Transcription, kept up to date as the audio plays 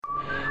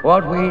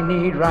What we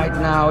need right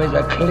now is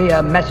a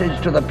clear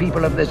message to the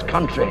people of this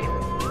country.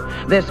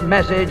 This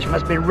message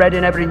must be read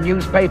in every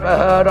newspaper,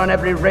 heard on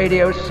every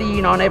radio,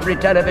 seen on every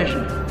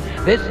television.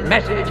 This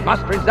message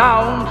must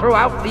resound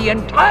throughout the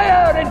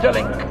entire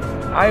interlink.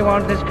 I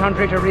want this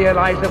country to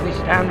realize that we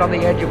stand on the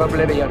edge of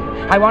oblivion.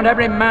 I want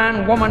every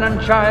man, woman,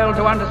 and child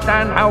to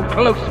understand how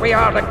close we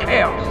are to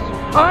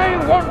chaos.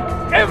 I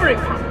want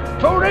everyone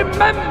to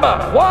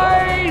remember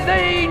why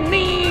they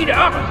need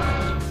us.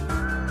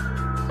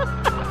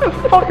 What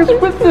the fuck is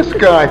with this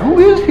guy? Who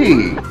is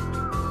he?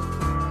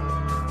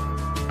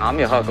 I'm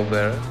your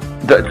huckleberry.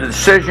 The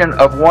decision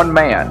of one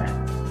man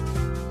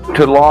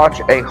to launch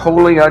a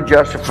wholly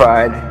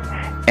unjustified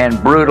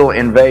and brutal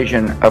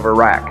invasion of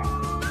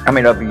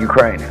of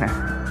Ukraine.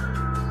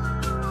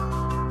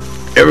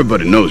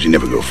 Everybody knows you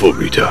never go full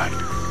retard.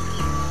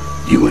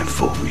 You went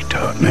full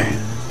retard,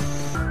 man.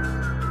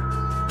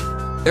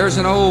 There's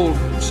an old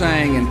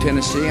saying in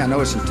Tennessee, I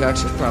know it's in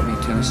Texas, probably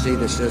in Tennessee,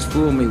 that says,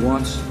 fool me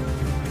once,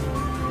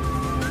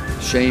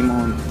 shame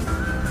on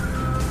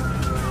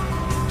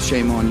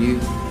you.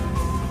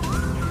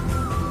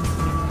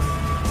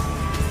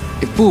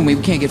 If fool me,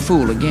 we can't get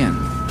fooled again.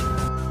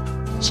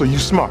 So you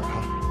smart,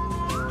 huh?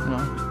 No.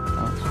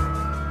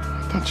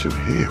 I thought your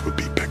hair would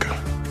be bigger.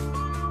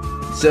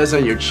 It says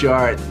on your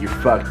chart you're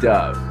fucked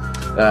up.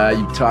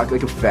 You talk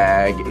like a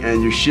fag,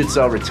 and your shit's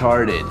all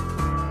retarded.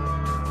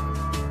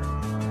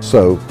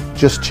 So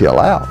just chill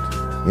out.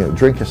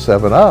 Drink a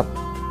 7-Up,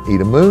 eat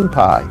a moon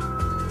pie,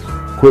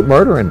 quit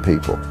murdering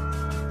people.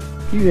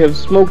 You have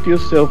smoked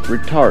yourself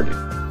retarded.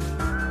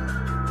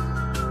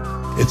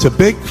 It's a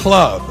big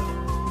club,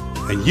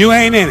 and you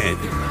ain't in it.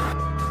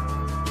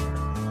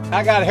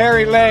 I got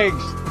hairy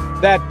legs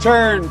that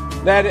turn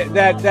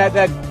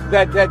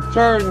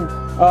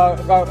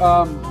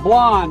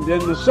blonde in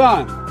the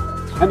sun,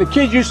 and the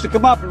kids used to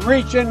come up and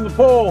reach into the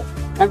pool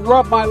and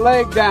rub my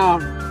leg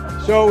down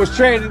so it was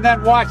straight, and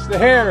then watch the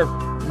hair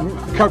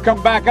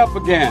come back up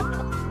again.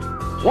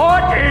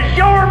 What is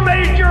your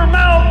major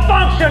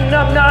malfunction,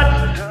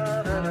 numbnuts?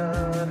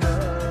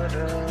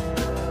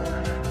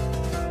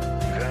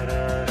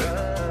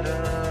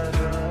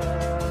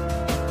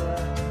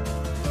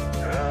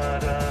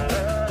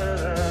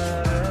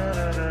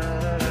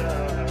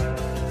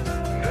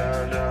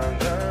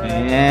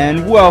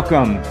 And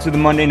welcome to the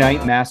Monday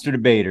Night Master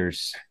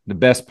Debaters, the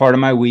best part of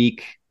my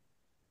week,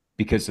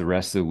 because the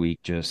rest of the week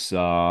just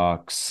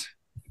sucks.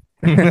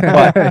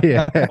 But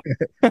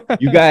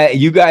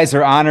you guys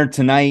are honored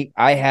tonight.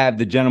 I have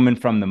the gentleman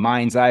from the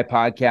Mind's Eye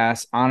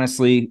podcast.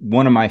 Honestly,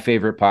 one of my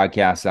favorite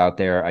podcasts out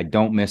there. I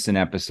don't miss an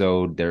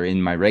episode. They're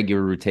in my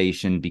regular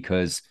rotation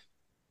because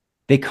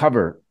they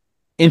cover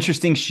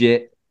interesting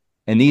shit.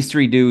 And these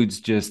three dudes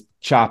just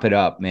chop it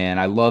up, man.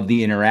 I love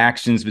the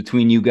interactions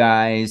between you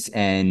guys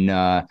and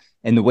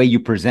the way you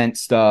present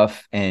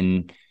stuff.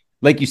 And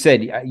like you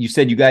said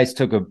you guys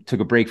took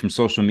a break from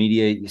social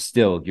media.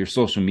 Still, your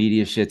social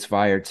media shit's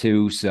fire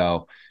too.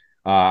 So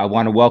I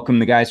want to welcome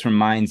the guys from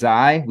Mind's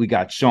Eye. We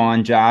got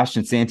Sean, Josh,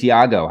 and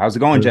Santiago. How's it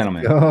going,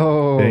 gentlemen?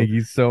 Oh, thank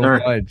you so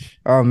much.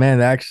 Oh man,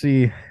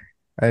 actually,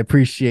 I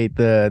appreciate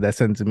that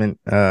sentiment.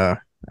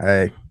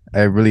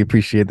 I really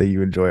appreciate that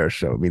you enjoy our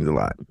show. It means a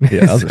lot.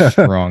 Yeah, that was a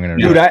strong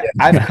interview. Dude,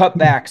 I've cut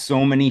back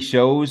so many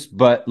shows,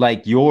 but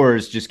like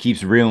yours just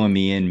keeps reeling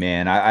me in,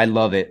 man. I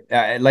love it.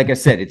 Like I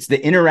said, it's the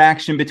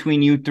interaction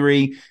between you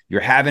three.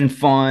 You're having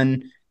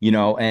fun,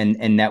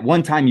 and that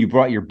one time you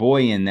brought your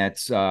boy in that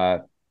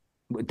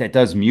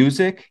does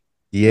music.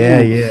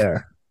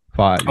 Yeah.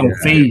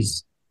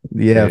 Phase.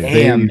 Yeah.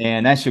 Damn,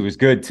 man, that shit was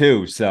good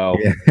too. So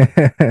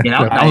that was an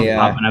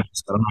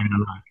episode. I'm not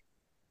gonna lie.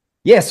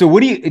 Yeah, so what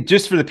do you,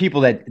 just for the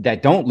people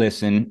that don't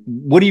listen,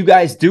 what do you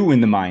guys do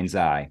in the Mind's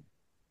Eye?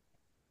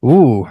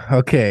 Ooh,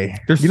 okay.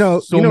 There's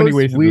so many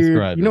ways to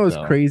describe it. It's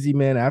crazy,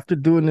 man. After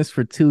doing this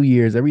for 2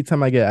 years, every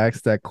time I get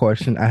asked that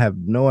question, I have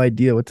no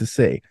idea what to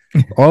say.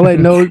 All I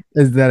know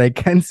is that I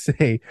can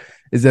say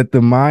is that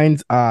the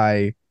Mind's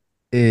Eye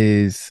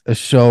is a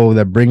show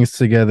that brings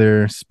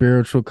together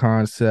spiritual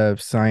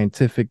concepts,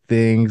 scientific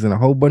things, and a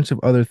whole bunch of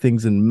other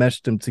things and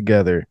mesh them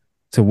together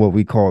to what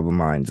we call the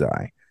Mind's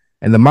Eye.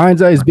 And the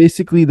Mind's Eye is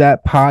basically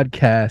that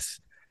podcast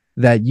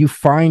that you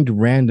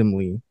find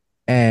randomly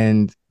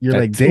and you're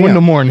like, damn, 2 in the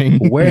morning.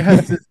 Where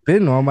has this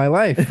been all my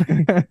life?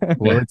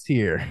 Well, it's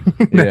here.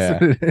 Yeah,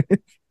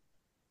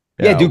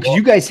 dude, because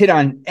you guys hit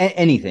on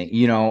anything.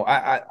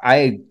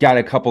 I got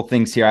a couple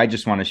things here. I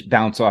just want to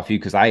bounce off you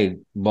because I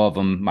love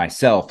them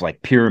myself,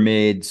 like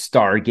pyramids,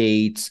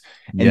 stargates.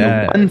 And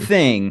the one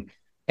thing,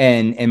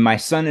 and my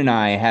son and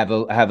I have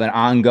an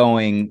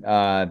ongoing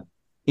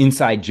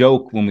inside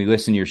joke when we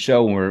listen to your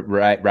show when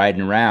we're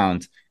riding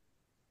around.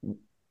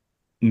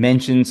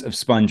 Mentions of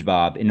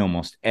SpongeBob in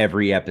almost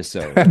every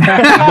episode. Love it.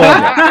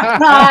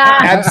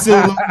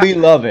 Absolutely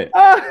love it.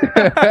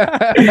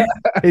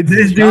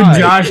 This dude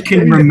Josh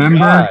can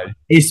remember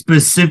a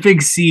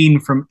specific scene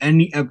from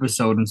any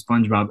episode in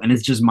SpongeBob, and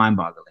it's just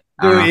mind-boggling.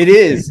 Dude, it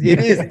is.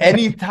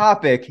 Any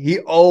topic, he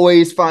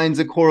always finds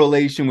a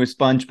correlation with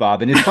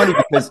SpongeBob. And it's funny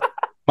because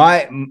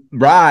my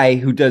Rye,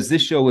 who does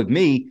this show with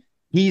me,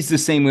 he's the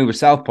same way with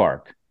South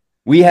Park.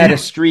 We had a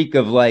streak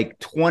of like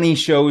 20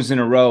 shows in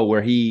a row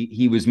where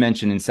he was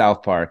mentioned in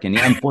South Park, and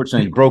he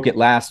unfortunately broke it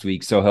last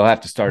week, so he'll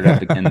have to start it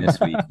up again this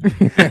week.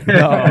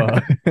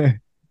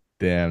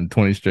 Damn,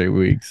 20 straight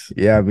weeks.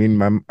 Yeah, I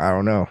mean, I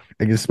don't know.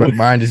 I guess my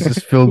mind is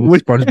just filled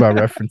with SpongeBob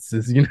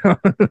references, you know?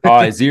 Oh,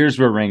 his ears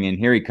were ringing.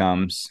 Here he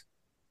comes.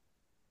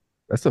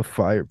 That's a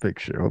fire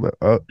picture. Hold up.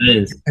 Oh. It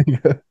is.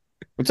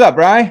 What's up,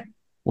 Bri?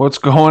 What's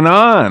going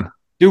on?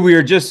 Dude, we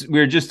were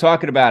just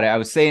talking about it. I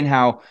was saying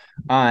how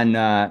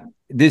on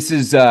this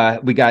is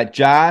we got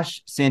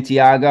Josh,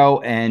 Santiago,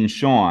 and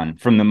Sean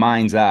from The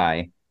Mind's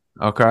Eye.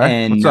 Okay.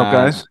 And, what's up,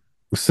 guys?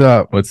 What's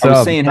up? I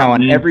was saying how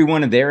on every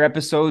one of their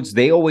episodes,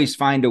 they always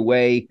find a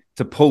way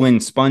to pull in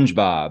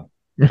SpongeBob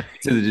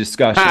to the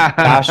discussion.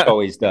 Josh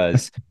always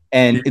does.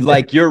 And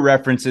like your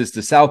references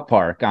to South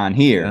Park on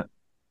here. Yeah.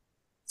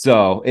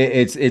 So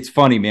it's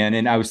funny, man.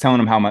 And I was telling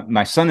him how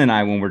my son and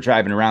I, when we're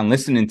driving around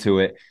listening to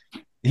it,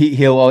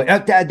 he'll always, oh,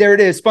 Dad, there it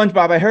is,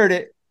 SpongeBob, I heard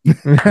it. We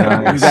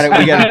got to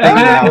think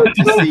now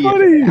to see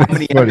how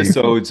many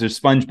episodes are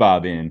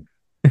SpongeBob in.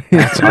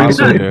 That's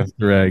awesome,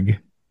 Greg.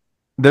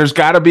 There's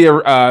got to be a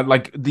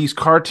like these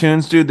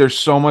cartoons, dude. There's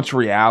so much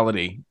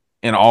reality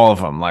in all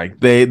of them. Like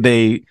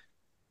they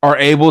are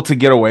able to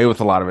get away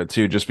with a lot of it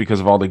too, just because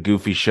of all the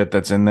goofy shit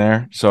that's in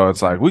there. So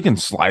it's like we can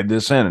slide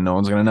this in and no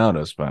one's gonna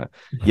notice. But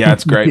yeah,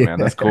 it's great, man.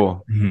 That's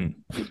cool.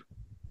 Mm-hmm.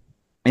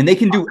 And they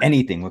can do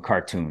anything with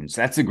cartoons.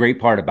 That's the great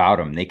part about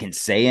them. They can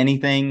say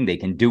anything, they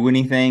can do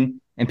anything,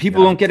 and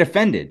people don't get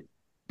offended.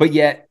 But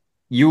yet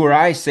you or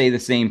I say the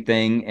same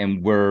thing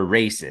and we're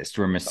racist,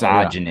 we're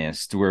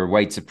misogynist, we're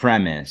white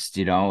supremacist,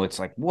 you know? It's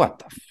like, what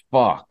the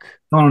fuck?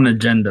 It's all an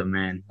agenda,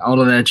 man. All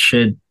of that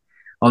shit,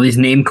 all these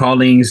name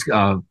callings,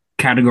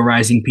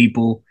 categorizing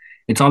people,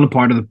 it's all a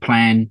part of the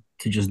plan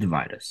to just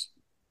divide us.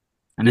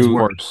 And it's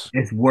working.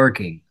 It's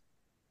working.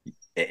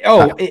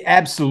 Oh, it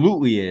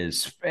absolutely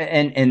is.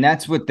 And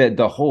that's what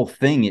the whole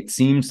thing, it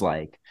seems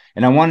like.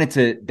 And I wanted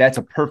to, that's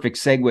a perfect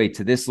segue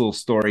to this little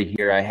story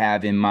here I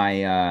have in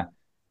my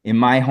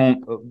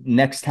home,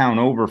 next town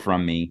over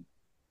from me.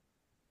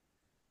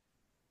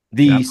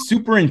 The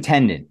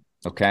superintendent,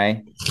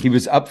 okay, he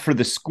was up for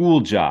the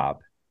school job.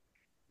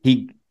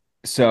 I'll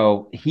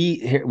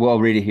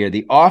read it here.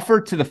 The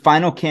offer to the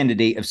final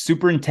candidate of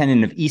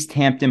superintendent of East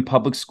Hampton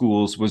Public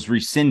Schools was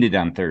rescinded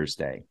on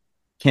Thursday.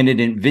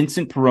 Candidate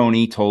Vincent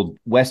Peroni told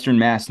Western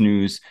Mass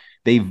News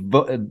they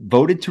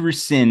voted to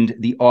rescind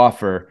the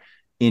offer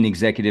in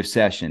executive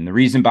session. The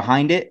reason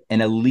behind it,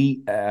 an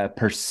alleged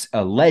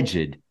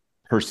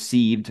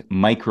perceived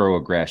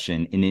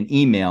microaggression in an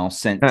email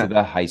sent to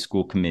the high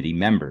school committee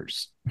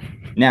members.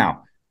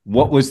 Now,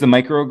 what was the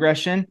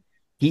microaggression?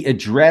 He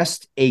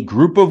addressed a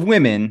group of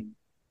women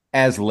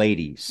as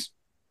ladies.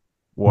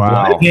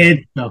 Wow. Get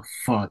the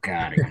fuck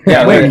out of here.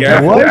 Yeah,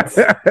 wait, what?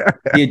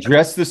 He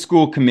addressed the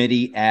school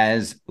committee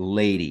as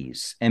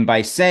ladies. And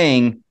by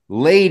saying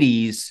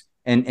ladies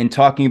and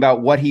talking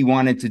about what he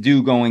wanted to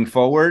do going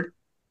forward,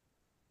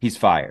 he's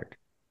fired.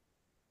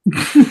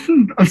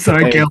 I'm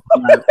sorry, Gail.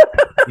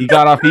 He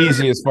got off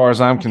easy as far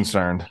as I'm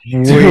concerned.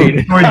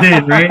 Wait, or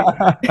did, right?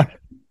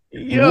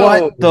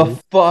 What the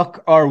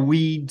fuck are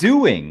we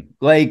doing?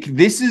 Like,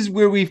 this is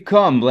where we've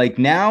come. Like,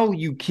 now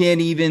you can't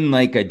even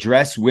like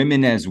address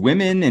women as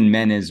women and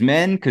men as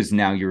men because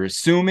now you're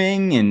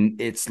assuming, and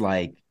it's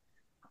like,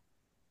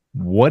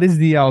 what is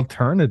the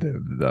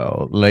alternative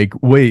though? Like,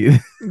 wait,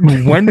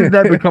 when did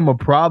that become a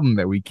problem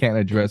that we can't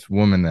address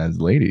women as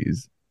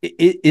ladies?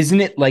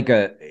 Isn't it like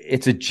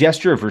it's a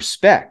gesture of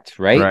respect,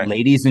 right?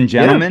 Ladies and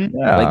gentlemen.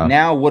 Yeah. Like,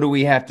 now what do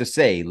we have to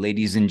say?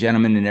 Ladies and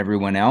gentlemen and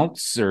everyone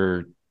else,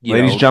 or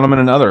ladies, gentlemen,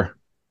 and other.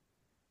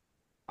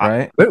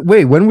 Right?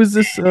 Wait, when was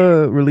this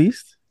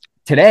released?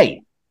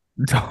 Today.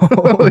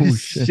 Oh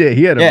shit!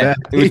 He had a bad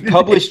it was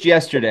published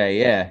yesterday.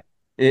 Yeah,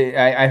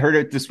 I heard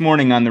it this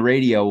morning on the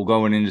radio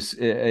going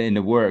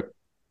into work.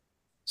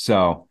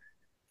 So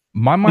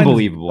my mind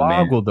unbelievable,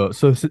 boggled, though.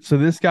 So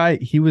this guy,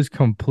 he was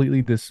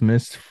completely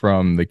dismissed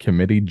from the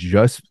committee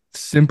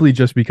simply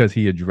because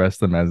he addressed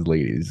them as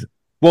ladies.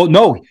 Well,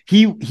 no,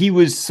 he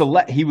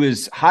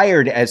was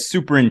hired as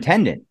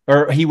superintendent,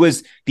 or he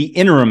was the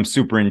interim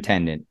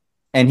superintendent,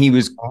 and he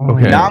was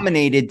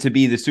nominated to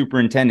be the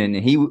superintendent,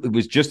 and he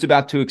was just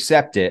about to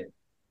accept it.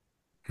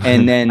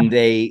 And then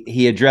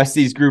he addressed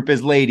these group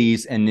as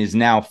ladies and is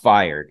now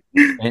fired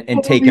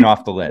and taken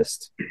off the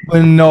list.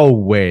 But no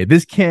way.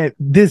 This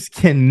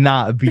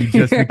cannot be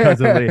just because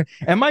of ladies.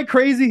 Am I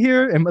crazy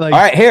here? All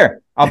right,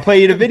 here. I'll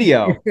play you the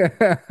video.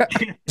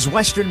 It's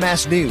Western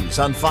Mass News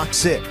on Fox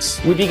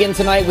 6. We begin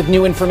tonight with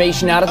new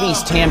information out of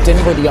East Hampton,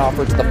 where the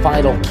offer to the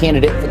final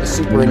candidate for the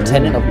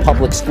superintendent of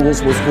public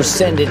schools was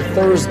rescinded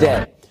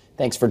Thursday.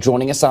 Thanks for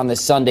joining us on this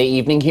Sunday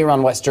evening here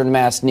on Western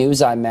Mass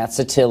News. I'm Matt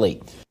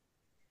Satilli.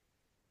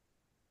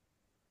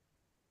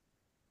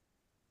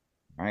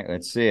 All right,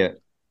 let's see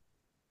it.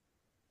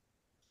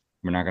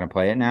 We're not going to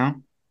play it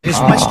now? It's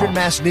Western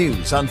Mass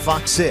News on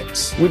Fox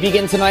 6. We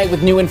begin tonight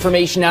with new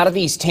information out of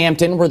East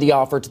Hampton, where the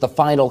offer to the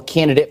final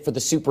candidate for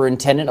the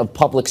superintendent of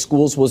public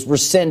schools was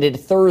rescinded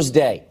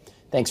Thursday.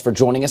 Thanks for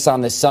joining us on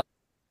this Sunday.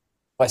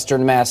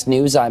 Western Mass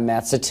News, I'm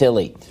Matt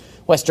Satilli.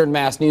 Western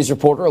Mass News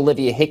reporter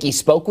Olivia Hickey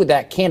spoke with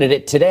that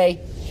candidate today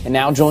and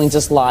now joins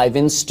us live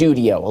in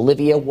studio.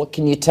 Olivia, what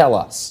can you tell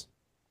us?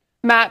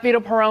 Matt, Vito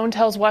Perrone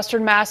tells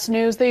Western Mass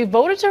News they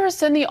voted to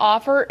rescind the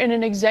offer in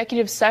an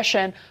executive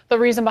session. The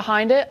reason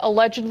behind it,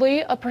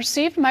 allegedly a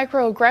perceived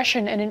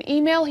microaggression in an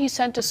email he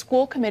sent to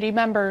school committee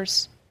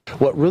members.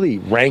 What really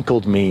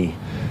rankled me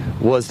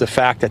was the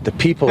fact that the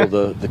people,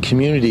 the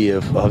community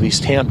of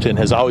East Hampton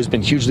has always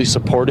been hugely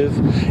supportive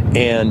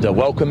and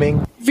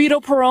welcoming. Vito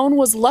Perrone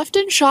was left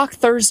in shock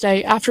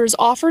Thursday after his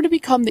offer to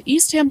become the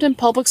East Hampton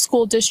Public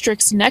School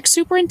District's next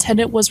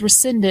superintendent was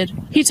rescinded.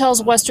 He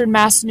tells Western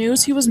Mass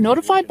News he was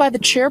notified by the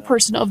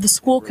chairperson of the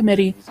school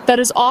committee that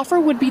his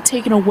offer would be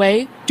taken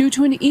away due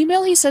to an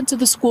email he sent to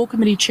the school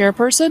committee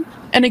chairperson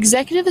and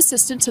executive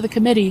assistant to the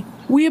committee.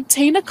 We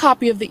obtained a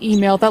copy of the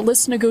email that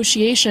lists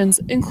negotiations,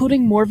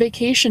 including more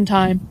vacation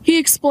time. He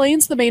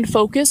explains the main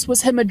focus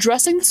was him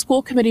addressing the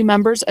school committee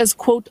members as,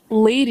 quote,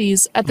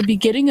 ladies at the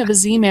beginning of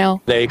his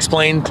email. They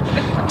explained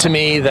to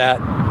me that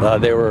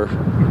they were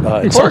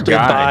insulted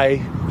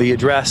by the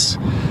address,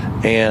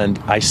 and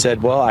I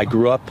said, well, I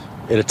grew up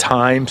at a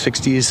time,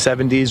 60s,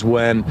 70s,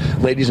 when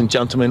ladies and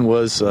gentlemen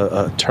was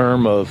a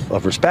term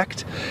of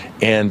respect,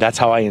 and that's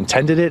how I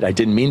intended it. I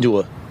didn't mean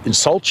to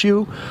insult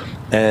you,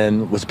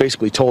 and was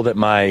basically told that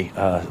my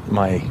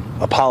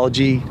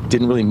apology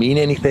didn't really mean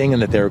anything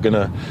and that they were going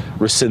to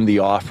rescind the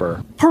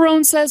offer.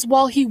 Perrone says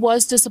while he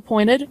was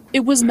disappointed, it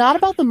was not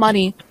about the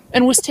money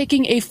and was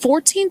taking a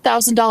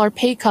 $14,000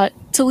 pay cut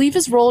to leave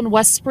his role in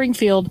West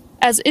Springfield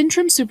as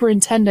interim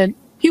superintendent.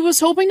 He was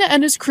hoping to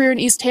end his career in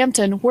East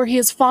Hampton, where he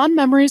has fond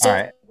memories of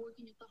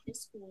working at the high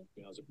school.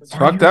 It's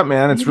fucked up,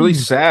 man. It's really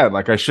sad.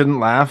 Like, I shouldn't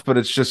laugh, but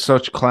it's just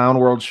such clown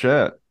world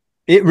shit.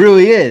 It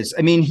really is.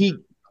 I mean, he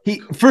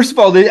first of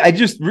all, I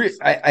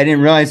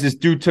didn't realize this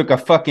dude took a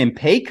fucking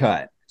pay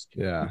cut.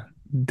 Yeah.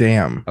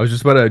 Damn. I was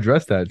just about to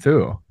address that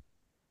too.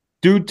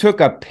 Dude took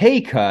a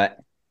pay cut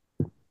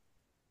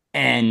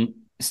and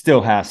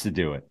still has to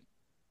do it.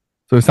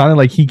 So it sounded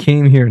like he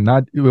came here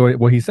not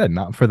what he said,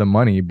 not for the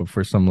money, but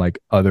for some like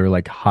other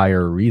like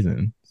higher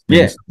reason.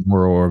 Yeah.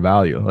 Moral or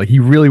value. Like he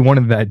really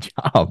wanted that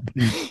job.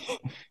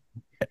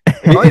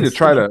 Probably to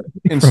try to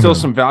instill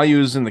some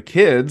values in the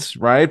kids,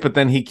 right? But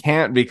then he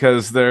can't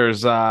because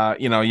there's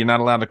you're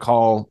not allowed to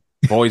call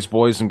boys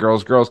boys and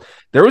girls girls.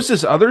 There was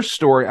this other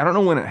story, I don't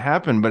know when it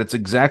happened, but it's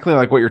exactly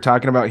like what you're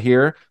talking about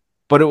here,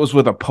 but it was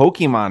with a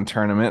Pokemon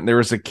tournament. There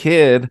was a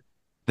kid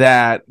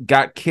that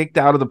got kicked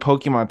out of the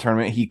Pokemon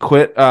tournament. He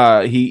quit,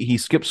 he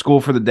skipped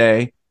school for the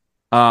day,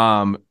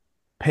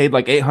 paid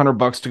like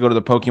 $800 to go to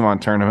the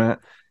Pokemon tournament.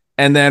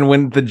 And then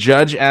when the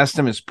judge asked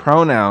him his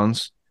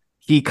pronouns,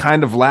 he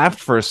kind of laughed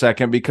for a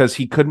second because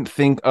he couldn't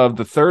think of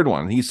the third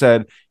one. He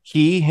said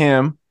he,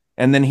 him,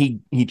 and then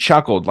he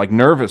chuckled like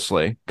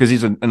nervously because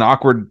he's an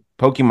awkward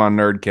Pokemon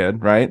nerd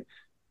kid, right?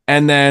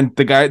 And then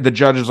the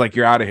judge is like,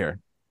 "You're out of here."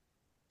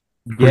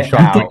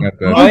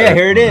 Oh yeah,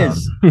 here it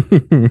is.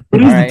 All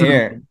right,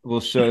 here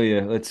we'll show you.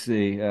 Let's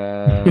see.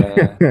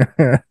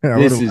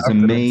 This is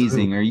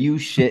amazing. Are you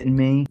shitting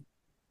me?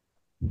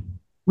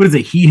 What is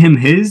it? He, him,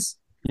 his?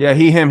 Yeah,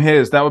 he, him,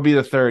 his. That would be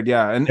the third.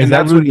 Yeah, and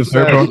that's what he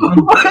said.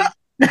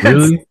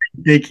 Really?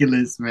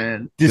 Ridiculous,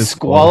 man.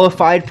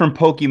 Disqualified from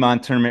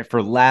Pokemon tournament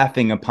for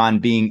laughing upon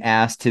being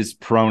asked his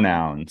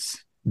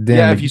pronouns. Damn,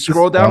 yeah, if you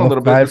scroll down a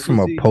little bit from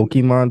a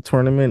Pokemon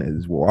tournament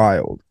is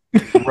wild.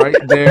 Right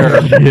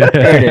there.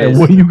 There it is.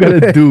 What you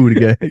gotta do to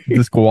get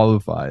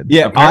disqualified?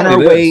 Yeah, apparently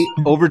on our way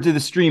over to the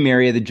stream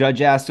area, the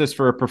judge asked us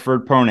for our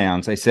preferred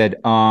pronouns. I said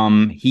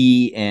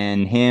he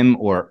and him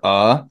or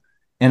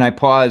and I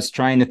paused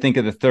trying to think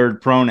of the third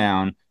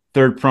pronoun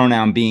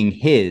being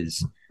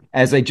his.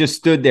 As I just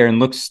stood there and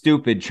looked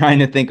stupid trying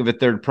to think of a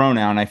third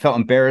pronoun, I felt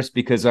embarrassed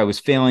because I was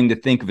failing to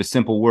think of a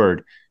simple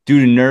word. Due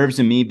to nerves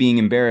and me being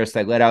embarrassed,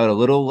 I let out a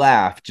little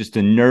laugh, just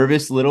a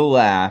nervous little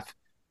laugh.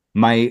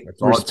 My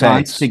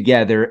response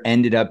together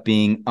ended up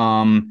being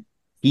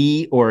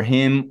he or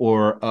him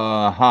or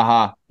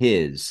haha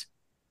his.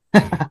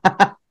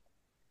 I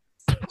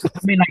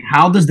mean, like,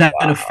 how does that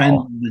offend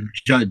the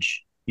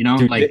judge? You know,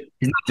 Dude, like,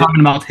 he's not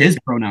talking about his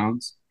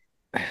pronouns.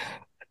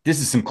 This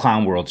is some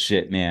clown world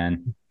shit,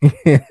 man.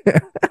 This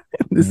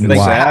is like,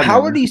 wild,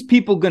 how man. are these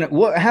people gonna?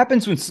 What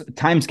happens when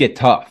times get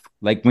tough?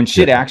 Like when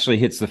shit actually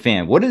hits the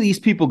fan? What are these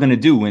people gonna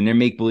do when their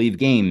make believe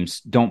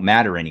games don't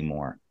matter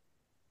anymore?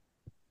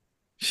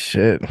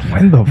 Shit.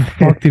 When the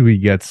fuck did we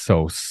get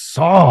so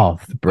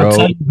soft, bro? I'll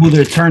tell you who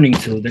they're turning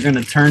to. They're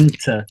gonna turn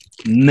to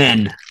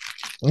men.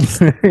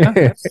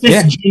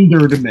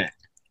 Cisgendered men.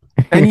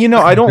 And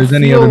I don't. There's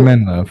any other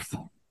men left?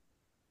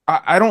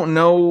 I don't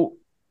know.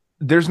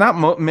 There's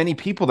not many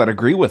people that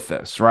agree with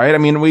this, right? I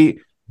mean,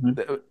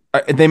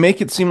 they make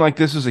it seem like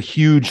this is a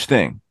huge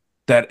thing,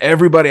 that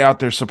everybody out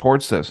there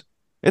supports this.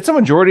 It's a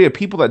majority of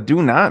people that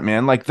do not,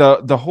 man. Like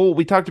the whole,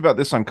 we talked about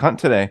this on Cunt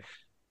today,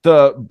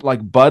 the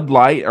like Bud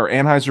Light or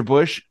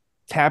Anheuser-Busch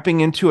tapping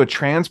into a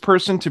trans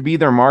person to be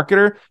their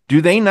marketer.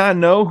 Do they not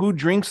know who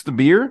drinks the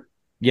beer?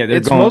 Yeah,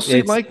 it's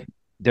mostly like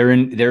they're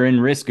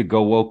in risk of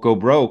go woke, go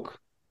broke.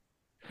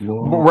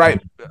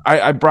 Right.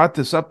 I brought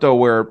this up though,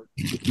 where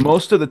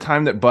most of the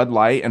time that Bud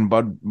Light and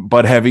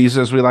Bud Heavies,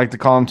 as we like to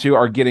call them too,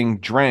 are getting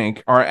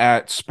drank are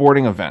at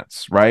sporting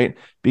events, right?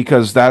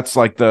 Because that's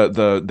like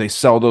they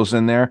sell those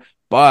in there.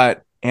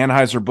 But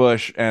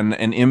Anheuser-Busch and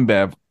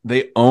InBev,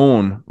 they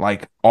own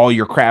like all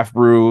your craft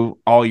brew,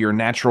 all your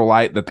natural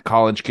light that the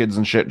college kids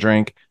and shit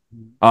drink.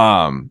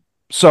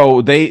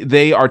 So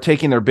they are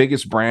taking their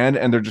biggest brand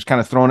and they're just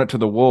kind of throwing it to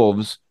the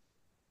wolves,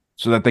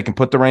 so that they can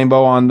put the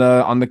rainbow on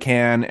the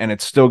can and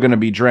it's still going to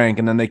be drank.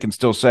 And then they can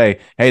still say,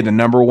 hey, the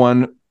number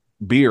one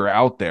beer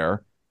out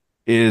there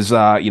is,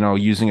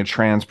 using a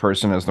trans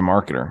person as the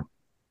marketer.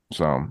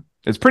 So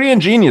it's pretty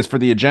ingenious for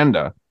the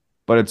agenda,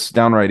 but it's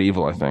downright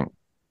evil, I think.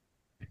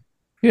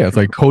 Yeah, it's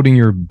like coating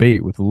your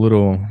bait with a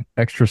little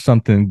extra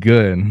something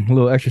good, a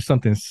little extra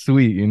something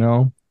sweet,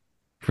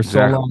 For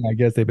so long, I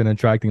guess they've been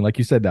attracting, like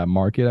you said, that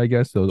market, I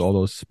guess, all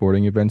those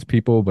sporting events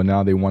people, but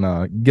now they want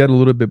to get a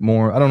little bit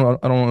more. I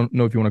don't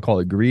know if you want to call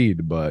it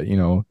greed, but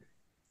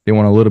they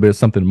want a little bit of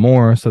something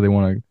more, so they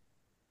want to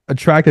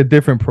attract a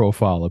different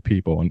profile of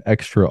people, an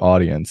extra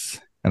audience.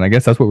 And I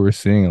guess that's what we're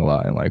seeing a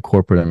lot in like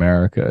corporate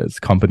America, is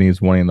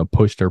companies wanting to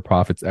push their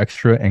profits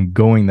extra and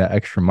going that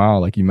extra mile,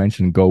 like you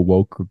mentioned, go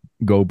woke,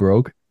 go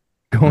broke,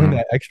 going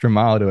that extra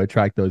mile to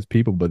attract those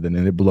people, but then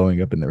it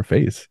blowing up in their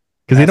face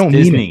because they don't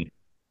mean it.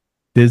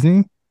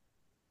 Disney?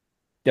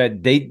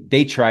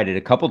 They tried it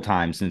a couple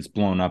times and it's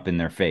blown up in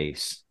their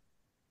face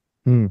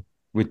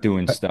with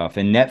doing stuff.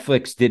 And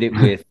Netflix did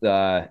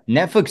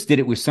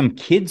it with some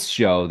kids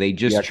show. They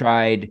just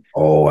tried.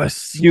 Oh, I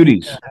see.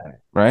 Cuties,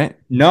 right?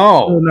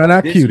 No,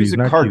 not this Cuties. was a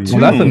not cartoon. Cuties.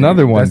 Well, that's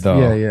another one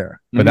though. Yeah.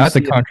 But that's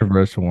a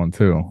controversial one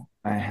too.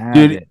 I have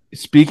it.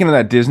 Speaking of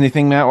that Disney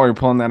thing, Matt, while you're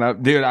pulling that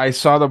up, dude, I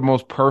saw the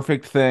most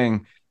perfect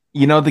thing.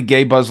 The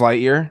gay Buzz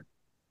Lightyear?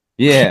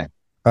 Yeah.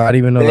 I didn't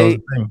even know that was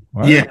a thing.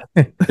 What? Yeah.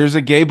 There's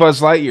a gay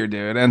Buzz Lightyear,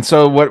 dude. And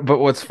so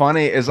what's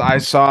funny is I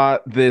saw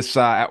this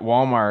at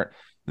Walmart,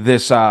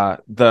 this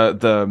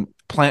the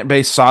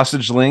plant-based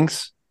sausage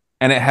links,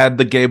 and it had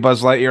the gay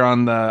Buzz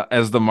Lightyear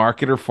as the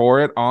marketer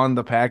for it on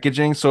the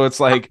packaging. So it's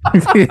like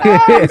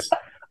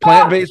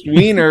plant-based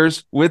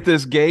wieners with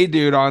this gay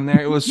dude on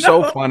there. It was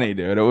so funny,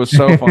 dude. It was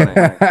so funny.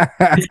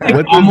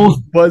 What does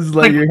Buzz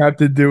Lightyear have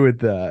to do with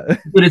that?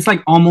 But it's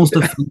like almost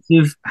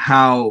offensive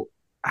how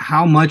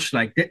much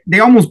like they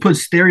almost put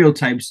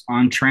stereotypes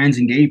on trans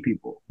and gay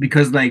people,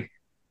 because like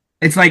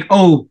it's like,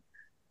 oh,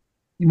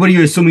 what are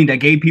you assuming, that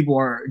gay people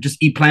are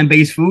just eat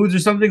plant-based foods or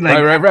something?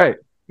 Like right.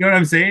 You know what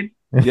I'm saying?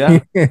 Yeah.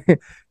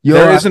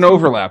 There is an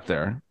overlap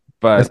there,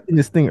 but I seen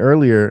this thing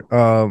earlier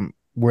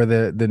where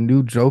the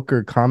new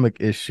Joker comic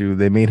issue,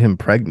 they made him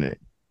pregnant.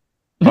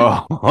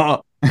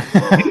 Oh.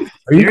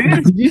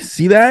 Did you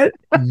see that?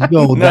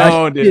 Yo,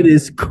 that shit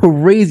is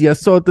crazy. I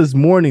saw it this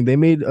morning. They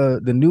made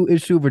the new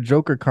issue of a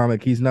Joker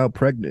comic. He's now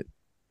pregnant.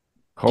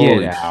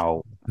 Get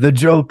out. The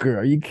Joker.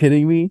 Are you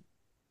kidding me?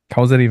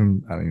 How's that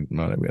even? I don't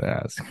know what I'm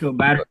gonna ask. I feel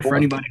bad for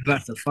anybody who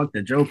has to fuck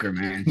the Joker,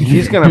 man.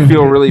 He's gonna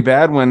feel really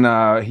bad when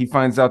he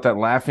finds out that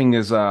laughing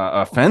is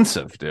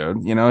offensive,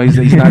 dude.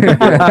 He's not gonna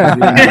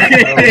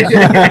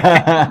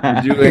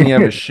do any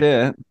of his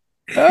shit.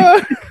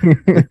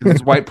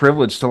 It's white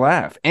privilege to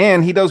laugh,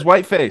 and he does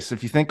whiteface.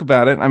 If you think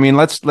about it, I mean,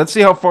 let's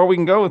see how far we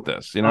can go with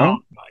this.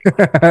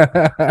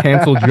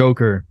 Cancel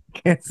Joker.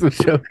 Cancel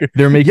Joker.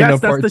 They're making a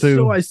part that's the 2.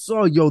 show I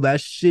saw. Yo,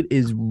 that shit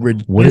is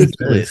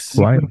ridiculous.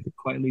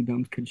 Quietly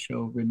Done could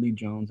show Ridley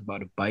Jones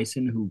about a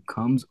bison who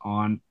comes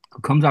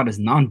out as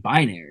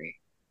non-binary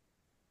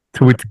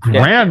to its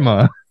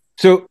grandma.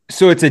 So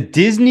it's a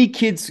Disney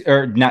kids,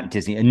 or not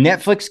Disney, a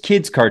Netflix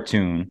kids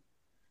cartoon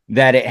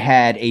that it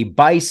had a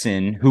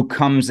bison who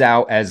comes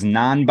out as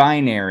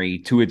non-binary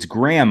to its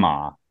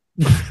grandma.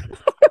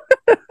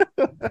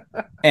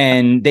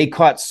 And they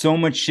caught so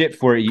much shit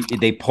for it,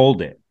 they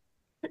pulled it.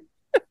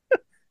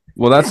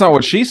 Well, that's not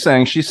what she's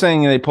saying. She's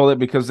saying they pulled it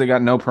because they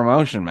got no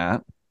promotion,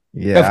 Matt.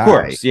 Yeah, of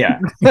course. Yeah.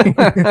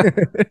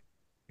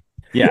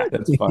 Yeah.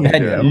 That's funny.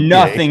 It had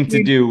nothing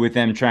to do with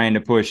them trying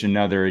to push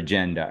another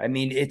agenda. I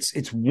mean,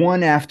 it's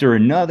one after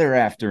another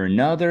after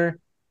another.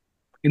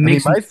 My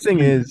thing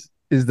is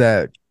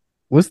that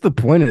what's the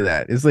point of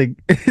that? It's like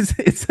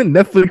it's a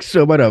Netflix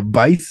show about a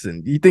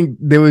bison. You think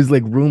there was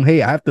like room?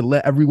 Hey, I have to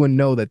let everyone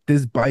know that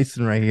this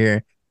bison right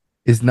here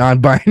is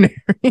non-binary.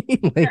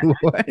 Like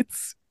what?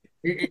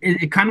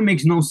 It kind of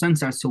makes no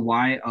sense as to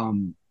why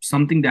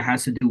something that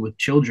has to do with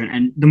children,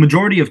 and the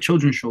majority of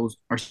children's shows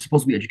are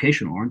supposed to be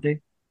educational, aren't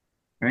they?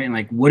 Right? And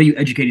like, what are you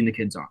educating the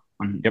kids on?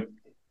 Yep.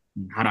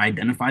 How to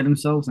identify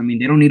themselves. I mean,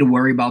 they don't need to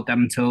worry about that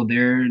until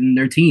they're in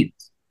their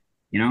teens,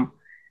 And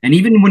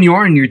even when you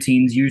are in your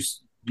teens,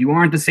 you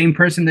aren't the same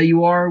person that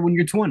you are when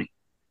you're 20,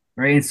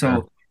 right? And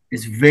so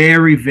it's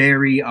very,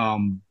 very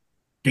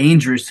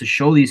dangerous to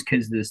show these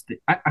kids this.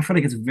 I feel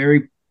like it's a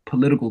very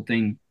political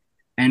thing.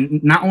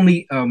 And not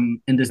only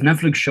in this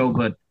Netflix show,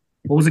 but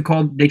what was it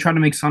called? They tried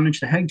to make Sonic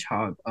the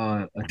Hedgehog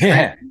a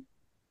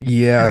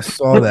yeah, I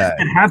saw that.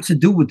 It have to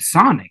do with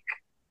Sonic.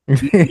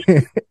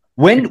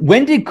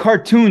 When did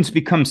cartoons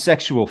become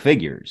sexual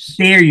figures?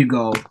 There you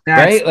go.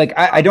 Right? Like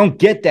I don't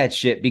get that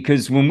shit,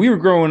 because when we were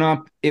growing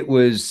up,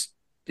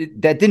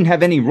 that didn't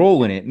have any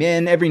role in it.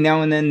 Man, every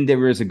now and then there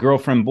was a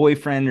girlfriend,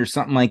 boyfriend, or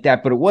something like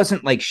that, but it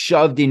wasn't like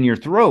shoved in your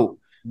throat.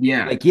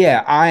 Yeah. Like,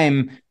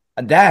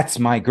 that's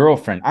my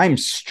girlfriend. I'm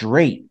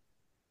straight.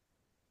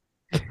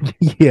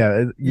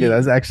 Yeah,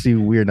 that's actually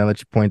weird now that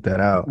you point that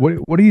out.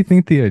 What do you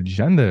think the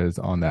agenda is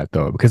on that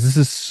though? Because this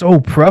is so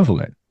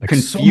prevalent. Like,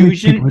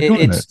 confusion.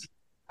 So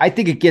I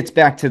think it gets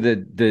back to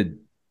the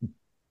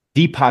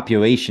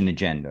depopulation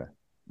agenda,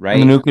 right?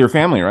 And the nuclear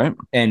family, right?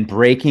 And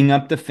breaking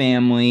up the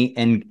family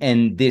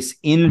and this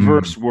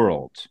inverse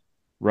world,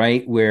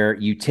 right? Where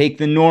you take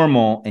the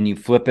normal and you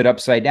flip it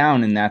upside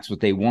down, and that's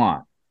what they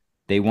want.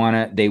 They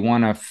want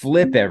to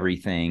flip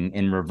everything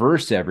and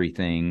reverse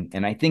everything.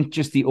 And I think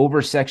just the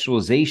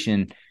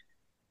over-sexualization,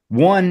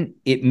 one,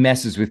 it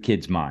messes with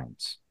kids'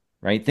 minds,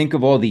 right? Think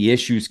of all the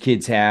issues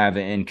kids have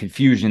and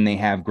confusion they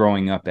have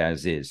growing up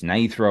as is. Now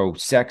you throw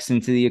sex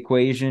into the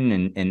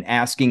equation and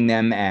asking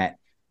them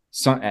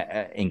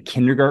in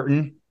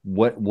kindergarten,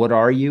 what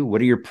are you? What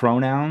are your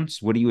pronouns?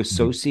 What do you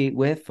associate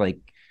with? Like,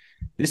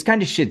 this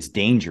kind of shit's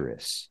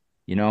dangerous,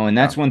 and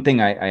that's one thing.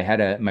 I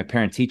had my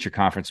parent-teacher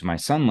conference with my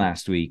son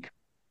last week,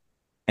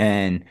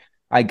 and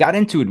I got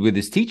into it with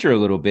his teacher a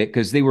little bit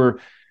because they were,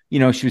 she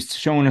was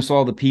showing us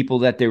all the people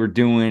that they were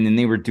doing, and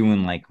they were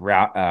doing like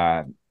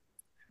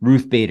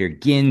Ruth Bader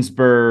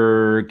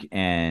Ginsburg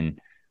and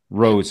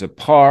Rosa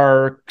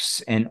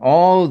Parks and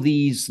all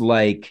these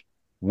like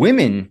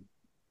women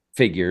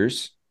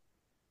figures.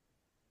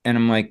 And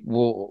I'm like,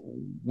 well,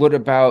 what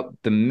about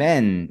the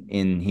men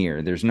in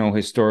here? There's no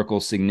historical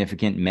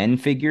significant men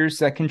figures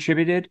that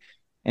contributed.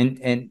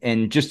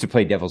 And just to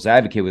play devil's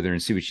advocate with her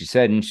and see what she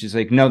said. And she's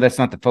like, no, that's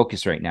not the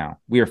focus right now.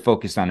 We are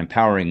focused on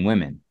empowering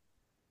women.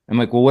 I'm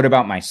like, well, what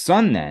about my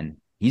son then?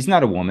 He's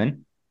not a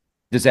woman.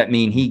 Does that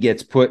mean he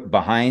gets put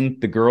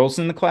behind the girls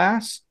in the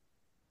class?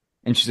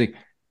 And she's like,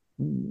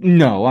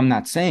 no, I'm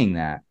not saying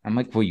that. I'm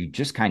like, well, you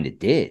just kind of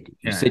did.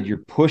 You said you're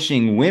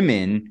pushing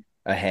women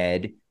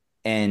ahead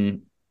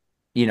and,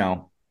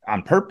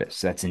 on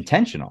purpose. That's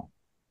intentional.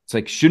 It's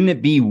like, shouldn't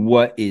it be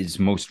what is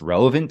most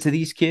relevant to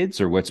these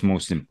kids or what's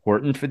most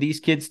important for these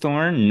kids to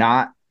learn,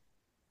 not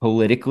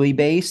politically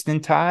based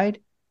and tied?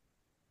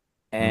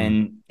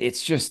 And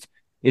it's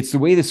the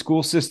way the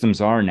school systems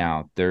are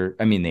now.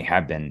 They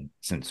have been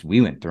since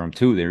we went through them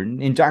too. They're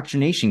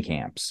indoctrination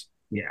camps.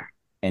 Yeah.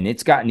 And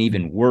it's gotten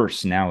even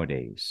worse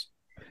nowadays.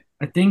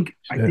 I think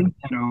that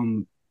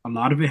a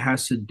lot of it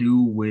has to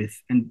do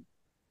with, and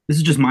this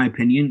is just my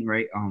opinion,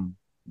 right?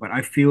 But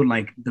I feel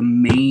like the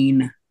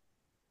main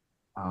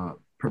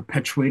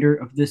perpetuator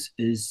of this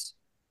is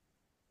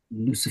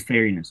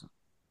Luciferianism,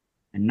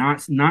 and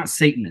not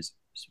Satanism,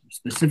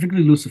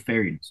 specifically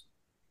Luciferianism.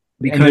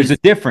 Because there's a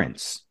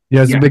difference.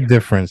 Yeah, it's a big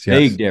difference. Yes.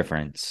 Big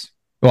difference.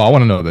 Well, I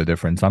want to know the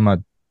difference. I'm not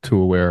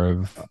too aware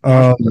of.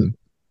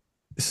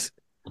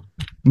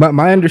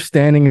 My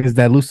understanding is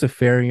that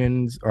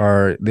Luciferians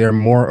they're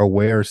more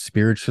aware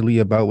spiritually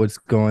about what's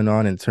going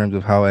on in terms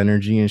of how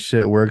energy and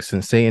shit works,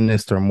 and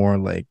Satanists are more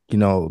like,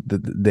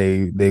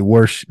 they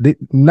worship.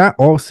 Not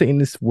all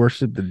Satanists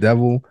worship the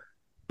devil,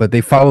 but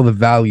they follow the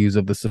values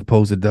of the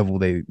supposed devil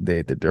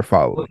they're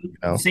following.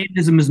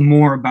 Satanism is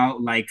more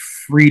about like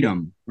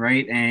freedom,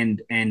 right,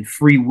 and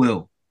free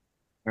will,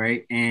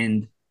 right,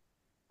 and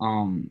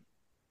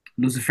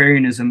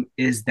Luciferianism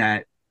is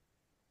that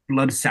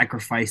blood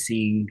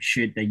sacrificing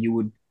shit that you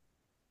would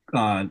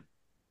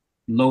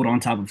load on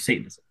top of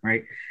Satanism,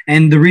 right?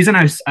 And the reason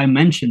I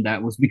mentioned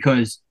that was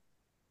because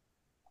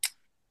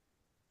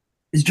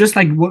it's just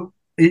like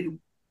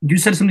you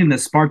said something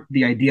that sparked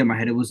the idea in my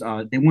head. It was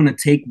they want to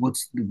take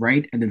what's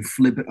right and then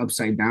flip it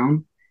upside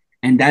down,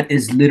 and that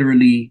is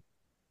literally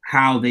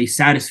how they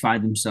satisfy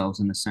themselves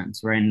in a sense,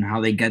 right? And how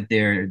they get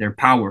their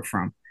power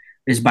from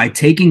is by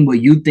taking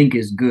what you think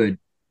is good.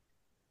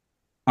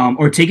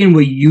 Or taking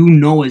what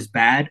is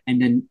bad and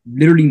then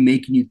literally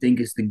making you think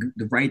it's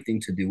the right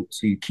thing to do.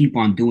 So you keep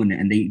on doing it,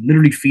 and they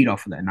literally feed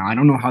off of that. Now, I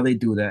don't know how they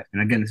do that.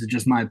 And again, this is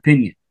just my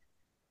opinion.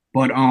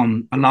 But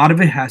a lot of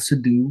it has to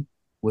do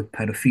with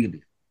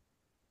pedophilia.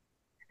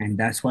 And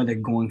that's why they're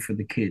going for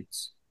the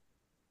kids.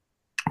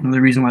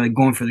 Another reason why they're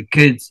going for the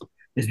kids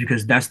is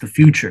because that's the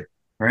future,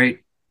 right?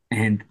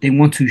 And they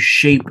want to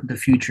shape the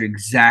future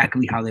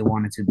exactly how they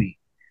want it to be.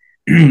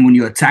 When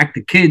you attack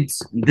the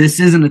kids, this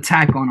is an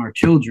attack on our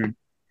children.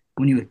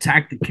 When you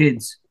attack the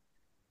kids,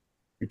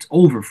 it's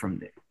over from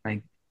there.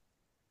 Like,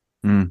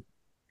 and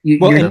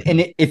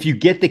if you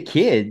get the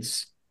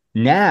kids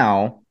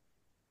now,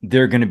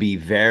 they're going to be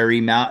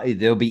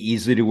they'll be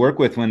easy to work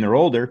with when they're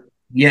older.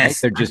 Yes,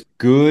 right? They're just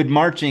good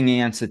marching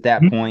ants at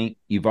that point.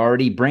 You've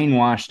already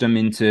brainwashed them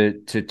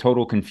into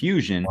total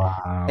confusion.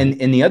 Wow.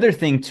 And the other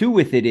thing too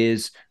with it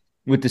is,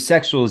 with the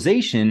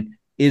sexualization,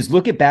 is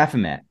look at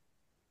Baphomet,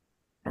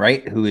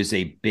 right? Who is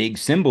a big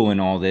symbol in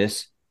all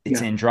this.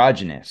 It's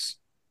androgynous.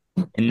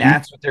 And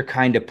that's what they're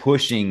kind of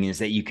pushing, is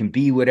that you can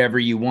be whatever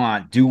you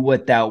want, do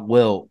what thou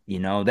wilt,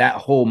 that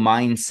whole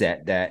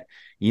mindset that,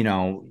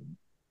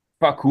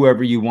 fuck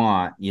whoever you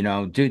want,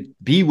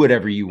 be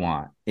whatever you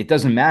want. It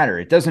doesn't matter.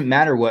 It doesn't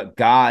matter what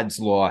God's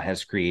law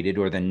has created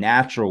or the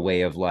natural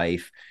way of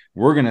life.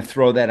 We're going to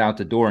throw that out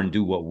the door and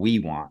do what we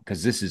want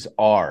because this is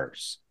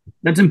ours.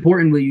 That's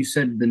important what you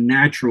said, the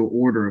natural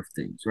order of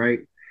things, right?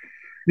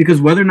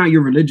 Because whether or not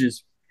you're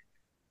religious,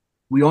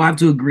 we all have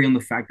to agree on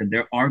the fact that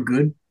there are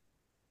good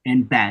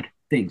and bad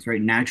things,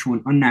 right? Natural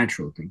and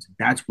unnatural things.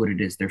 That's what it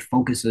is. Their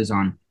focus is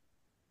on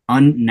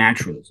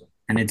unnaturalism,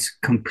 and it's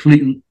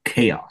complete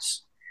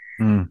chaos.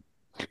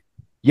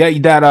 Yeah,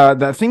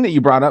 that thing that you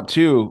brought up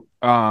too,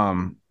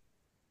 with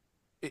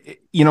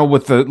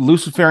the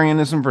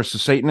Luciferianism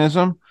versus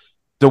Satanism,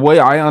 the way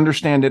I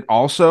understand it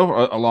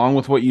also, along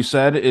with what you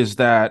said, is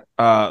that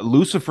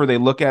Lucifer they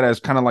look at as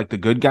kind of like the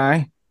good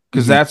guy,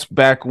 because that's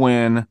back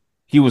when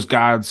he was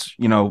God's,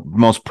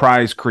 most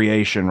prized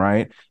creation,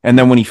 right? And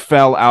then when he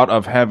fell out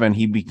of heaven,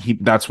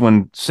 that's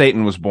when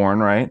Satan was born,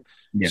 right?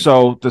 Yeah.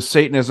 So the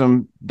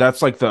Satanism,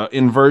 that's like the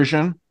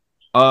inversion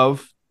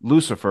of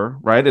Lucifer,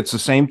 right? It's the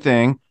same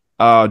thing.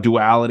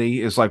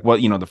 Duality is like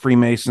what, the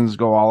Freemasons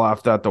go all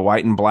off that, the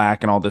white and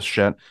black and all this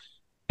shit.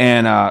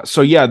 And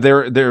so, yeah,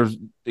 they're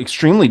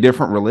extremely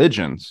different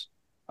religions.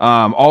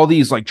 All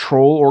these like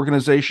troll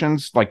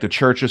organizations, like the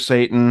Church of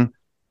Satan,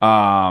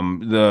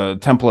 the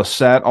Temple of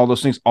Set, all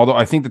those things. Although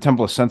I think the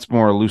Temple of Set's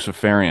more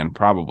Luciferian,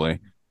 probably.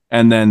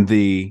 And then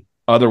the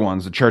other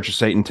ones, the Church of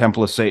Satan,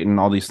 Temple of Satan,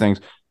 all these things,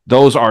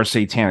 those are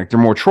satanic. They're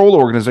more troll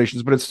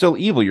organizations, but it's still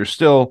evil. You're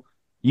still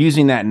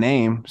using that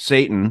name,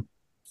 Satan,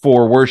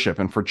 for worship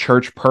and for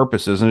church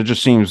purposes, and it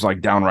just seems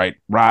like downright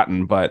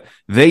rotten. But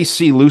they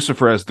see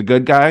Lucifer as the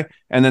good guy,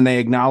 and then they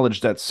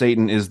acknowledge that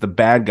Satan is the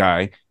bad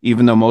guy,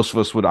 even though most of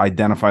us would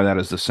identify that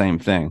as the same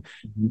thing.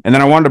 And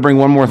then I wanted to bring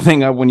one more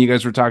thing up when you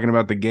guys were talking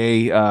about the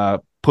gay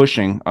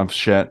pushing of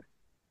shit.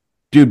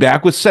 Dude,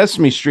 back with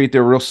Sesame Street, they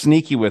were real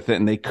sneaky with it,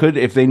 and they could,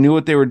 if they knew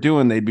what they were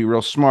doing, they'd be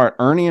real smart.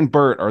 Ernie and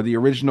Bert are the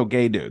original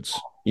gay dudes.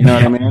 You know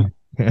what I mean?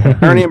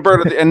 Ernie and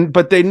Bert,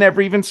 but they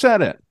never even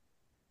said it.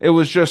 It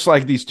was just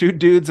like these two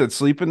dudes that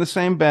sleep in the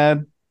same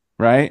bed,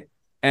 right?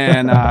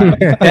 And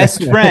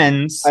best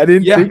friends. I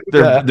didn't think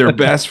they're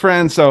best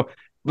friends. So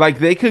like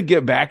they could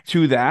get back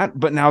to that,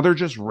 but now they're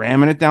just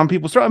ramming it down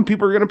people's throat, and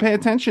people are going to pay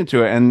attention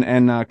to it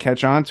and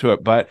catch on to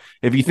it. But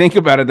if you think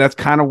about it, that's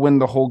kind of when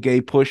the whole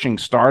gay pushing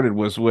started,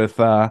 was with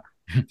the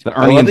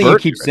Ernie and Bert. You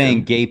keep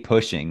saying gay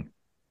pushing.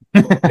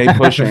 Gay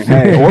pushing.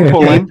 Hey, or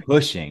pulling. Gay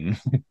pushing.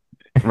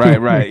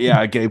 Right.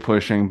 Yeah, gay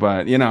pushing.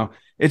 But,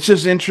 it's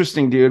just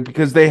interesting, dude,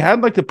 because they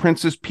had like the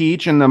Princess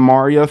Peach and the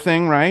Mario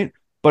thing, right?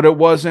 But it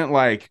wasn't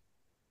like,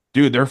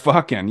 dude, they're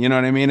fucking, you know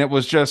what I mean? It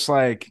was just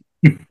like,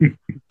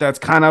 that's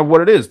kind of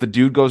what it is. The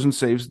dude goes and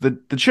saves the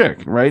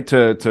chick, right?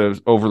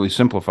 To overly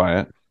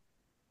simplify it.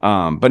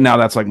 But now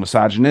that's like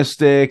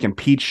misogynistic, and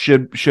Peach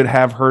should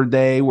have her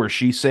day where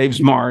she saves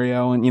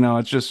Mario, and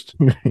it's just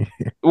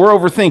we're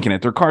overthinking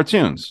it. They're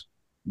cartoons.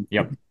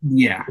 Yep.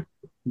 Yeah,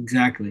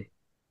 exactly.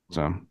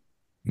 So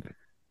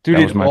dude,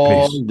 it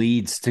all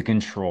leads to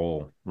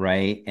control,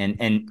 right?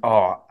 And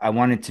I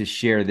wanted to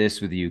share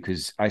this with you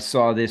because I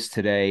saw this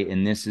today,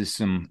 and this is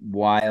some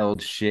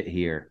wild shit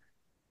here.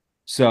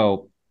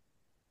 So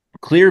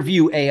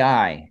Clearview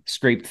AI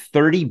scraped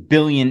 30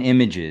 billion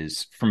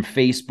images from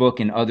Facebook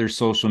and other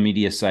social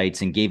media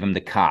sites and gave them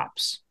to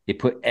cops.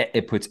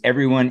 It puts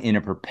everyone in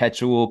a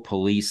perpetual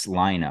police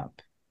lineup.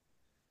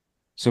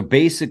 So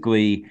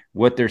basically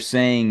what they're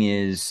saying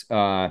is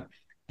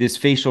this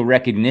facial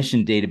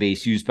recognition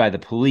database used by the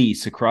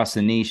police across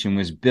the nation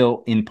was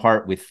built in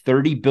part with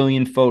 30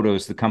 billion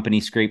photos the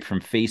company scraped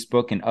from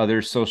Facebook and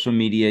other social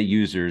media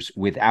users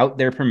without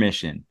their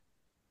permission,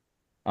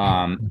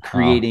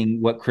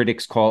 creating what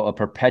critics call a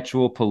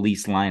perpetual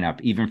police lineup,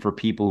 even for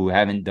people who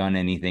haven't done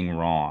anything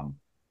wrong.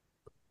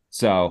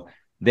 So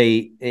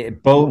they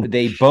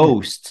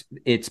boast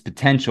its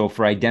potential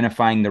for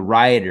identifying the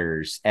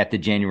rioters at the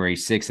January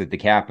 6th at the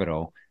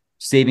Capitol,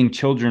 saving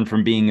children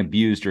from being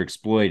abused or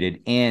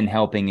exploited, and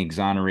helping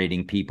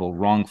exonerating people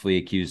wrongfully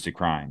accused of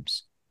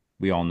crimes.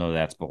 We all know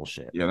that's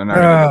bullshit. Yeah, they're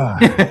not.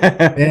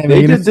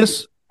 They did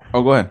this.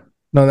 Oh, go ahead.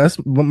 No, that's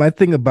what my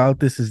thing about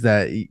this is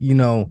that,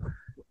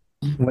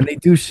 when they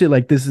do shit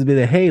like this, is be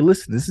like, hey,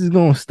 listen, this is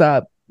going to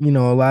stop, a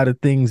lot of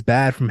things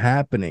bad from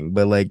happening.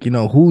 But like,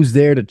 who's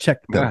there to check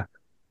them?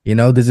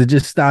 Yeah. Does it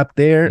just stop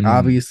there?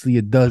 Obviously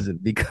it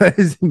doesn't,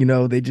 because,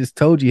 they just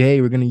told you,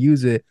 hey, we're going to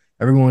use it.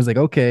 Everyone's like,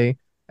 okay.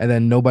 And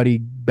then nobody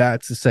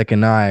bats a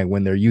second eye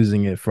when they're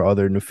using it for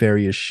other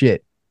nefarious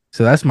shit.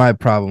 So that's my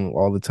problem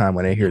all the time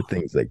when I hear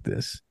things like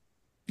this.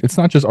 It's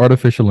not just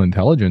artificial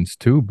intelligence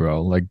too,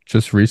 bro. Like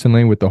just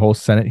recently with the whole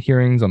Senate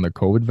hearings on the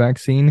COVID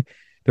vaccine,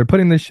 they're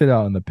putting this shit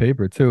out in the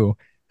paper too,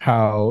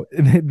 how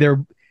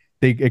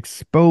they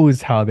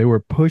exposed how they were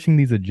pushing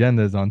these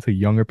agendas onto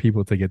younger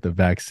people to get the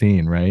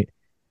vaccine, right?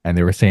 And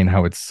they were saying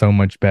how it's so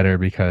much better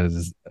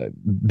because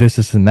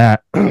this and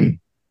that.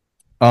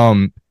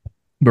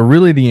 But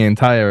really, the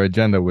entire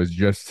agenda was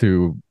just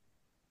to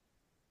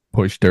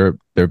push their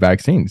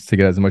vaccines to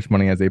get as much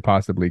money as they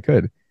possibly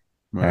could.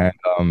 Right.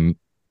 And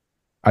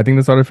I think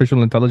this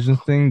artificial intelligence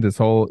thing,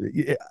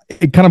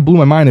 it kind of blew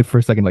my mind for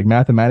a second. Like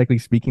mathematically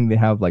speaking, they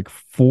have like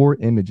 4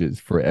 images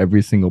for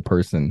every single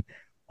person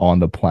on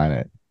the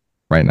planet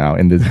right now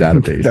in this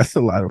database. That's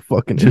a lot of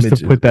fucking just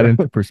images, to put that bro.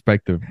 into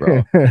perspective,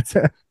 bro.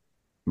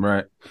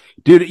 Right.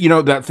 Dude,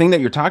 that thing that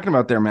you're talking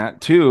about there,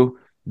 Matt, too,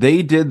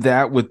 they did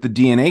that with the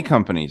DNA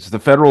companies. The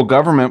federal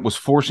government was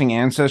forcing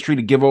Ancestry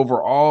to give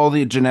over all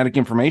the genetic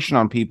information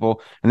on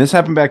people. And this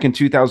happened back in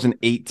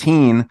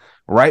 2018,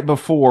 right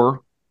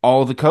before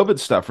all the COVID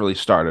stuff really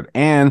started.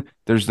 And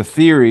there's the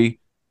theory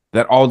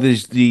that all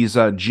these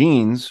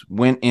genes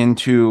went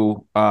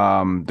into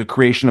the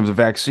creation of the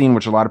vaccine,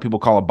 which a lot of people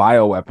call a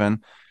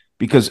bioweapon,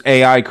 because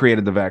AI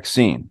created the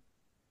vaccine.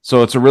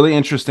 So it's a really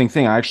interesting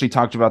thing. I actually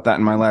talked about that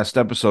in my last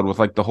episode with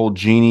like the whole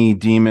genie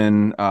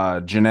demon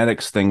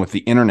genetics thing with the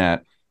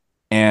internet.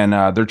 And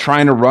they're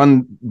trying to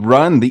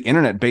run the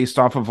internet based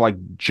off of like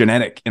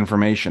genetic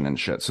information and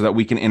shit so that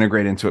we can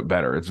integrate into it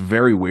better. It's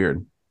very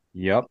weird.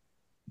 Yep.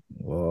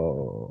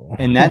 Whoa.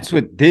 And that's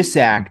what this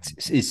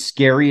act is,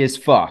 scary as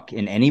fuck.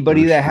 And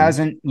anybody that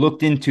hasn't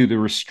looked into the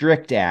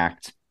Restrict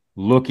Act,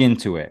 look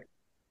into it.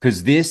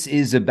 Because this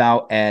is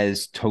about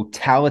as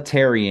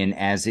totalitarian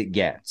as it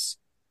gets.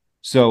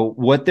 So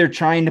what they're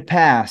trying to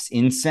pass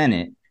in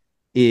Senate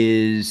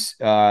is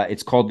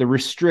it's called the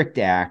Restrict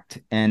Act,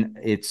 and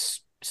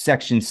it's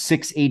section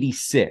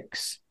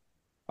 686.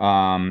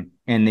 And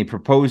they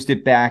proposed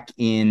it back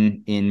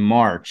in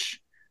March.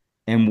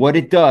 And what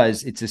it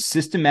does, it's a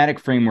systematic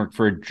framework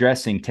for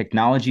addressing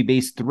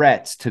technology-based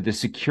threats to the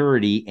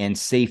security and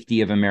safety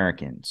of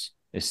Americans.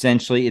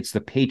 Essentially, it's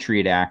the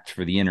Patriot Act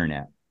for the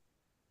internet.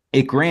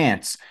 It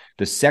grants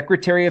the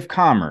Secretary of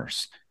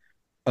Commerce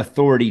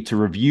authority to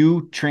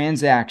review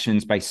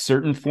transactions by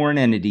certain foreign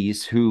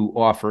entities who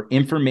offer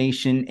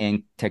information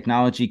and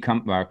technology,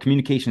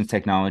 communications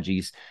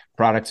technologies,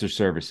 products or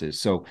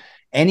services. So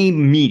any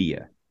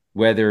media,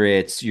 whether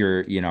it's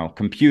your,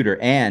 computer,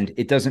 and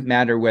it doesn't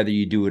matter whether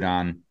you do it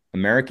on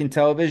American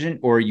television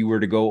or you were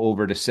to go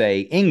over to, say,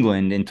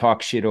 England and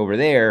talk shit over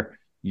there,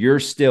 you're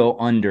still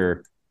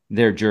under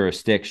their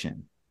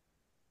jurisdiction.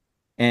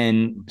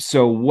 And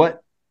so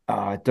what,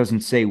 it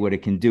doesn't say what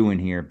it can do in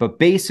here, but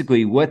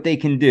basically what they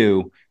can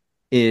do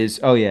is,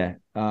 it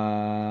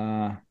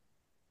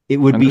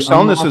would be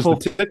selling this as the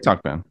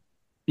TikTok ban.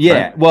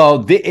 Yeah, right?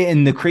 Well,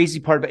 and the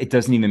crazy part about it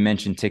doesn't even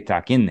mention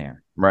TikTok in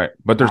there. Right,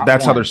 but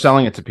that's how they're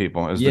selling it to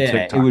people. Is the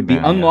TikTok it would be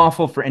ban,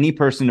 unlawful for any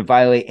person to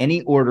violate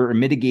any order or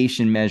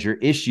mitigation measure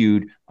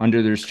issued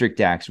under the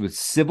Restrict Acts, with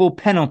civil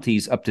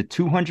penalties up to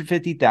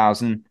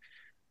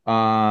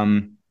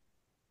 $250,000.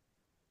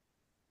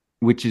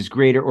 Which is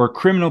greater, or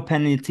criminal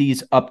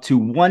penalties up to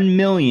 $1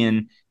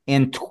 million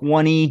and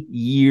 20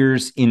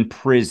 years in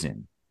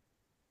prison.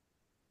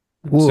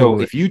 Whoa. So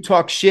if you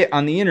talk shit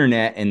on the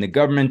internet and the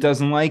government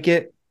doesn't like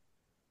it,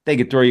 they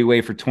could throw you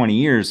away for 20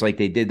 years, like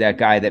they did that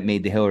guy that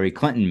made the Hillary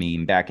Clinton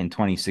meme back in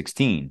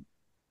 2016.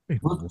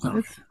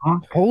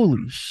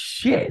 Holy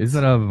shit! Is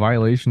that a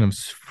violation of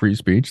free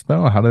speech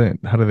though? How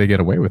do they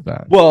get away with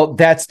that? Well,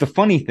 that's the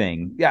funny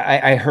thing.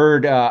 Yeah, I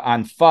heard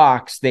on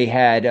Fox they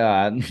had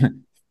the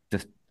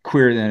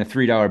queerer than a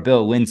 $3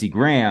 bill, Lindsey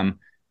Graham,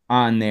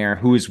 on there,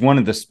 who is one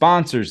of the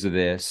sponsors of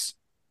this,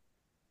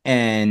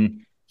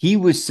 and he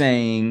was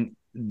saying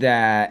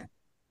that,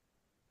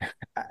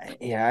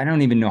 I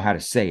don't even know how to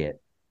say it,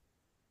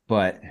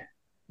 but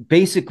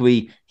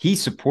basically he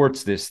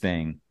supports this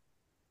thing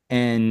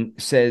and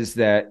says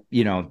that,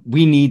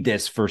 we need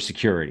this for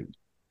security,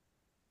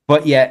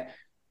 but yet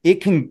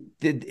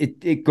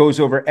it goes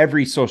over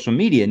every social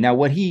media. Now,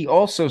 what he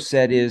also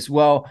said is,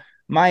 well,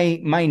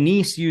 my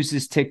niece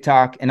uses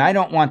TikTok and I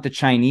don't want the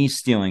Chinese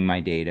stealing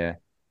my data,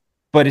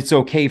 but it's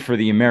okay for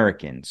the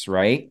Americans,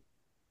 right?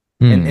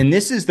 And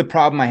this is the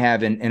problem I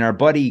have. And our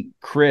buddy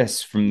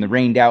Chris from the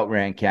Rained Out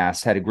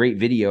Rantcast had a great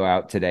video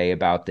out today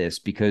about this,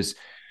 because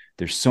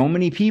there's so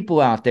many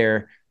people out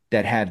there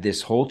that have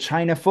this whole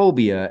China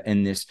phobia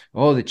and this,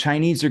 the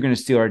Chinese are going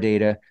to steal our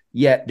data,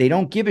 yet they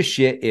don't give a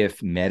shit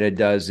if Meta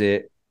does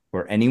it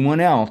or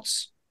anyone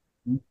else,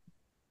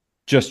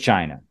 just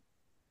China.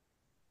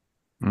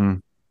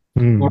 Or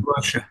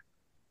Russia.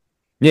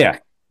 Yeah.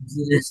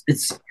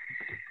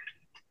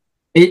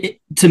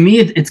 To me,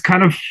 it's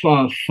kind of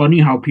funny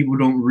how people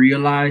don't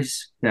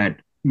realize that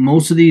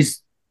most of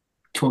these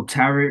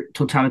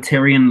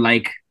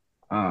totalitarian-like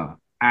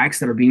acts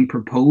that are being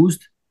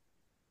proposed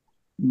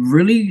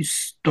really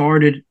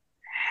started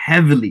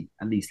heavily,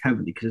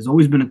 because it's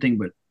always been a thing,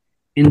 but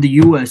in the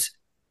U.S.,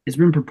 it's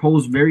been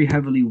proposed very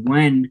heavily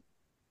when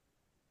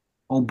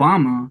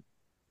Obama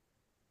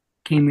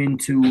came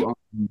into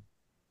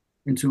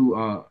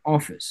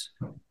office.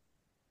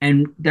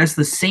 And that's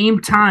the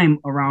same time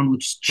around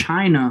which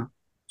China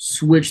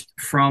switched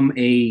from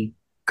a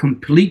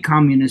complete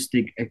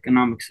communistic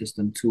economic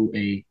system to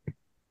a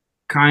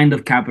kind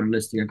of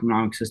capitalistic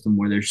economic system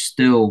where they're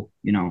still,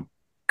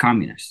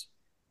 communists.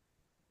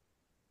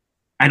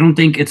 I don't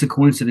think it's a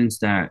coincidence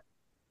that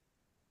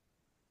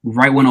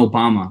right when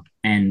Obama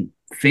and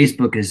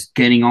Facebook is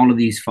getting all of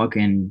these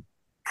fucking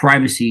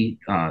privacy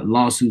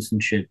lawsuits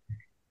and shit,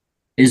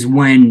 is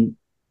when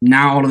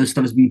now all of this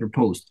stuff is being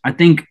proposed. I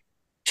think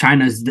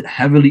China is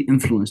heavily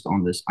influenced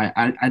on this.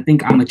 I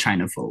think I'm a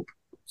China-phobe.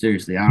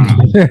 Seriously, I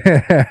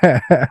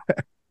don't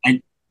know.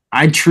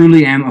 I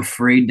truly am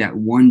afraid that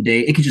one day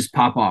it could just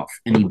pop off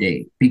any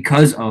day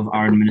because of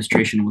our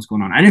administration and what's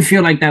going on. I didn't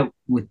feel like that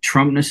with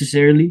Trump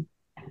necessarily.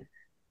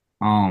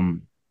 I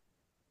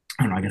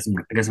don't know. I guess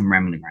I'm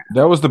rambling right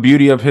now. That was the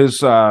beauty of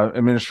his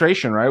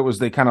administration, right? Was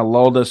they kind of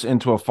lulled us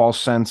into a false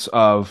sense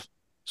of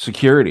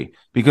security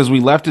because we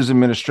left his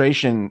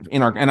administration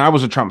and I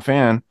was a Trump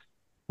fan.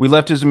 We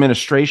left his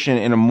administration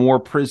in a more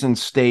prison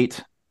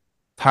state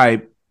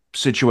type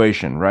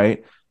situation,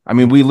 right? I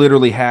mean, we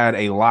literally had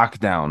a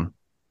lockdown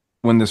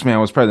when this man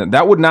was president.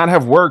 That would not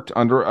have worked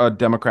under a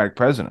Democratic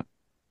president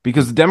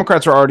because the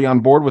Democrats are already on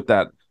board with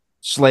that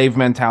slave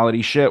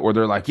mentality shit where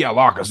they're like, yeah,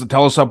 lock us,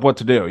 tell us up what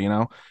to do, you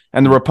know?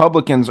 And the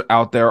Republicans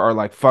out there are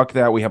like, fuck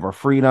that. We have our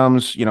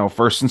freedoms, you know,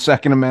 First and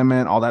Second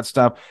Amendment, all that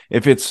stuff.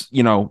 If it's,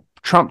 you know,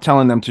 Trump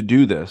telling them to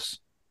do this,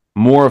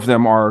 more of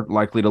them are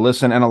likely to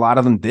listen. And a lot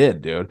of them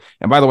did, dude.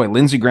 And by the way,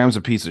 Lindsey Graham's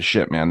a piece of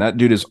shit, man. That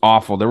dude is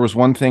awful. There was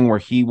one thing where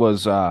he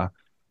was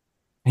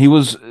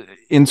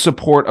in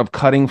support of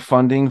cutting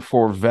funding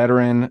for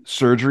veteran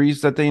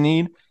surgeries that they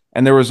need.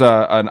 And there was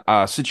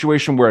a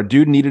situation where a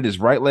dude needed his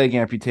right leg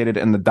amputated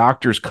and the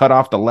doctors cut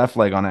off the left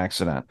leg on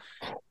accident.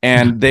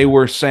 And they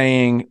were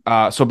saying,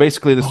 so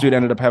basically this dude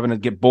ended up having to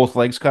get both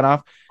legs cut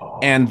off.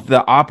 And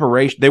the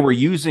operation, they were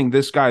using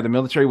this guy, the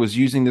military was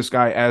using this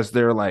guy as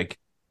their like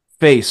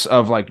face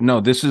of like, no,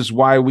 this is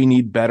why we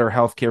need better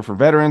healthcare for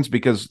veterans,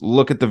 because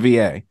look at the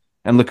VA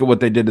and look at what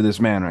they did to this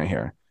man right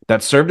here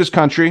that served his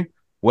country.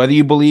 Whether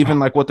you believe in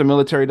like what the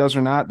military does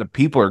or not, the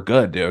people are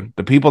good, dude.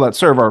 The people that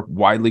serve are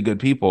widely good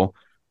people,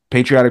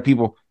 patriotic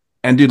people.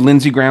 And dude,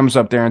 Lindsey Graham's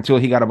up there until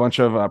he got a bunch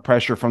of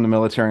pressure from the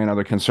military and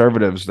other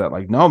conservatives that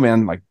like, no,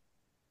 man, like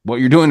what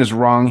you're doing is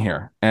wrong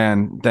here.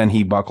 And then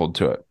he buckled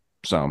to it.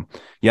 So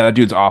yeah, that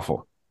dude's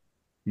awful.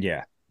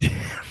 Yeah.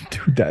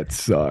 Dude, that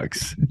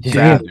sucks.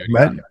 Yeah,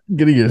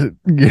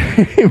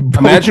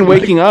 Imagine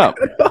waking up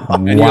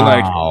and you're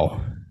like,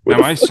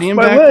 am I seeing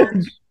back?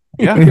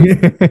 Yeah,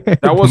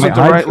 that wasn't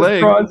the right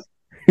leg.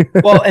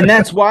 Well, and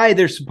that's why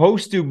they're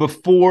supposed to,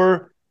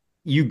 before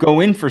you go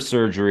in for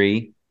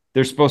surgery,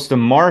 they're supposed to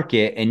mark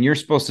it and you're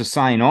supposed to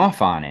sign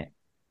off on it.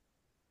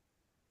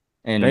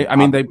 And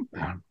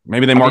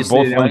maybe they mark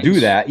both they don't legs.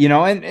 do that, you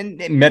know,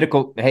 and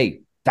medical,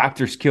 hey,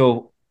 doctors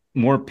kill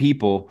more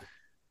people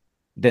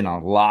than a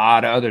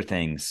lot of other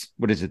things.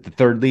 What is it? The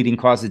third leading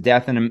cause of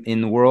death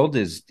in the world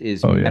is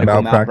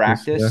medical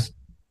malpractice.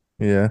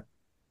 Yeah.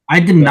 I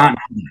did not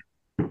know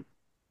that.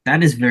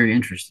 That is very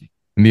interesting.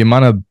 And the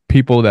amount of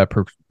people that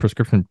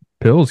prescription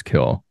pills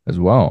kill as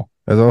well.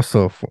 There's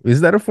also,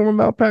 is that a form of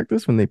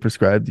malpractice when they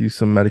prescribed you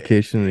some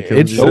medication? And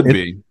it should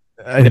be.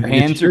 Their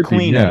hands are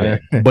clean of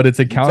it. But it's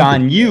It's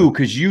on you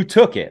because you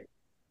took it.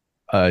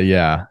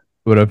 Yeah.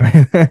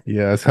 Yeah,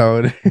 that's how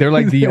it is. They're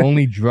like the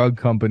only drug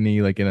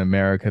company like in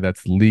America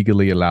that's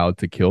legally allowed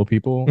to kill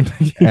people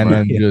and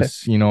then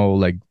just, you know,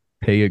 like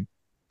pay a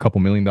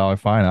couple $1 million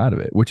fine out of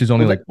it, which is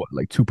only like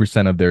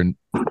 2% of their net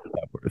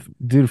worth.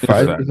 Dude,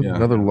 Pfizer,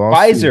 another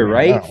lawsuit. Pfizer,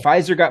 right? Wow.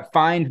 Pfizer got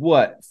fined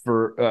what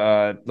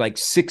for like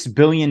 $6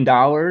 billion,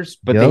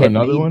 but they had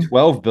made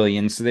 $12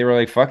 billion, so they were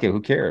like, "Fuck it,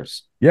 who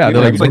cares?" Yeah,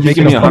 they're like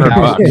making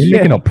 $100. You're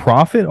making a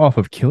profit off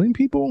of killing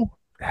people.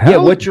 Hell? Yeah,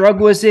 what drug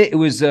was it? It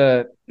was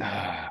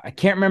I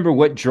can't remember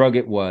what drug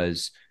it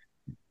was,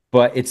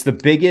 but it's the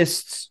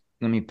biggest.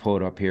 Let me pull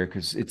it up here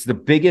because it's the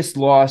biggest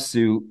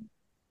lawsuit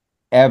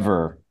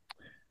ever,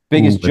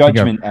 biggest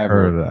judgment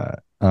ever.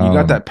 You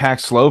got that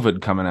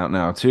Paxlovid coming out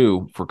now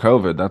too for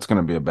COVID. That's going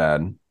to be a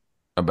bad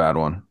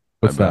one.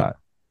 What's that?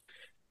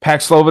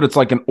 Paxlovid. It's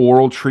like an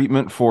oral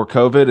treatment for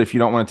COVID. If you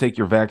don't want to take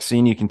your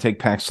vaccine, you can take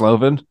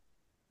Paxlovid.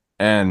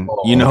 And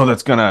you know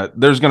there's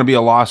gonna be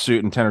a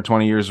lawsuit in 10 or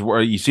 20 years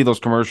where you see those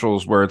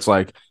commercials where it's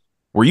like,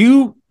 were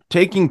you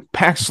taking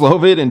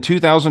Paxlovid in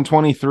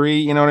 2023?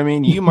 You know what I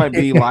mean? You might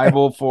be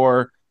liable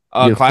for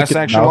a class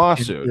action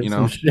lawsuit. You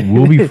know,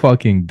 we'll be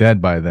fucking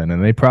dead by then,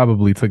 and they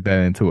probably took that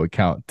into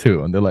account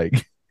too. And they're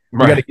like,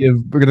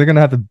 they're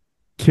gonna have to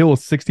kill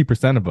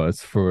 60% of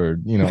us for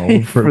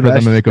for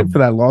them to make for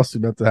that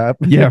lawsuit not to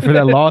happen. Yeah, for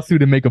that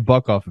lawsuit to make a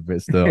buck off of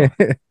it still.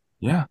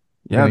 Yeah.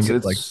 Yeah,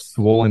 it's like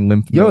swollen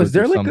lymph nodes. Yo, is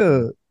there like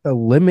a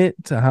limit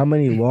to how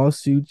many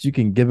lawsuits you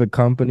can give a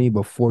company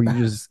before you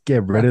just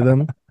get rid of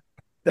them?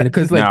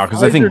 Because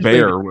I think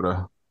Bayer would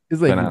have.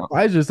 It's like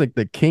Pfizer's like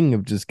the king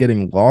of just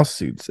getting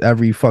lawsuits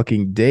every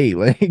fucking day.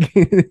 Like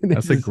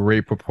that's a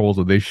great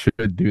proposal. They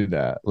should do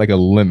that. Like a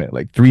limit,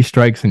 like 3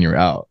 strikes and you're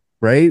out.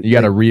 Right? You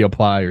got to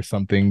reapply or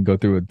something, go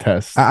through a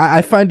test.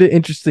 I find it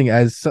interesting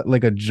as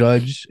like a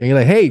judge, and you're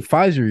like, hey,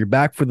 Pfizer, you're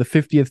back for the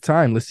 50th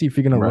time. Let's see if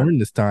you're going to learn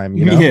this time.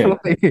 You know? Yeah.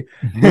 What the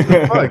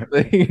fuck?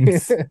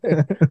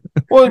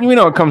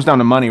 Well, it comes down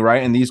to money,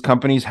 right? And these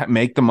companies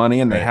make the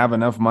money and they have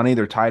enough money.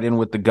 They're tied in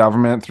with the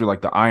government through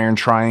like the Iron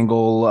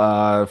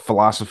Triangle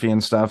philosophy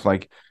and stuff.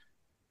 Like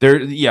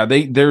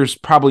there's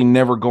probably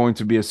never going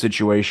to be a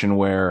situation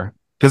where,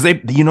 because they're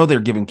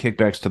giving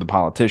kickbacks to the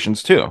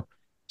politicians too.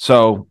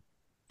 So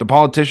the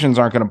politicians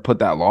aren't going to put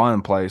that law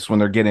in place when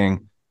they're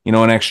getting,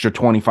 an extra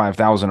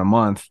 $25,000 a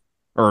month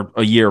or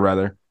a year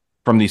rather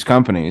from these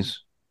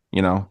companies.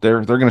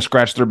 They're going to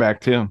scratch their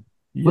back too.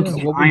 What's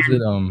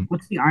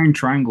the Iron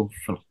Triangle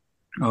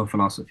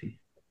philosophy?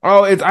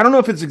 Oh, I don't know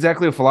if it's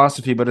exactly a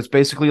philosophy, but it's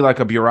basically like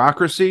a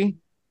bureaucracy,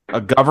 a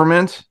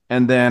government,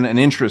 and then an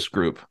interest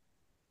group.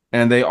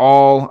 And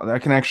I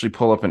can actually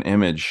pull up an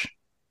image.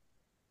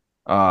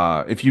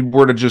 If you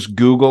were to just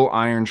Google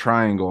Iron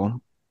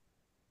Triangle,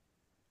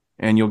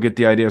 and you'll get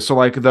the idea. So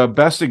like the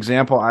best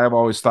example I have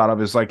always thought of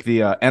is like the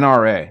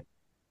NRA.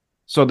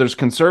 So there's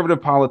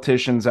conservative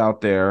politicians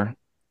out there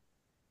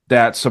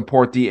that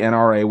support the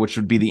NRA, which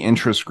would be the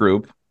interest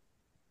group.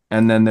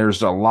 And then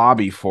there's a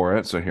lobby for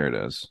it. So here it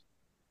is.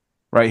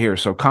 Right here.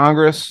 So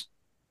Congress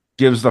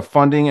gives the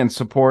funding and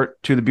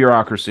support to the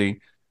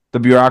bureaucracy. The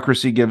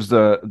bureaucracy gives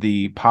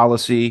the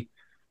policy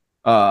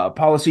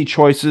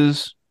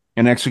choices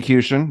and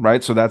execution,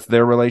 right? So that's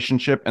their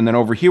relationship. And then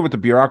over here with the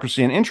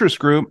bureaucracy and interest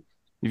group,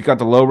 you've got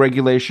the low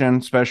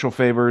regulation, special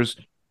favors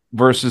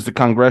versus the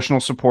congressional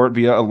support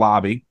via a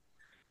lobby.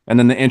 And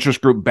then the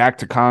interest group back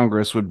to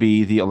Congress would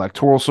be the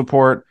electoral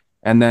support.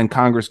 And then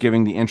Congress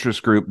giving the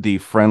interest group the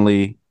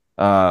friendly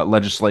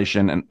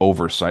legislation and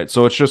oversight.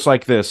 So it's just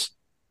like this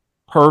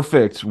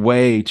perfect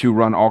way to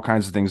run all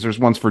kinds of things. There's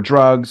ones for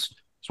drugs.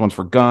 There's ones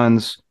for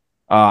guns.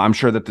 I'm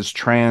sure that this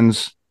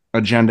trans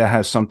agenda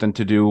has something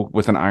to do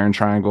with an Iron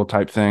Triangle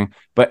type thing.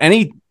 But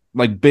any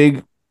like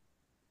big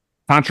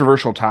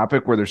controversial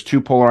topic where there's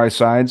two polarized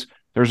sides,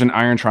 there's an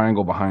Iron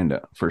Triangle behind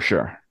it for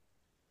sure.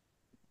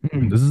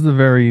 This is a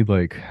very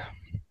like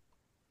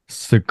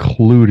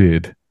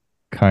secluded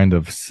kind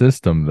of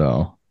system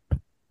though.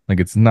 Like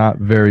it's not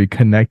very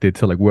connected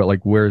to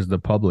where's the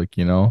public,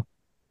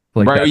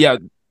 Like right, yeah,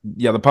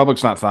 the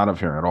public's not thought of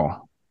here at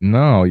all.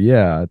 No,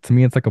 yeah. To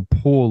me it's like a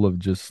pool of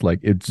just like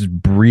it just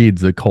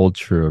breeds a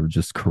culture of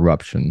just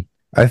corruption.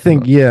 I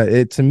think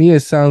to me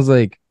it sounds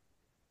like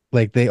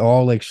they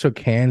all like shook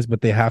hands, but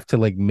they have to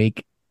like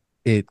make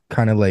it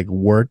kind of like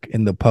work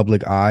in the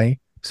public eye.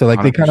 So like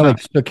 100%. They kind of like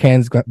shook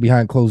hands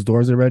behind closed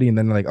doors already, and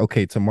then like,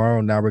 okay,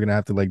 tomorrow now we're gonna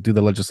have to like do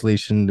the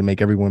legislation to make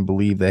everyone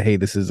believe that hey,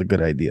 this is a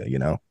good idea,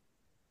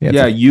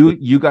 Yeah,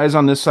 you guys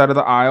on this side of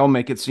the aisle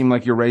make it seem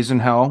like you're raising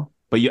hell,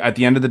 but at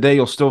the end of the day,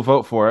 you'll still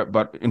vote for it.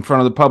 But in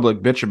front of the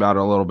public, bitch about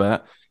it a little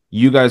bit.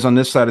 You guys on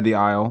this side of the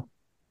aisle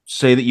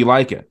say that you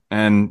like it,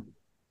 and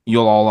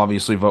you'll all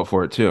obviously vote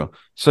for it too.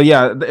 So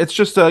yeah, it's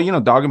just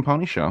a dog and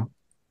pony show.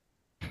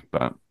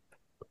 But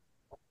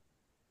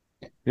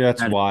yeah,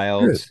 that's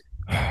wild.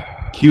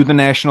 Cue the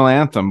national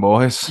anthem,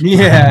 boys.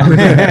 Yeah.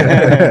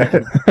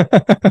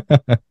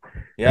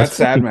 Yeah, it's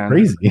sad, man.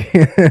 Crazy.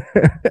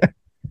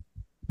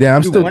 Yeah,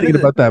 I'm still thinking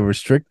about that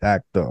Restrict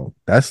Act though.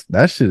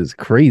 That shit is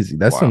crazy.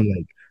 That's some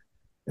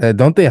like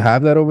don't they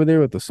have that over there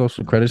with the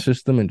social credit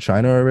system in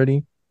China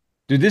already?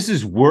 Dude, this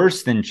is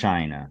worse than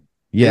China.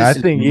 Yeah, I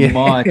think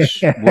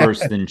much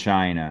worse than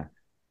China.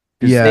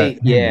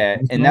 Yeah,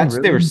 and that's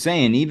what they were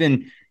saying.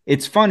 Even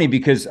it's funny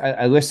because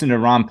I listened to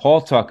Ron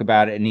Paul talk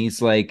about it, and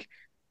he's like,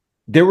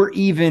 there were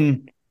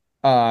even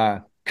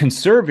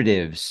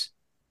conservatives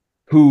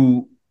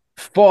who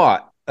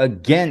fought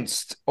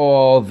against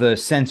all the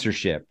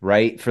censorship,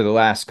 right, for the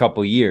last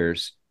couple of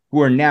years,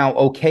 who are now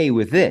okay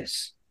with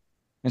this.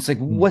 And it's like,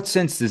 what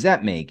sense does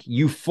that make?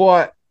 You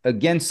fought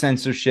against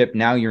censorship,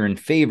 now you're in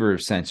favor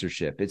of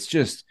censorship.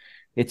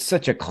 It's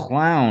such a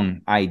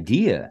clown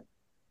idea.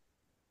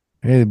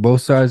 Hey,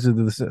 both sides of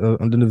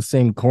under the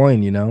same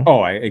coin,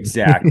 Oh,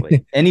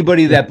 exactly.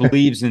 Anybody that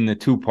believes in the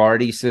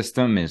two-party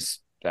system is,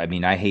 I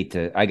mean, I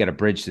got a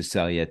bridge to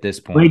sell you at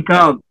this point. Wake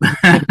up.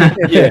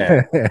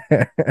 Yeah.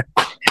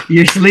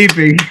 You're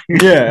sleeping.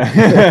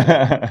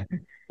 Yeah.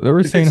 They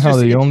were saying how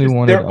they only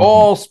wanted. They're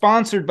all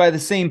sponsored by the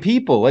same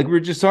people. Like we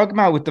were just talking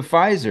about with the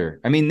Pfizer.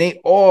 I mean,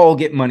 they all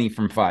get money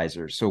from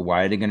Pfizer. So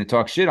why are they going to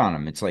talk shit on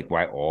them? It's like,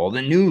 why all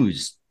the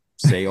news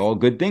say all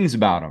good things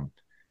about them?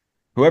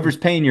 Whoever's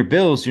paying your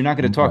bills, you're not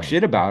going to talk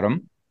shit about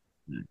them.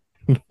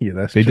 Yeah,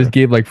 that's they true. just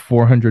gave like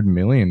 $400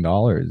 million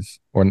or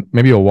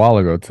maybe a while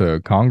ago to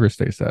Congress,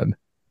 they said.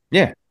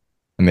 Yeah.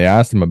 And they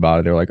asked them about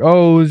it. They're like,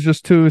 oh, it was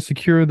just to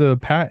secure the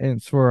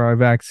patents for our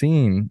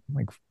vaccine.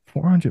 Like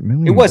 $400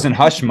 million. It wasn't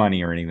hush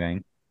money or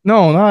anything.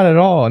 No, not at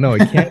all. No,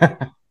 it can't.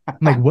 I'm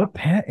like, what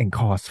patent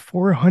costs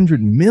 $400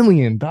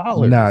 million?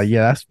 Nah,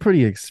 yeah, that's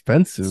pretty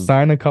expensive.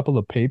 Sign a couple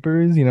of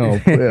papers,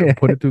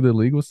 put it through the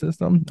legal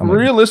system.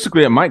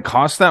 Realistically, it might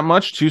cost that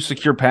much to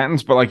secure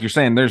patents, but like you're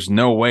saying, there's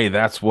no way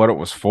that's what it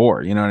was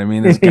for. You know what I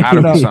mean? There's got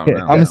to be something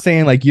else. I'm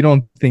saying, like, you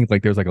don't think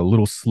like there's like a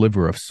little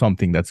sliver of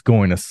something that's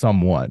going to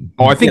someone.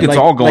 Oh, I think it's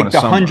all going to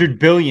someone. Like the $100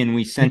 billion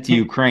we sent to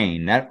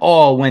Ukraine, that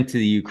all went to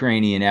the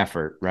Ukrainian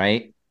effort,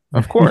 right?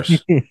 Of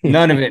course.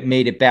 None of it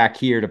made it back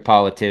here to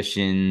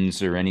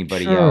politicians or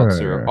anybody else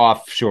or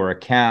offshore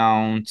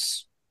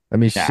accounts. I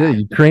mean, shit,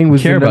 Ukraine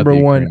was the number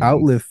one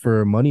outlet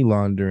for money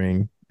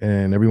laundering,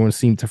 and everyone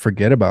seemed to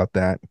forget about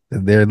that.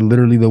 They're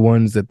literally the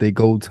ones that they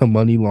go to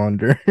money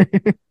launder.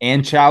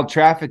 And child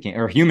trafficking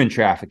or human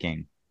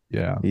trafficking.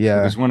 Yeah.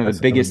 Yeah. It was one of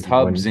the biggest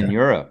hubs in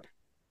Europe.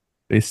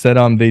 They said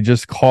they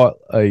just caught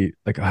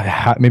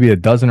maybe a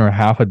dozen or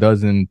half a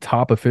dozen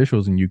top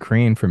officials in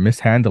Ukraine for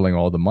mishandling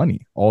all the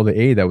money, all the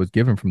aid that was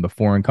given from the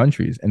foreign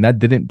countries, and that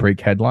didn't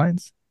break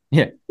headlines.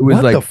 Yeah, it was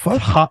what like the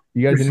fuck? top.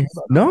 You guys didn't hear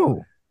about that?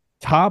 No.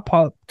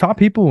 Top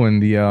people in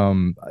the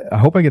I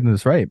hope I get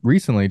this right.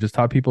 Recently, just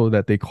top people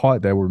that they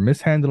caught that were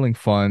mishandling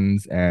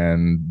funds,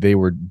 and they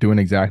were doing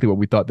exactly what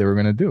we thought they were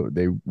going to do.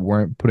 They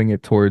weren't putting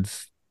it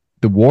towards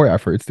the war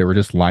efforts. They were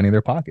just lining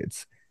their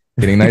pockets,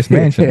 getting nice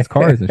mansions,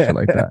 cars, and shit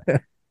like that.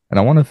 And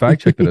I want to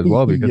fact check that as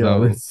well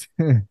because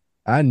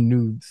I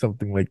knew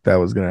something like that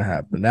was gonna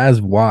happen.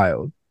 That's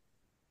wild.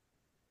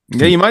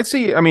 Yeah, you might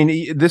see. I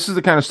mean, this is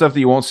the kind of stuff that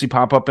you won't see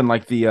pop up in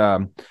like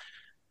the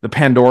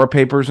Pandora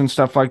Papers and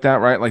stuff like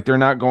that, right? Like they're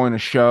not going to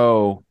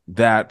show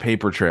that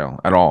paper trail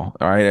at all.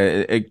 All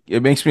right,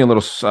 it makes me a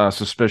little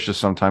suspicious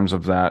sometimes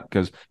of that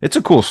because it's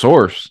a cool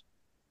source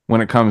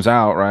when it comes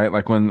out, right?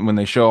 Like when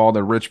they show all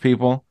the rich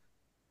people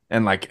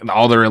and like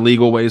all their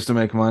illegal ways to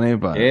make money,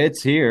 but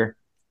it's here.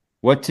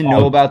 What to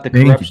know about the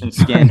corruption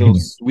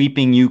scandals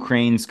sweeping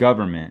Ukraine's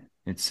government?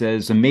 It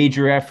says a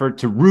major effort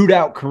to root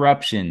out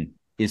corruption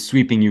is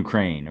sweeping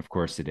Ukraine. Of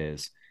course it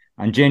is.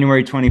 On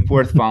January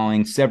 24th,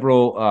 following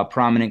several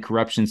prominent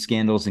corruption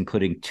scandals,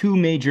 including 2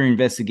 major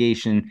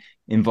investigations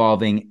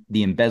involving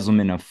the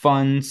embezzlement of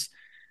funds,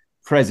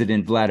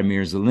 President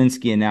Vladimir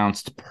Zelensky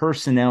announced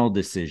personnel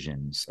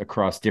decisions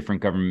across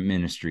different government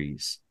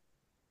ministries.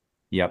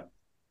 Yep.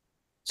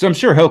 So I'm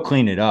sure he'll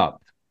clean it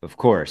up. Of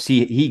course.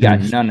 He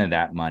got none of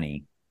that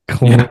money.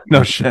 Yeah,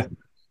 no shit.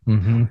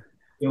 Mm-hmm.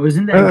 Yo,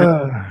 isn't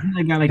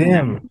that guy like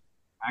an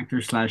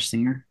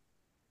actor/singer?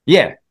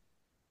 Yeah.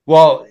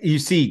 Well, you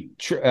see,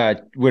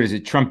 what is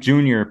it? Trump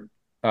Jr.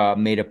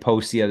 Made a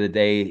post the other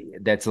day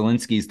that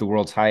Zelensky's the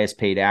world's highest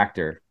paid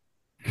actor.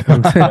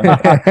 And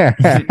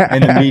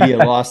the media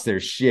lost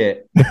their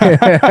shit.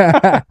 That's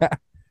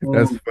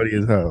funny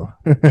as hell.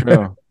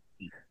 True.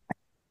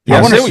 Yeah,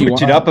 I want to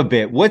switch it up a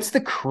bit. What's the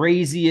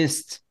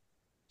craziest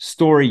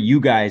story you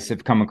guys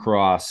have come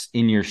across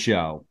in your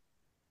show?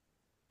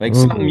 Like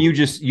something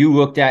you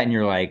looked at and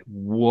you're like,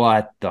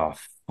 what the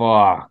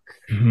fuck?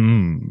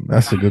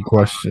 That's a good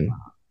question.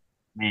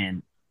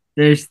 Man,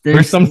 there's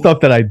some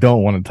stuff that I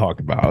don't want to talk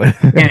about.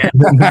 Yeah,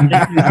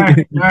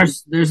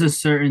 there's a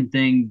certain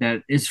thing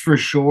that is for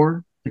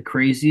sure the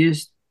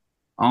craziest.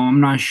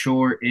 I'm not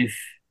sure if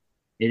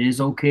it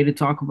is okay to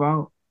talk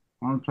about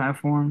on the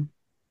platform.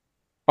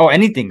 Oh,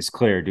 anything's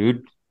clear,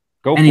 dude.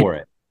 Go for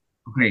it.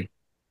 Okay.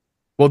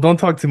 Well, don't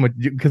talk too much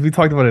because we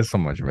talked about it so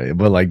much, right?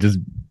 But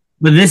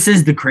but this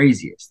is the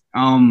craziest.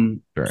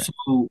 Sure.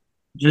 So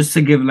just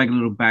to give like a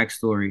little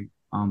backstory,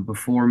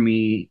 before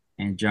me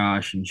and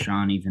Josh and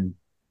Sean even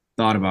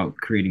thought about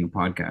creating a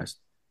podcast,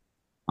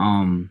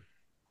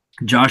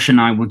 Josh and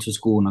I went to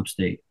school in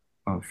upstate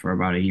for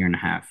about 1.5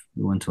 years.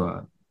 We went to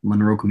a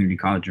Monroe Community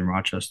College in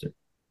Rochester,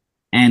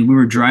 and we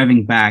were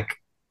driving back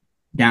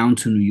down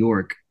to New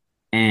York,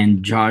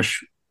 and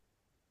Josh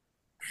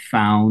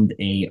found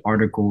a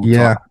article talking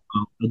about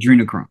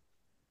adrenochrome.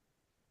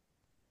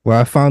 Well,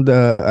 I found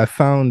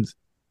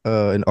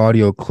an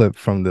audio clip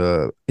from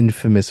the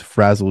infamous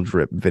Frazzle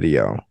Drip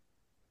video.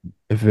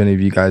 If any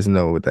of you guys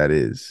know what that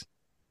is.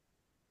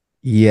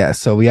 Yeah,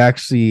 so we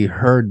actually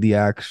heard the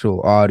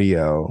actual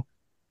audio,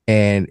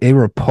 and it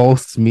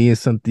repulsed me and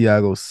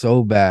Santiago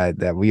so bad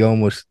that he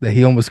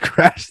almost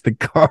crashed the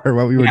car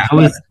while we were. Yeah,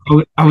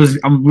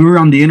 we were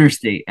on the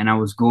interstate, and I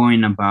was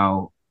going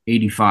about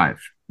 85.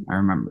 I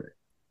remember,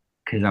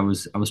 because I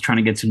was trying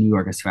to get to New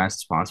York as fast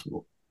as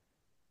possible.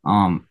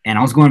 And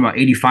I was going about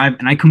 85,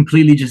 and I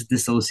completely just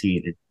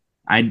dissociated.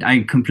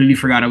 I completely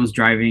forgot I was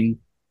driving.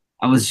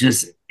 I was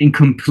just in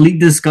complete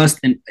disgust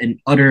and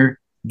utter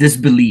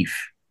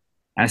disbelief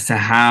as to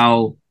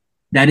how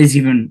that is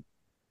even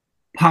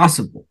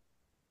possible,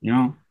 you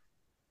know?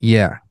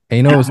 Yeah. And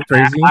you know what's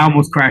crazy? I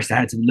almost crashed. I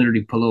had to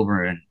literally pull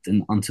over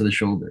and onto the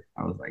shoulder.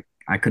 I was like,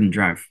 I couldn't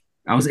drive.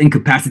 I was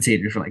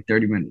incapacitated for like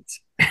 30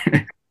 minutes.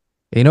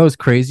 You know what's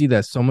crazy?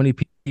 That so many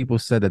people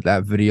said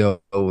that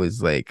video was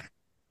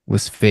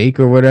fake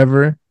or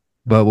whatever.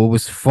 But what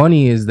was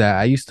funny is that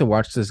I used to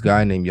watch this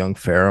guy named Young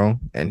Pharaoh,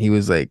 and he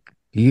was like,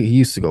 he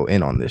used to go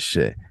in on this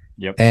shit.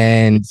 Yep.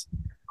 And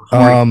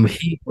before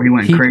he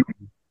went crazy.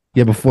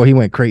 Yeah, before he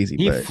went crazy.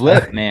 He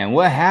flipped, man.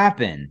 What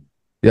happened?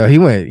 Yeah, he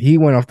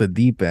went off the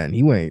deep end.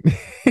 He went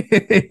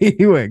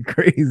he went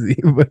crazy.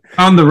 But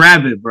found the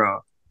rabbit, bro.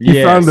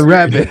 He found the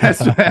rabbit.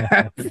 That's what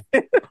happened.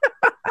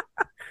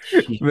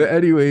 But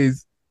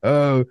anyways,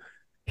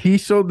 he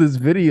showed this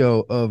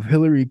video of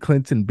Hillary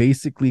Clinton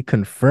basically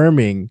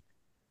confirming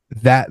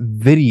that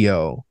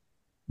video,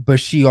 but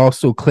she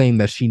also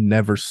claimed that she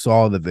never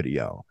saw the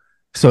video.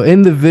 So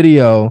in the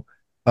video,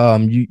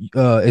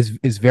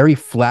 is very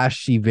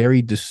flashy,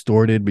 very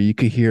distorted, but you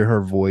could hear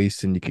her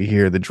voice and you could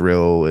hear the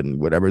drill and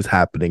whatever's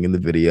happening in the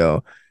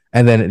video.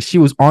 And then she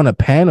was on a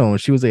panel and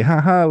she was like,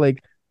 haha,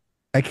 like,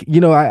 I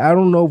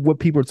don't know what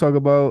people are talking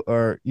about,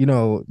 or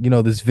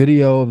this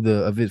video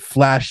of it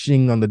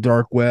flashing on the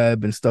dark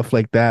web and stuff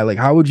like that. Like,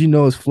 how would you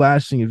know it's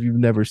flashing if you've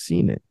never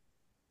seen it?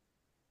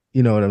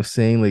 You know what I'm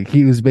saying? Like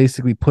he was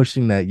basically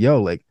pushing that,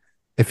 yo, like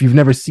if you've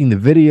never seen the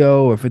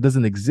video or if it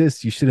doesn't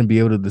exist, you shouldn't be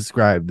able to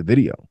describe the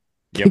video.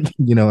 Yep.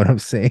 You know what I'm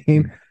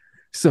saying?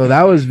 So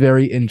that was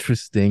very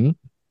interesting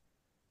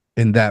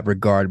in that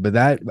regard. But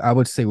that I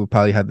would say would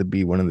probably have to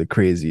be one of the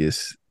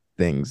craziest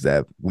things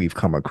that we've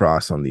come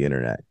across on the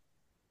internet.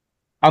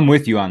 I'm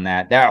with you on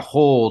that. That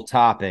whole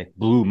topic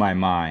blew my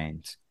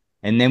mind.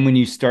 And then when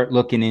you start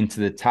looking into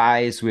the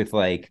ties with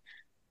like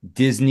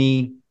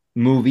Disney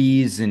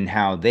movies and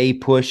how they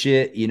push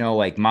it, you know,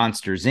 like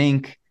Monsters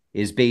Inc.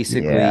 is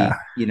basically,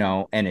 you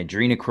know, an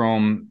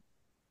adrenochrome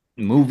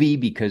movie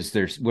because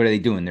what are they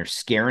doing? They're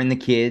scaring the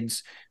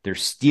kids. They're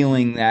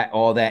stealing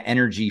all that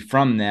energy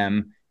from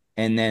them.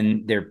 And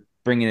then they're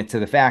bringing it to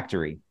the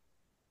factory.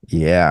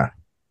 Yeah.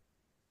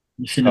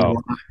 So,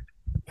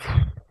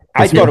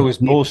 I thought it was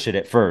bullshit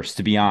at first,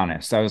 to be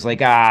honest. I was like,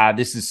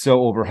 this is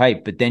so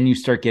overhyped. But then you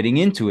start getting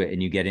into it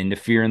and you get into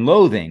Fear and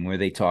Loathing where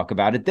they talk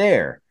about it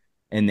there.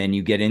 And then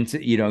you get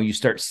into, you know, you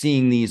start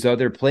seeing these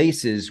other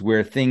places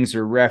where things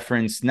are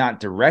referenced, not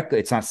directly.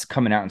 It's not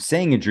coming out and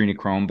saying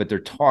adrenochrome, but they're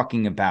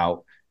talking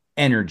about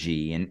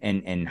energy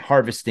and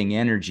harvesting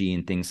energy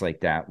and things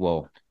like that.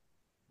 Well,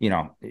 you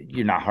know,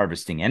 you're not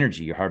harvesting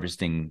energy, you're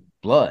harvesting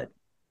blood.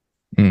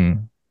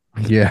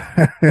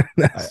 Yeah.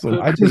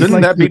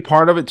 Shouldn't that be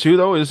part of it too,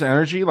 though? Is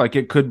energy like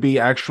it could be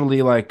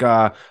actually like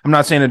I'm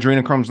not saying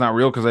adrenochrome's not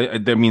real because I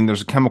mean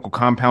there's a chemical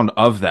compound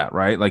of that,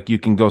 right? Like you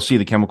can go see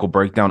the chemical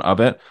breakdown of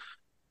it.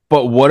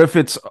 But what if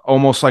it's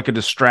almost like a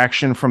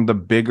distraction from the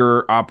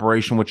bigger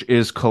operation, which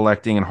is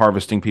collecting and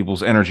harvesting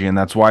people's energy, and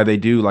that's why they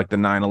do like the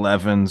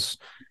 9/11s,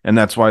 and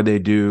that's why they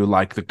do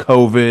like the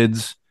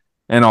COVIDs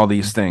and all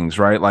these things,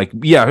 right? Like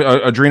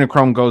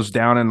adrenochrome goes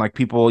down and like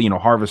people, you know,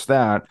 harvest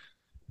that.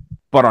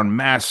 But on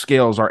mass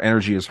scales, our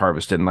energy is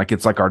harvested. And like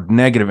it's like our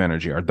negative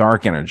energy, our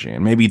dark energy.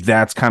 And maybe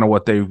that's kind of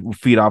what they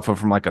feed off of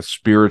from like a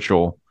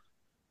spiritual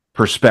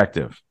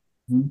perspective.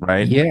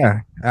 Right? Yeah.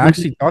 I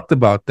actually talked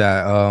about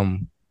that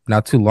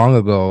not too long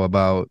ago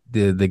about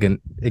the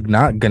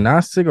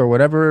Gnostic or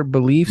whatever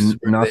beliefs.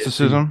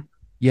 Gnosticism.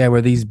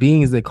 Where these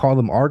beings, they call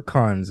them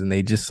archons, and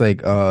they just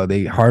like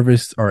they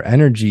harvest our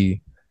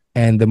energy.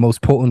 And the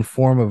most potent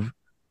form of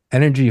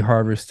energy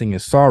harvesting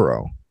is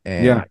sorrow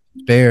and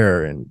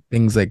despair and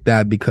things like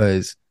that,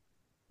 because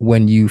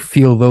when you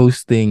feel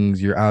those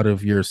things, you're out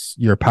of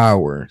your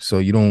power. So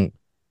you're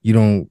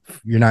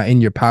not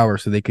in your power,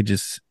 so they could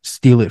just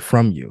steal it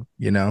from you,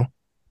 you know?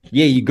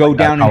 Yeah, you go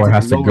down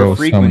into the lower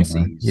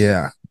frequencies.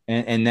 Yeah.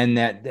 And then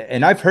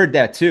and I've heard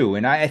that too.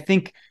 And I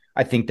think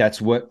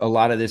that's what a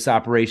lot of this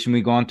operation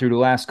we've gone through the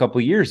last couple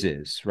of years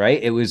is, right?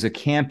 It was a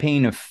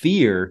campaign of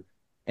fear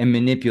and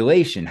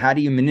manipulation. How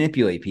do you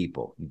manipulate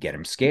people? You get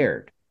them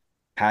scared.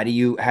 How do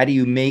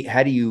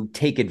you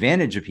take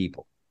advantage of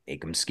people?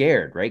 Make them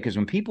scared, right? Because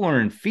when people are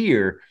in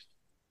fear,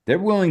 they're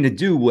willing to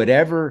do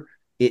whatever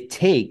it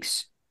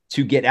takes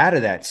to get out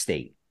of that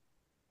state.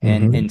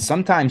 And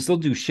sometimes they'll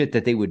do shit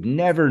that they would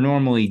never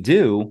normally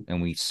do.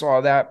 And we saw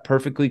that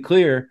perfectly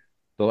clear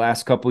the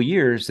last couple of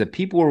years, that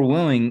people were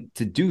willing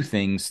to do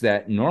things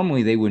that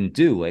normally they wouldn't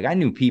do. Like I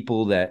knew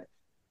people that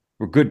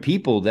were good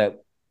people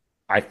that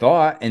I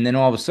thought, and then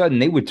all of a sudden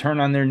they would turn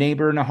on their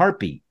neighbor in a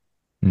heartbeat.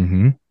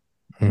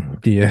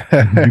 Yeah.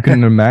 You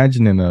can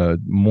imagine in a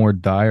more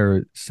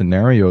dire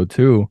scenario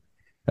too.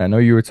 I know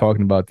you were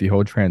talking about the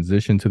whole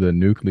transition to the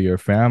nuclear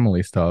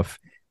family stuff.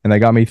 And that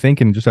got me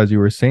thinking, just as you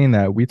were saying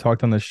that, we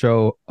talked on the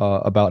show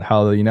about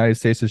how the United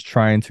States is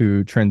trying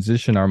to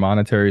transition our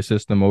monetary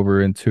system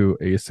over into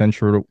a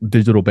central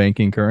digital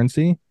banking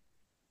currency.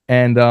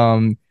 And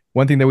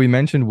one thing that we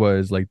mentioned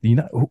was like,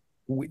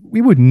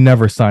 we would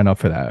never sign up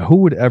for that. Who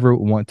would ever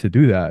want to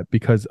do that?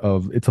 Because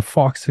it's a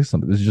Fox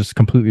system. This is just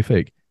completely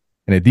fake.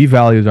 And it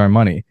devalues our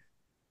money.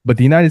 But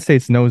the United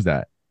States knows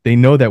that. They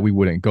know that we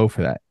wouldn't go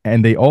for that.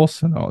 And they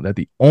also know that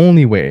the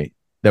only way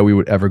that we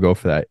would ever go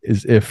for that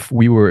is if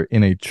we were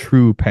in a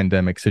true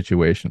pandemic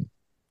situation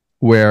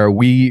where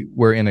we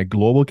were in a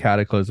global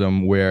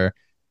cataclysm, where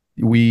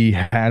we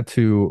had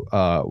to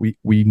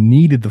we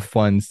needed the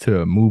funds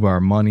to move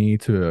our money,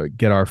 to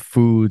get our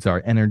foods,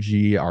 our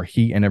energy, our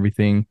heat and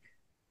everything.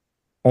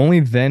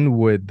 Only then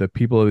would the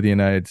people of the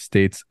United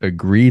States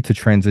agree to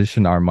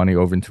transition our money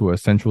over into a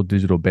central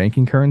digital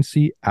banking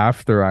currency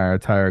after our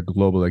entire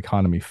global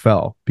economy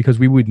fell, because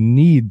we would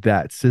need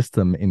that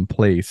system in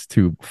place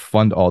to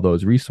fund all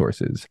those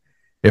resources.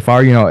 If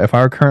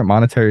our current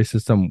monetary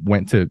system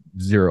went to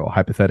zero,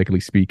 hypothetically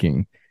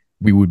speaking,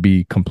 we would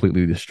be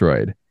completely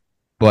destroyed.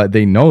 But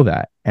they know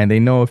that. And they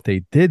know if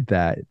they did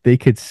that, they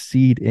could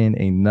seed in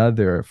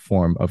another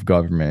form of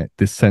government,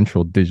 this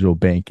central digital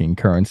banking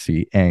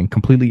currency, and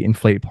completely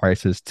inflate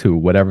prices to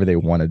whatever they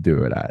want to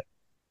do it at.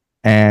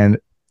 And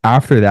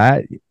after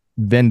that,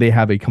 then they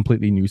have a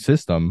completely new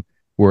system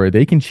where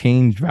they can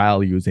change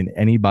values in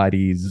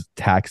anybody's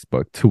tax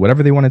book to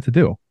whatever they want it to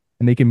do.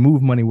 And they can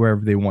move money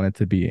wherever they want it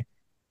to be.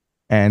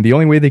 And the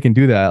only way they can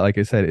do that, like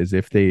I said, is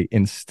if they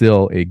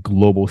instill a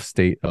global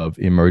state of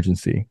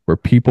emergency where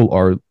people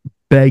are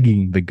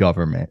begging the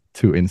government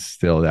to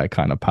instill that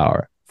kind of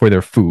power for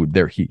their food,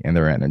 their heat, and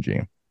their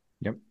energy.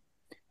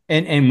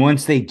 And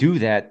once they do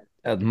that,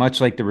 much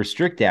like the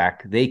Restrict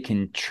Act, they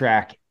can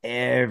track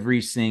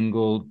every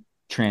single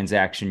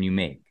transaction you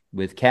make.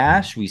 With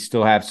cash, we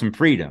still have some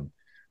freedom,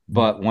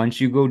 but once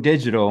you go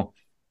digital,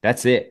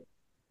 that's it.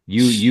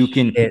 You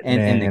can,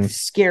 and the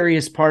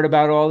scariest part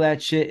about all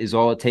that shit is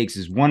all it takes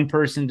is one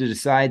person to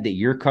decide that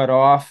you're cut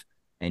off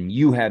and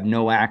you have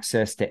no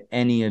access to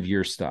any of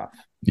your stuff.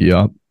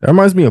 Yep. That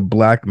reminds me of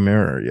Black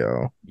Mirror,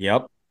 yo.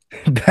 Yep.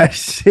 That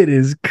shit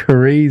is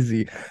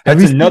crazy.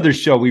 That's another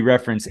show we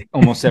reference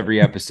almost every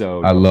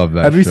episode. I love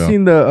that. Have you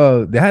seen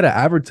they had an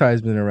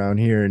advertisement around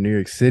here in New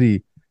York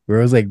City where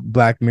it was like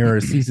Black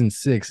Mirror season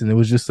 6 and it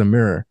was just a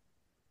mirror.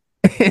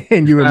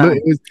 And you were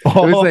it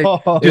was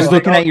like just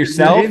looking at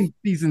yourself in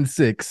season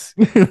 6.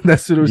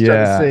 That's what it was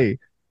trying to say.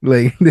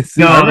 Like this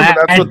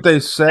that's what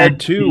they said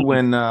too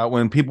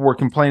when people were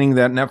complaining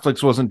that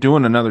Netflix wasn't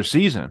doing another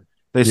season.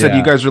 They said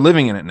you guys are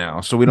living in it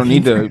now, so we don't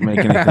need to make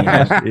anything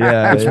else.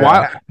 It's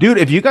wild, dude.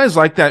 If you guys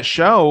like that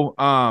show,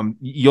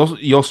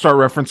 you'll start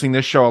referencing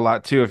this show a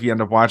lot too. If you end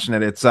up watching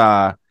it, it's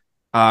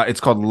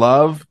called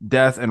Love,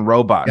 Death, and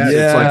Robots. Yeah,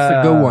 it's like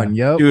that's a good one.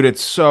 Yep, dude,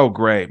 it's so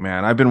great,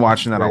 man. I've been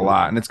watching that a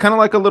lot, and it's kind of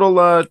like a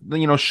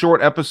little,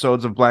 short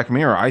episodes of Black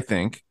Mirror. I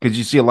think because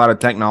you see a lot of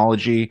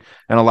technology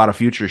and a lot of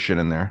future shit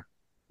in there.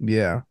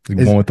 Yeah,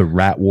 like one with the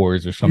rat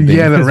wars or something.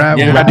 Yeah, the rat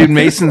wars. Dude,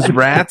 Mason's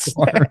rats.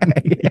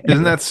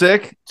 Isn't that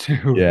sick?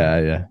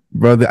 Yeah.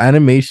 Bro, the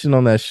animation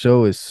on that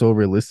show is so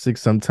realistic.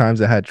 Sometimes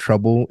I had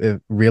trouble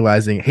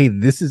realizing, hey,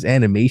 this is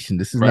animation.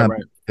 This is not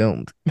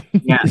filmed.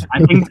 Yes, I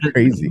think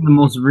the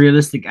most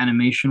realistic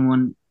animation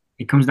one.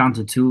 It comes down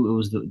to two. It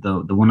was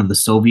the one of the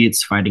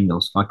Soviets fighting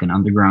those fucking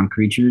underground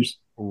creatures.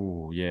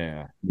 Oh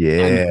yeah.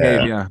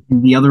 Yeah.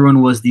 The other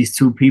one was these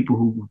two people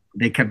who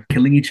they kept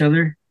killing each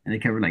other. And they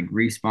kept like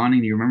respawning.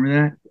 Do you remember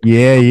that?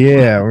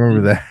 Yeah, I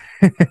remember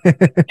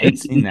that.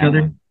 Each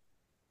other.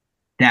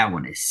 That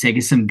one is sick.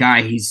 It's some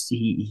guy.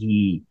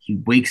 He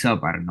wakes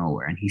up out of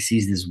nowhere and he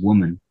sees this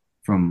woman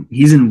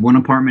he's in one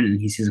apartment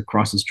and he sees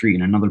across the street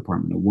in another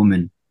apartment a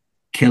woman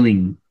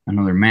killing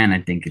another man.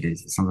 I think it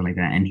is something like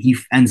that. And he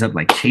ends up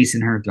like chasing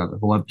her throughout the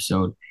whole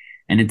episode.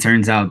 And it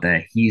turns out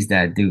that he's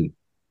that dude.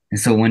 And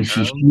so when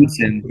she shoots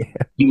him,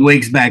 he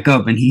wakes back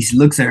up and he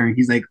looks at her and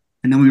he's like.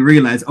 And then we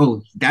realize,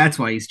 that's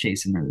why he's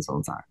chasing her this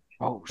whole time.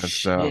 Oh,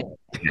 shit.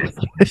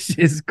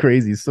 It's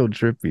crazy. It's so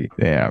trippy.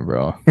 Yeah,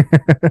 bro.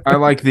 I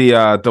like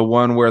the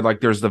one where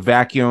like there's the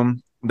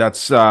vacuum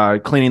that's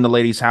cleaning the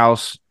lady's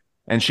house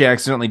and she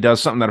accidentally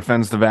does something that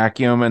offends the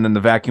vacuum and then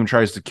the vacuum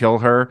tries to kill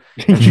her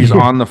and she's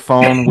on the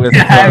phone with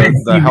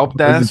the help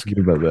desk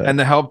and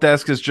the help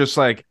desk is just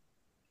like,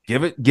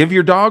 give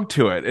your dog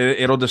to it.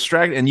 It'll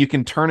distract and you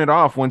can turn it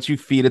off once you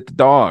feed it the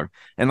dog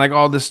and like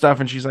all this stuff.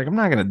 And she's like, I'm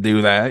not going to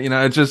do that.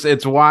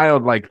 It's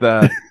wild. Like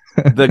the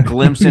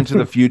glimpse into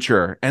the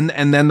future. And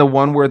then the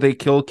one where they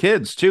kill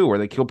kids too, where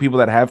they kill people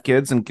that have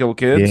kids and kill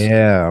kids.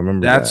 Yeah. I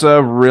remember that's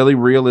a really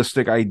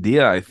realistic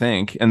idea, I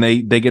think. And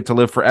they get to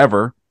live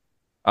forever.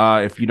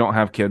 If you don't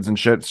have kids and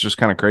shit, it's just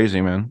kind of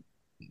crazy, man.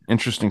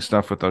 Interesting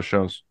stuff with those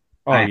shows.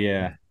 Oh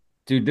yeah.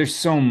 Dude, there's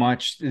so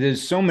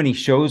many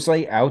shows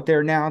like out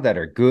there now that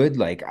are good.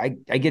 Like I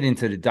get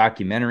into the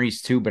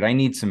documentaries too, but I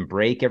need some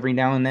break every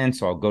now and then.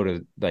 So I'll go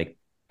to like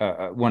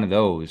one of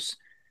those.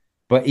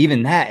 But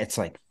even that, it's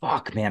like,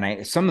 fuck,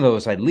 man. Some of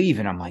those I leave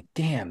and I'm like,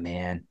 damn,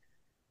 man.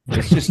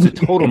 It's just a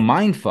total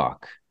mind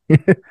fuck. You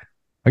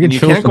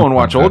can't go and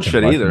watch old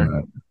shit either.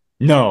 That.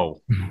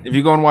 No. If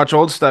you go and watch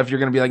old stuff, you're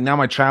going to be like, now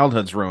my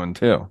childhood's ruined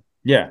too.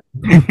 Yeah.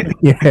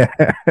 Yeah.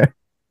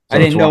 I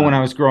didn't know when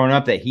I was growing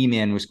up that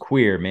He-Man was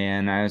queer,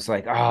 man. I was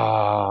like,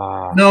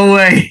 no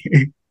way.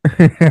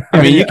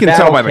 I mean, you can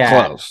tell by the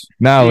clothes.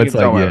 No, it's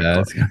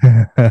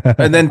like,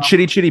 And then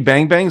Chitty Chitty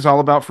Bang Bang's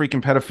all about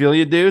freaking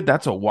pedophilia, dude.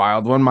 That's a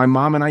wild one. My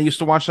mom and I used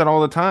to watch that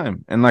all the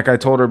time. And like I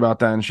told her about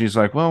that, and she's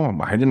like, well,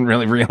 I didn't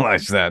really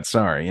realize that.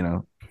 Sorry,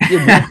 One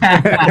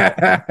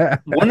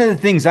of the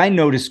things I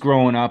noticed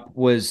growing up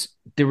was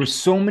there were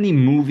so many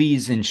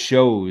movies and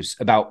shows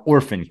about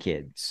orphan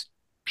kids.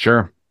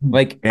 Sure.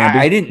 Like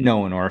I didn't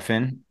know an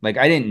orphan. Like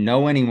I didn't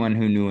know anyone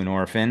who knew an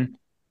orphan.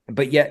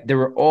 But yet there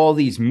were all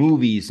these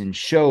movies and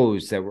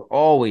shows that were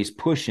always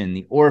pushing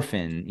the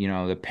orphan,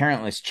 the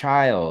parentless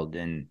child.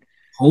 And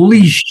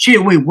holy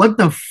shit! Wait, what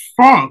the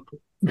fuck?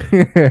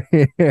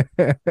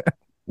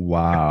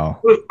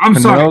 Wow. I'm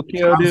sorry.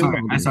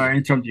 I'm sorry to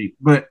interrupt you,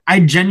 but I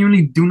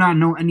genuinely do not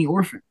know any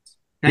orphans.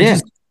 That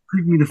just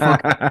freaked me the fuck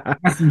out.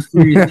 That's some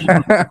serious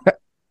shit.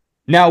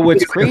 Now,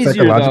 what's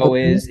crazier though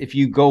is if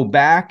you go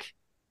back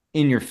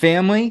in your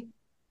family,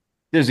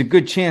 there's a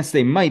good chance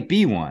they might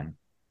be one.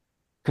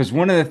 Because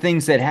one of the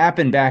things that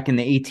happened back in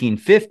the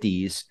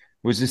 1850s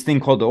was this thing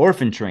called the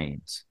orphan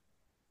trains.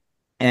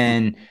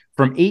 And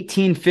from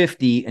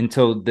 1850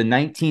 until the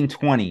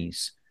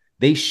 1920s,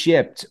 they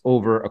shipped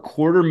over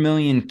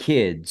 250,000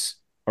 kids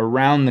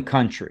around the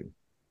country.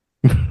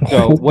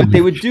 So what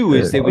they would do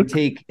is they would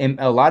take, and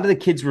a lot of the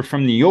kids were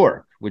from New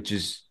York, which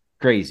is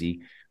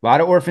crazy. A lot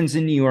of orphans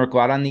in New York, a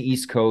lot on the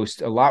East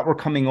Coast. A lot were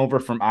coming over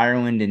from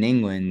Ireland and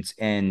England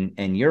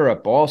and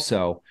Europe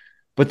also.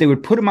 But they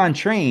would put them on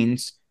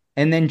trains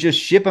and then just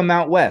ship them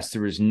out west.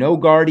 There was no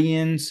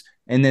guardians.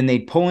 And then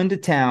they'd pull into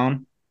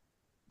town.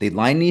 They'd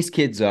line these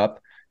kids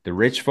up. The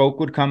rich folk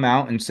would come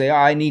out and say,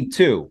 I need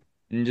 2.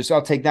 And just,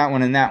 I'll take that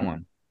one and that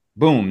one.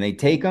 Boom. They'd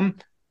take them.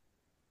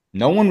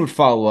 No one would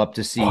follow up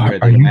to see where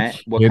they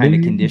went, what kind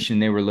of condition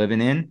they were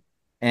living in.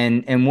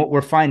 And what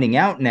we're finding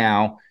out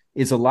now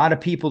is a lot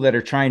of people that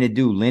are trying to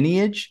do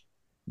lineage,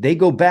 they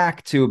go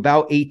back to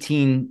about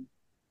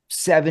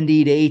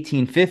 1870 to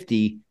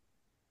 1850,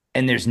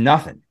 and there's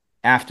nothing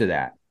after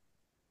that.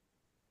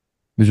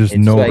 There's just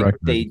It's no like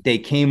record. they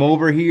came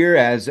over here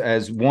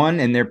as one,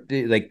 and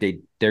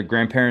their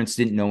grandparents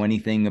didn't know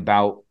anything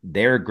about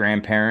their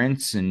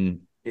grandparents,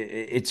 and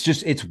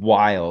it's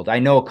wild. I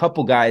know a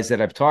couple guys that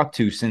I've talked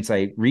to since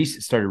I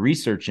started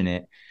researching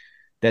it,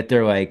 that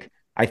they're like,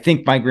 I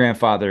think my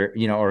grandfather,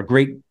 or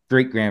great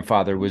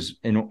grandfather was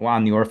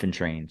on the orphan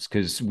trains,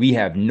 because we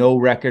have no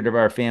record of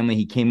our family.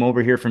 He came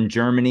over here from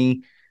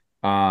Germany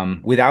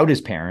without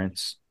his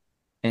parents.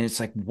 And it's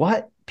like,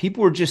 what?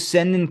 People were just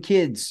sending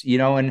kids,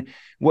 and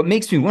what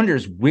makes me wonder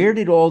is, where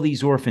did all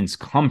these orphans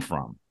come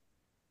from?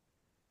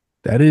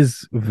 That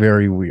is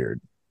very weird.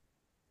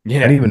 Yeah.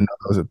 I didn't even know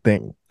that was a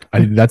thing.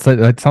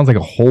 That sounds like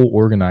a whole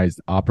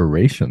organized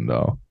operation,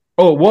 though.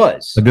 Oh, it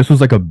was. Like, this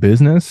was like a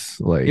business.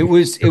 Like, it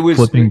was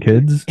flipping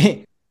kids.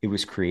 It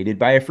was created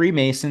by a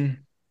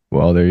Freemason.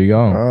 Well, there you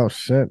go. Oh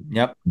shit.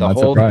 Yep. The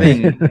whole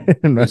thing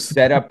was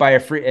set up by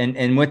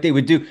and what they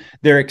would do,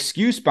 their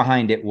excuse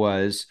behind it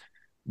was,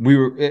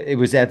 it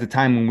was at the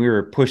time when we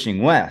were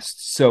pushing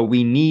west. So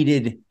we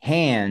needed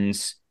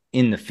hands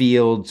in the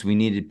fields. We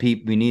needed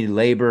people, we needed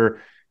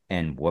labor,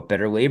 and what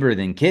better labor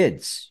than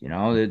kids?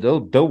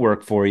 They'll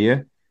work for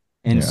you.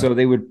 And so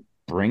they would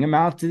bring them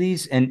out to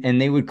these,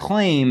 and they would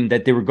claim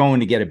that they were going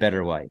to get a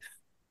better life.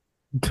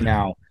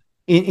 Now,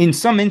 in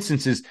some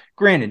instances,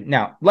 granted,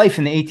 now life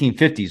in the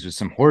 1850s was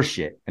some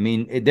horseshit. I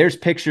mean, there's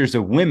pictures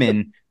of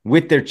women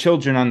with their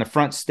children on the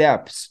front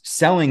steps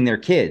selling their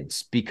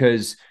kids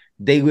because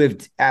they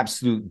lived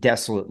absolute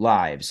desolate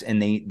lives,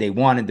 and they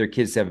wanted their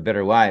kids to have a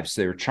better life.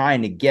 So they were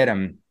trying to get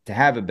them to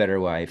have a better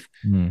life.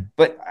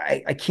 But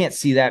I can't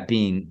see that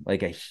being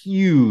like a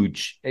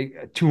huge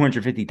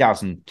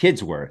 250,000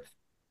 kids worth.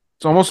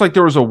 It's almost like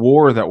there was a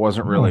war that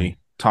wasn't really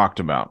talked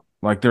about.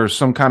 Like there's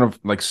some kind of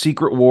like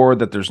secret war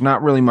that there's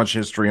not really much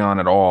history on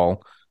at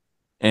all.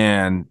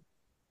 And a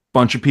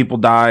bunch of people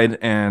died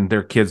and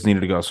their kids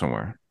needed to go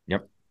somewhere.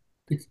 Yep.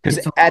 Because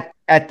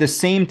at the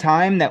same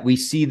time that we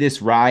see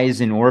this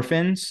rise in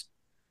orphans,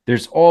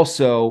 there's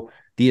also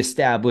the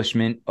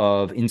establishment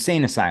of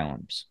insane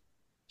asylums.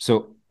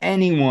 So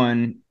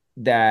anyone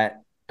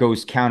that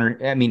goes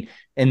and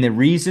the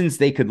reasons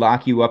they could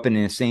lock you up in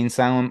an insane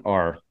asylum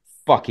are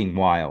fucking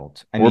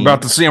wild. We're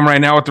about to see them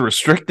right now with the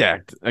Restrict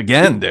Act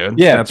again, dude.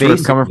 Yeah, that's where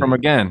it's coming from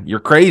again.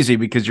 You're crazy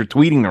because you're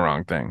tweeting the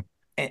wrong thing.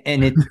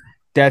 And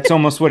that's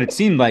almost what it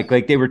seemed like.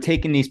 Like they were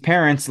taking these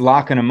parents,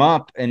 locking them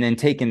up, and then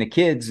taking the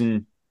kids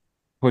and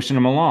pushing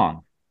them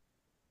along.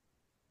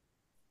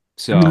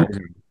 So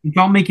it's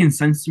all making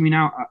sense to me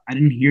now. I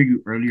didn't hear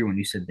you earlier when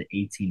you said the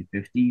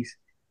 1850s.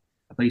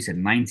 I thought you said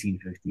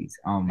 1950s.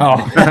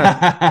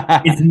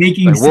 It's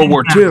making like sense World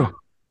War II.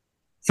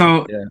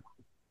 So,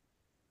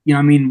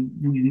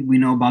 we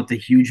know about the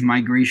huge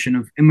migration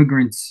of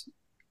immigrants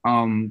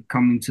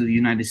coming to the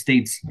United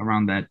States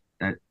around that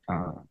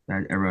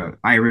era.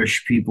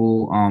 Irish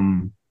people,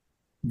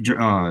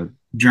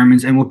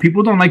 Germans, and what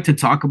people don't like to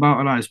talk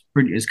about a lot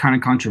is kind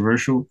of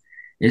controversial.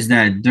 Is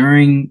that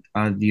during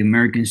the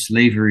American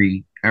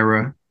slavery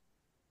era,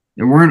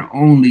 there weren't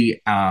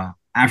only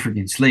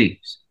African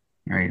slaves,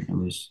 right? It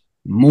was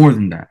more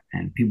than that,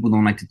 and people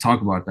don't like to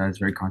talk about that. It's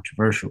very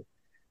controversial.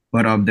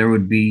 But there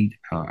would be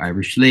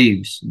Irish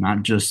slaves,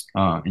 not just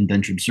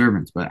indentured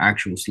servants, but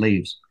actual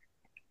slaves.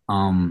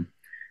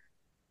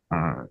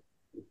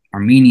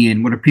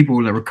 Armenian, what are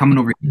people that were coming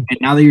over? And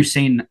now that you're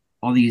saying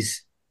all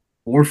these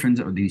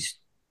orphans or these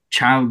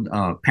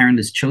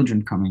parentless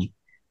children coming,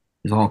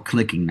 is all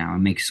clicking now. It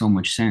makes so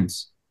much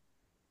sense.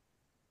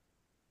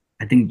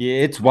 I think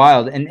it's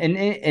wild,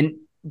 and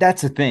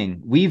that's the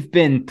thing. We've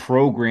been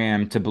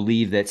programmed to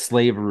believe that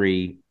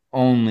slavery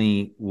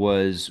only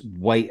was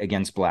white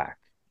against black.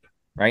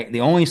 Right?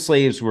 The only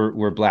slaves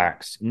were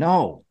blacks.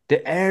 No,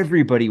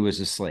 everybody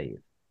was a slave.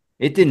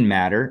 It didn't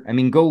matter. I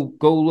mean, go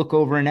look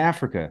over in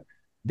Africa.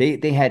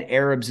 They had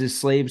Arabs as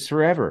slaves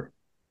forever.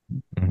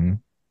 Mm-hmm.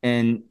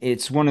 And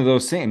it's one of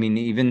those things. I mean,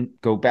 even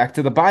go back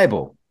to the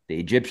Bible. The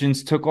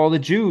Egyptians took all the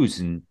Jews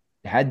and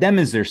had them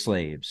as their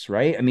slaves,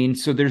 right? I mean,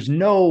 so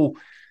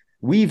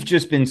we've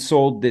just been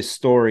sold this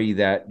story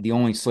that the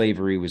only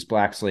slavery was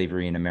black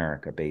slavery in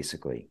America,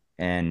 basically.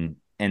 And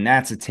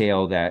that's a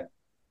tale that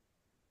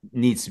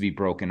needs to be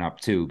broken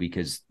up too,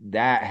 because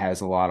that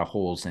has a lot of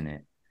holes in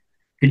it.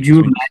 Could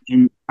you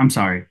imagine? I'm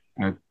sorry.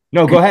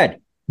 No, go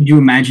ahead. Could you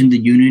imagine the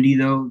unity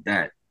though,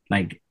 that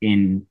like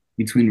in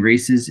between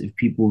races, if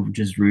people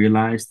just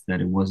realized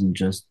that it wasn't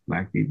just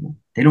black people?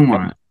 They don't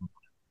want to.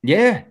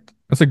 Yeah,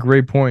 that's a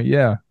great point.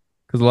 Yeah,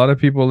 Because a lot of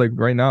people like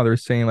right now they're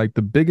saying like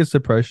the biggest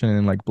oppression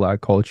in like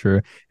black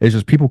culture is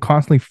just people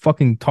constantly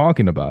fucking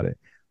talking about it.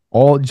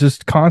 All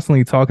just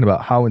constantly talking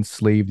about how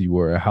enslaved you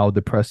were, how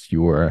depressed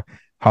you were,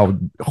 how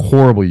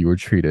horrible you were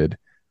treated.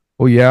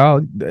 Well, yeah,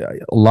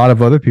 a lot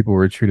of other people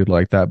were treated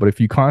like that. But if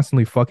you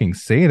constantly fucking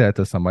say that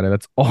to somebody,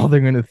 that's all they're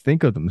going to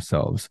think of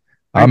themselves.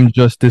 I'm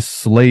just this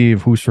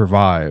slave who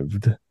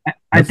survived.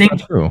 I think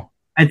not true.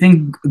 I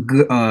think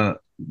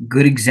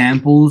good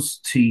examples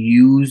to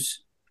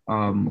use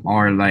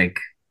are like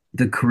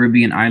the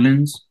Caribbean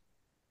islands.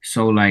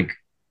 So like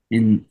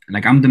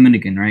I'm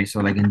Dominican, right? So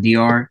like in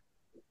DR,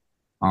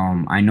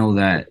 I know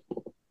that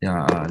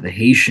the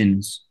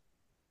Haitians,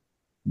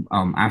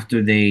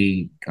 after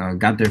they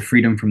got their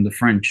freedom from the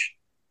French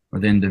or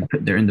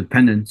their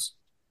independence,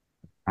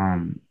 as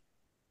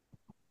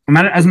a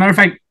matter of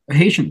fact,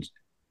 Haitians,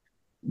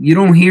 you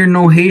don't hear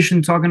no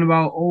Haitian talking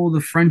about, oh,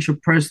 the French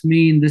oppressed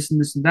me and this and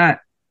this and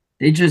that.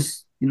 They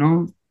just,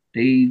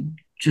 they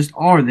just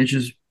are. They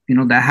just,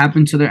 that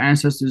happened to their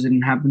ancestors. It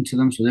didn't happen to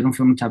them, so they don't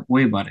feel any type of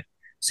way about it.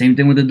 Same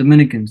thing with the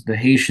Dominicans. The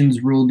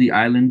Haitians ruled the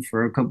island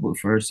for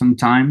some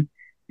time,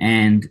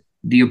 and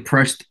the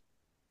oppressed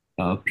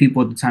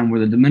people at the time were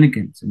the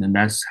Dominicans, and then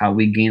that's how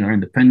we gained our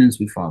independence.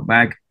 We fought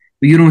back,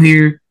 but you don't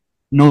hear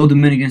no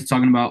Dominicans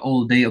talking about,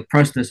 oh, they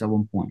oppressed us at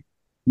one point.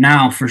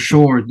 Now, for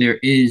sure, there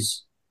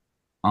is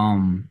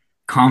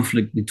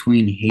conflict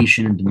between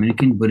Haitian and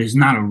Dominican, but it's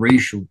not a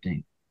racial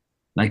thing.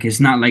 Like, it's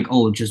not like,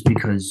 oh, just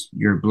because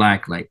you're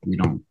black, like we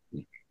don't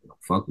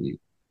fuck with you.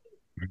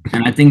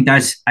 And I think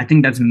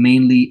that's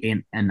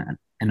mainly an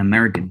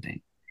American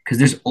thing, because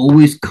there's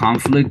always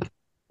conflict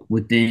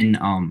within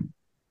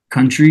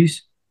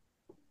countries,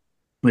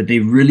 but they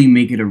really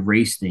make it a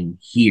race thing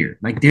here.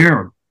 Like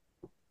there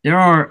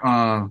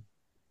are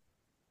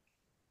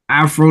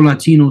Afro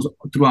Latinos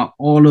throughout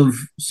all of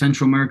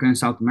Central America and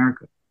South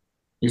America.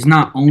 It's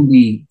not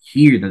only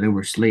here that there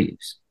were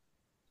slaves.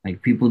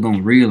 Like, people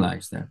don't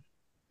realize that.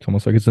 It's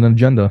almost like it's an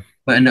agenda.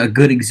 But a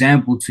good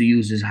example to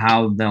use is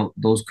how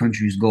those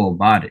countries go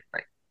about it.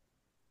 Like,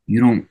 you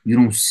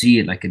don't see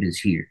it like it is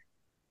here.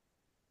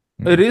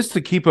 It is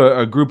to keep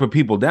a group of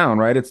people down,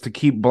 right? It's to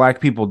keep black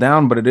people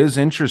down, but it is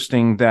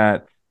interesting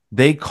that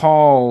they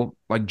call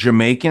like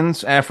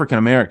Jamaicans African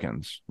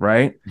Americans,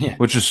 right? Yeah.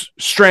 Which is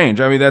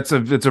strange. I mean, it's a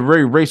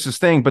very racist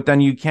thing, but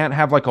then you can't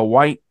have like a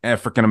white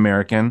African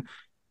American,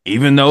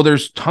 even though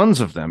there's tons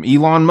of them.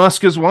 Elon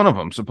Musk is one of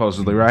them,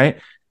 supposedly, right?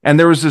 And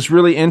there was this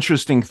really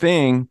interesting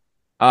thing.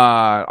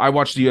 I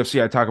watched the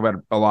UFC. I talk about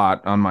it a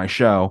lot on my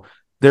show.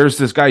 There's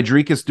this guy,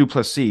 Dricus du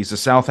Plessis, a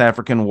South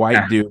African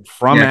white dude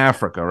from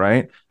Africa,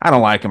 right? I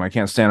don't like him. I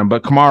can't stand him.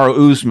 But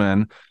Kamaru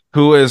Usman,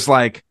 who is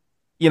like,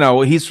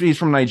 he's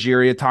from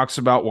Nigeria, talks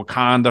about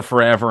Wakanda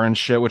forever and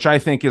shit, which I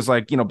think is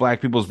like,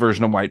 black people's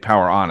version of white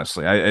power,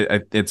 honestly.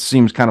 It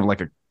seems kind of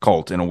like a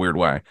cult in a weird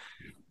way.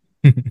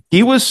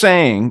 He was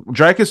saying,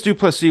 Dricus du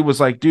Plessis was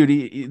like,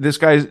 dude, this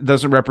guy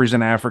doesn't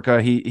represent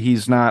Africa.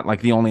 He's not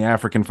like the only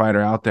African fighter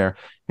out there.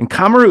 And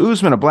Kamaru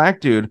Usman, a black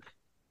dude,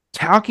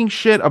 talking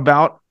shit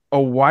about a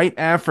white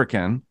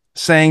African,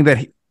 saying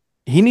that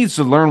he needs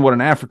to learn what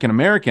an African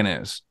American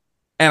is.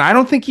 And I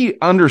don't think he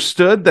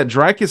understood that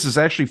Dricus is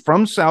actually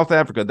from South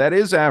Africa. That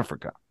is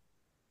Africa.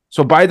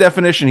 So by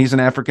definition, he's an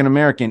African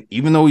American,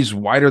 even though he's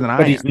whiter than I am.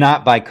 But he's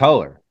not by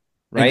color.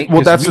 Right.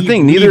 Well, that's the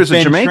thing. Neither is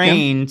a Jamaican.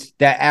 Trained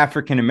that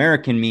African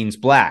American means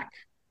black.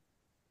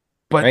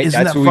 But right?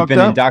 That's what we've been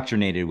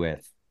indoctrinated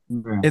with.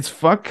 It's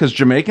fucked because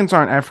Jamaicans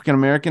aren't African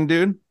American,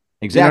 dude.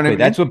 Exactly. You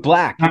know that's what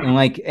black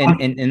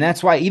and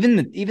that's why even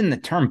the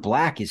term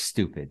black is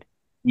stupid.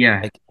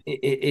 Yeah. Like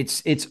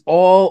it's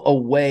all a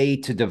way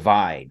to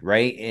divide,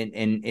 right?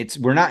 And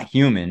we're not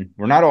human.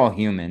 We're not all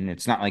human.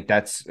 It's not like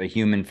that's a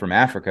human from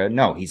Africa.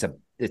 No,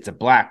 it's a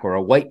black or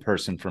a white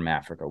person from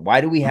Africa.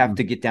 Why do we have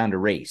to get down to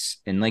race?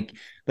 And like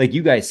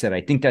you guys said,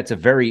 I think that's a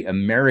very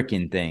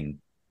American thing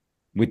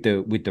with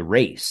the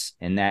race,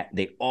 and that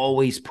they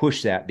always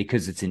push that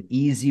because it's an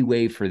easy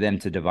way for them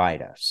to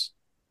divide us.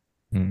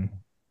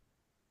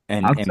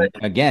 And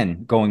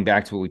again, going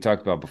back to what we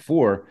talked about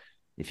before,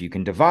 if you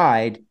can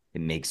divide,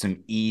 it makes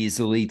them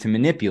easily to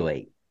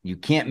manipulate. You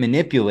can't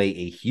manipulate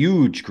a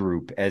huge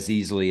group as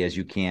easily as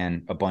you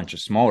can a bunch of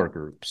smaller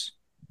groups,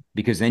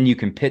 because then you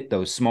can pit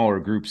those smaller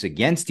groups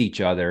against each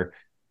other,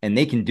 and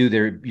they can do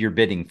their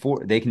bidding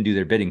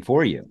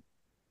for you.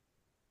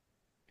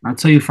 I'll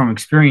tell you from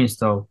experience,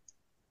 though.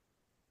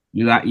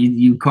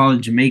 You call a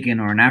Jamaican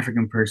or an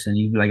African person,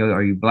 you be like, oh,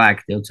 are you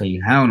black? They'll tell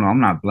you, hell no,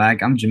 I'm not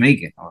black. I'm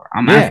Jamaican, or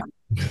I'm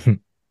African.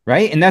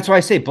 Right? And that's why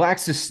I say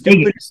black's the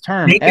stupidest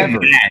term ever.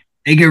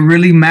 They get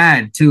really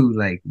mad too.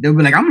 Like, they'll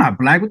be like, I'm not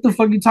black. What the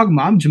fuck are you talking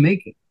about? I'm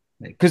Jamaican.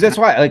 Because that's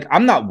why, like,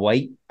 I'm not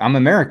white. I'm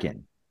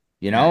American.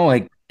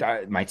 Like,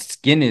 my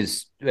skin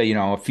is,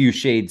 a few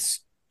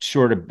shades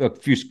short of, a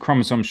few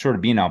chromosomes short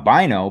of being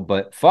albino,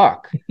 but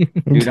fuck,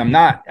 dude, I'm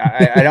not,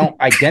 I don't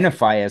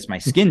identify as my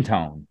skin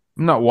tone.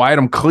 I'm not white,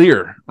 I'm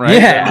clear, right?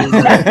 Yeah.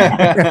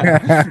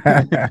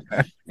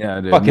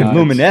 Yeah, dude. Fucking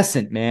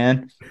luminescent,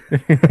 man.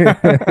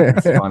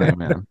 It's funny,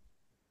 man.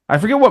 I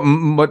forget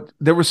what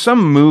there was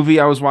some movie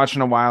I was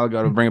watching a while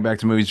ago, to bring it back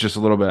to movies just a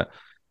little bit,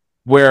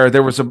 where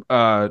there was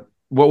a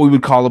what we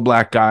would call a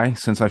black guy,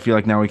 since I feel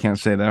like now we can't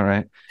say that,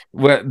 right?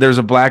 There's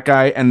a black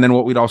guy, and then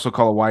what we'd also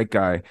call a white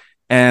guy.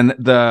 And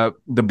the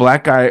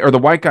black guy or the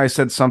white guy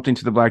said something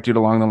to the black dude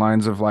along the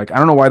lines of like, I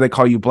don't know why they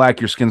call you black,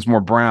 your skin's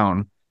more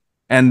brown.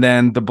 And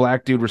then the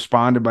black dude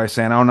responded by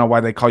saying, I don't know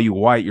why they call you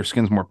white, your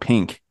skin's more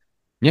pink.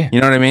 Yeah.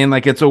 You know what I mean?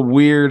 Like, it's a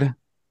weird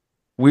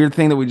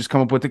thing that we just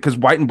come up with it, because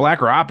white and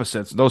black are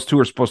opposites. Those two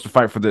are supposed to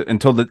fight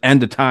until the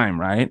end of time,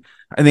 right?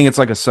 I think it's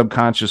like a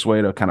subconscious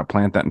way to kind of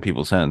plant that in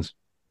people's heads.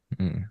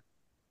 The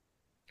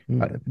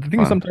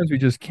thing is, sometimes we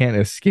just can't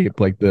escape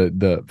like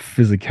the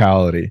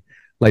physicality.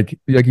 Like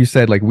you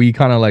said, like we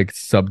kind of like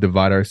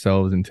subdivide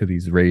ourselves into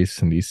these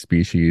race and these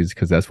species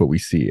because that's what we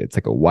see. It's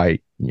like a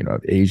white,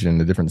 Asian,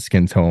 a different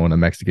skin tone, a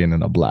Mexican,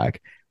 and a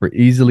black. We're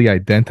easily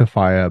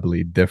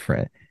identifiably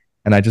different.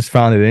 And I just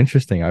found it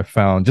interesting. I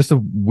found just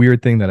a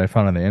weird thing that I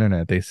found on the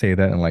internet. They say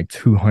that in like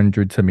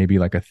 200 to maybe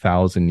like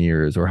 1,000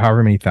 years, or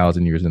however many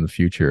thousand years in the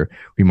future,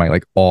 we might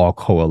like all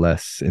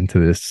coalesce into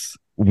this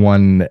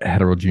one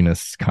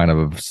heterogeneous kind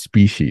of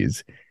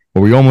species. But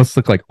we almost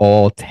look like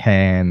all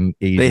tan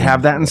Asian. They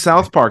have that in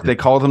South Park. They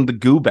call them the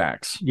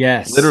Goobacks.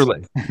 Yes.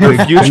 Literally. They're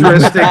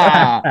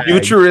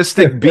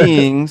futuristic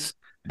beings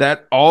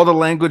that all the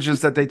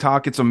languages that they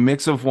talk, it's a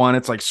mix of one.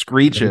 It's like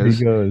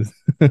screeches.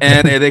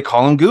 And they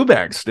call them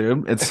Goobacks,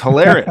 dude. It's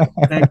hilarious.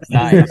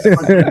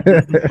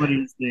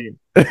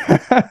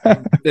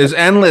 There's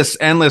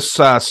endless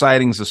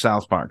sightings of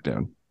South Park,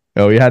 dude.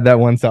 Oh, we had that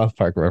one South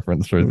Park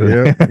reference right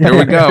there. Yep. There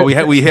we go.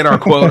 We hit our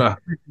quota.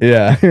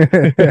 Yeah.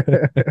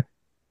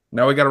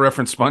 Now we got to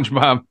reference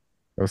SpongeBob.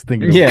 I was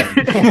thinking. Yeah.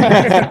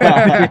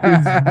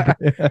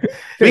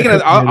 Speaking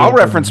of, I'll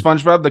reference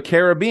SpongeBob. The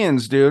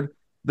Caribbeans, dude.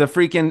 The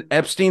freaking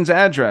Epstein's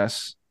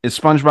address is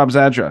SpongeBob's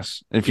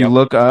address. If you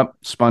look up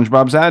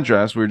SpongeBob's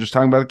address, we were just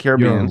talking about the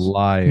Caribbeans. You're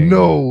lying.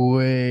 No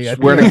way. I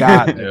swear to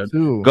God,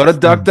 dude. Go to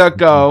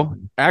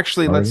DuckDuckGo.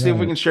 Actually, let's see if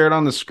we can share it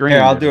on the screen.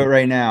 Here, I'll do it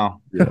right now.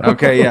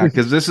 Okay, yeah,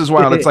 because this is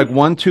wild. It's like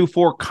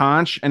 124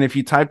 Conch, and if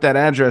you type that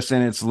address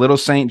in, it's Little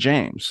St.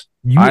 James.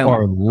 You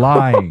are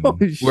lying.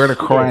 Swear to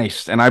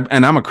Christ, and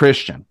I'm a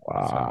Christian.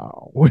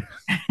 Wow.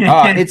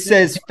 It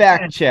says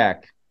fact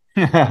check.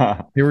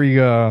 Here we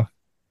go.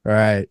 All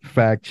right,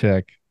 fact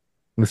check.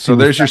 So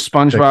there's your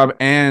SpongeBob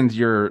and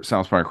your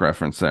South Park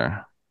reference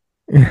there.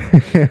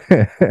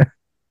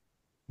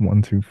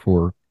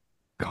 124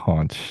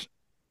 Conch.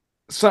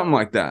 Something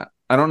like that.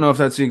 I don't know if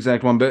that's the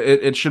exact one, but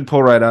it should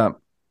pull right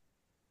up.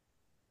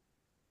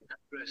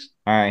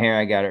 All right, here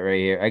I got it right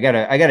here. I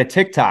got a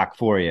TikTok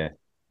for you.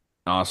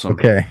 Awesome.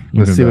 Okay,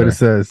 let's see what it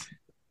says.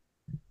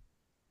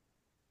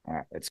 All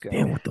right, let's go.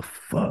 Damn, what the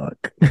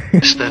fuck?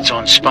 That's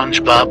on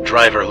SpongeBob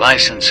driver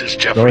licenses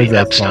Jeffrey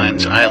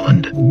Epstein's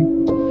island.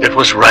 It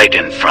was right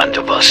in front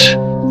of us.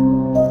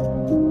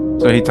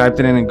 So he typed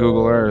it in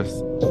Google Earth,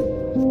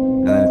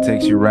 and then it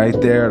takes you right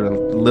there to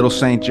Little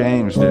St.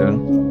 James, dude.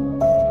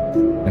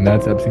 And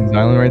that's Epstein's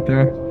Island right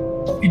there?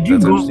 Could you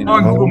go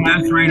on Google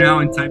Maps right now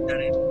and type that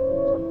in?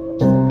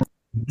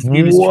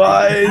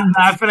 What?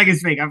 I feel like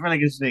it's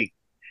fake.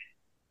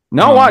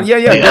 No, what? Yeah.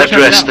 The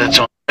address that's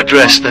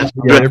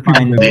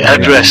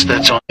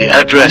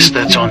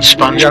on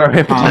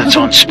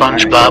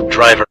SpongeBob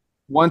driver.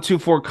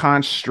 124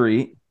 Conch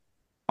Street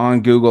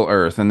on Google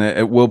Earth, and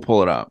it will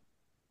pull it up.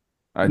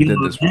 I did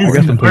this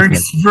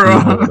works,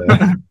 bro.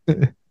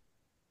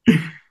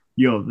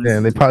 Yo,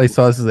 man, they probably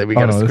saw this as like we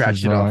gotta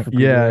scratch it off.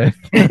 Yeah.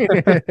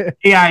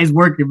 AI is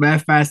working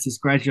mad fast to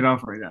scratch it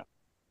off right now.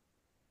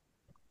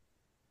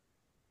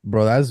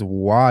 Bro, that's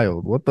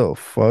wild. What the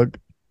fuck?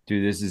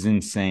 Dude, this is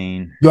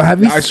insane. Yo,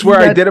 have you I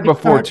swear I did it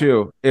before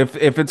too. If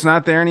it's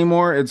not there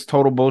anymore, it's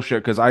total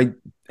bullshit, because I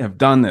have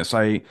done this.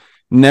 I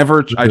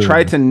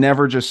try to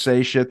never just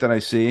say shit that I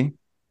see.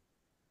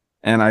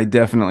 And I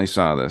definitely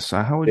saw this.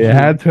 So how would you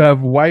had to have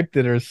wiped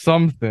it or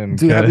something.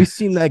 Dude, have you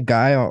seen that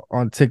guy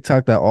on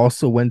TikTok that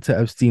also went to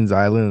Epstein's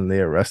Island and they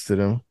arrested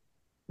him?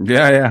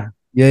 Yeah.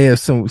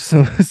 Some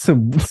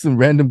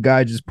random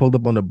guy just pulled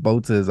up on a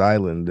boat to his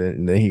island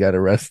and then he got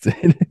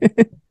arrested.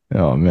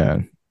 Oh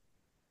man.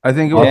 I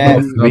think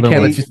we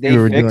can't let you see what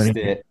we're doing.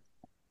 It.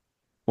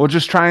 We'll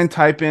just try and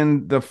type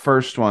in the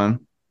first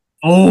one.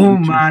 Oh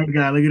my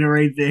God, look at it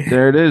right there.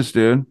 There it is,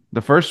 dude.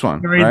 The first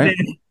one, right?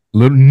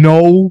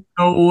 No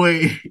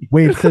way.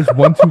 Wait, it says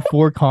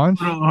 124 Conch.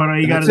 Hold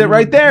on, you got it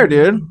right there,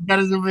 dude. You got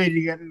to zoom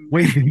in.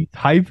 Wait, did he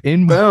type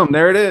in? Boom,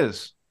 there it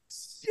is.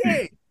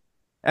 Shit.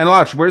 And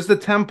watch, where's the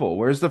temple?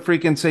 Where's the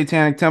freaking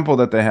satanic temple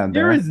that they had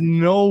there? There is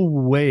no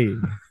way.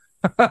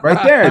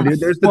 Right there, dude.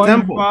 There's the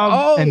temple.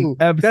 Oh,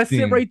 that's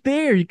it right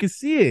there. You can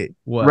see it.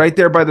 What? Right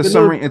there by the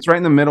submarine. It's right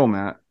in the middle,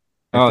 Matt.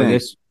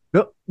 This.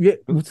 No, yeah,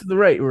 to the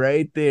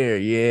right there.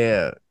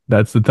 Yeah,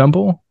 that's the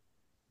temple.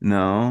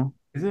 No,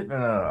 is it?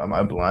 Am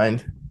I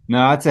blind?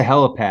 No, it's a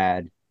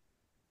helipad.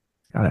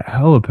 Got a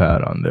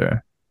helipad on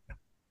there.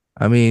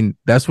 I mean,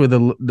 that's where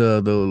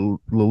the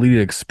Lolita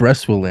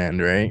Express will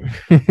land, right?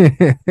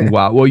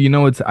 Wow. Well,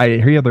 I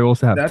hear they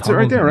also have. That's it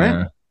right there,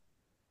 right?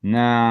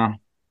 No.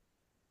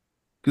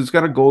 because it's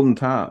got a golden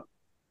top.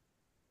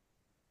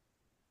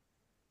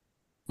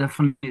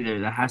 Definitely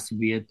there. That has to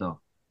be it though,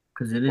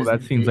 because it is. Well,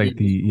 that seems like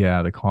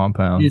the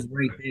compound. It is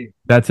right there.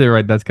 That's it,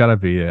 right? That's gotta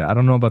be it. I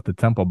don't know about the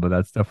temple, but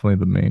that's definitely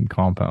the main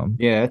compound.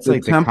 Yeah, it's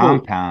like the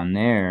compound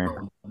there.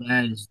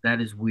 That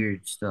is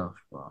weird stuff,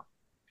 bro.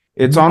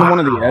 It's on one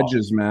of the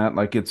edges, Matt.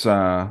 Like it's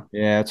Yeah,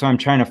 that's why I'm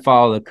trying to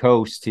follow the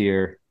coast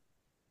here.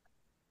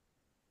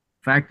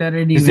 Fact that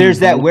it Because there's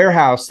that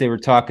warehouse they were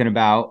talking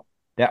about,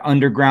 that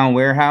underground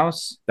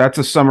warehouse. That's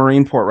a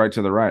submarine port right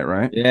to the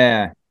right?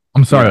 Yeah.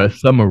 I'm sorry, a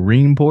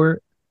submarine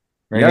port?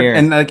 Right here.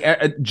 And like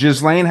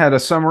Ghislaine had a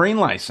submarine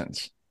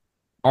license.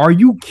 Are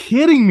you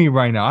kidding me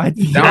right now?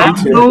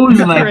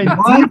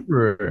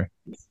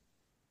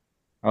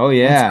 Oh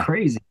yeah, that's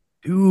crazy,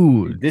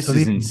 dude. This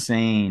is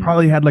insane.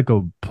 Probably had like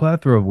a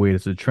plethora of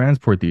ways to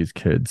transport these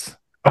kids.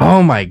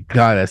 Oh my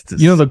god, that's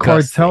disgusting. The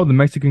cartel, the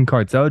Mexican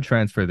cartel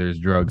transfer there's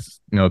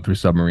drugs, through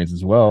submarines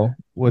as well.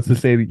 What's to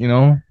say,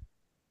 human?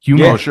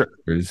 Yeah, sure.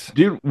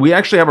 Dude, we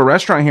actually have a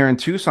restaurant here in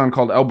Tucson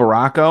called El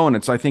Barraco,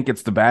 and I think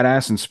it's the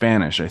badass in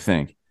Spanish, I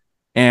think.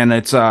 And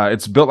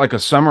it's built like a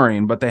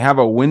submarine, but they have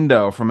a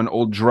window from an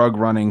old drug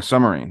running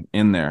submarine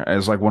in there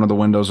as like one of the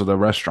windows of the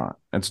restaurant.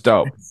 It's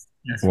dope.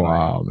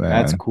 Wow, man.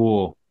 That's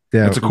cool.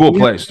 Yeah, it's a cool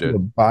place,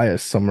 dude. Buy a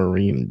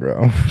submarine,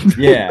 bro.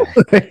 Yeah.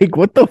 Like,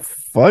 what the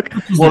fuck?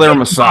 Well, they're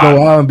Massage.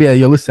 Go out and be like,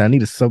 yo, listen, I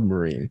need a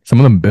submarine. Some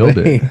of them build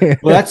it.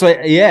 Well, that's like,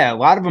 a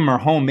lot of them are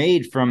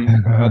homemade from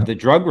the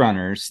drug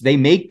runners. They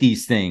make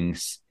these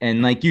things,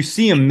 and like you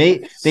see them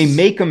they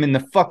make them in the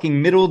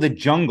fucking middle of the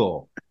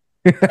jungle.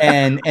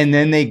 and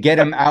then they get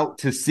them out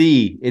to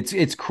sea.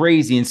 It's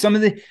crazy.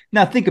 And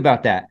now think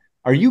about that.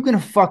 Are you gonna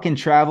fucking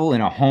travel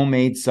in a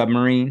homemade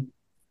submarine?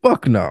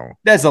 Fuck no.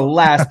 That's the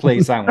last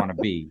place I want to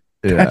be.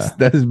 Yeah.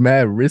 That's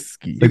mad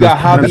risky. You got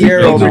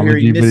Javier over here.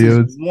 He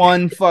misses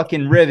one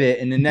fucking rivet,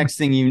 and the next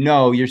thing you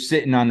know, you're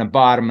sitting on the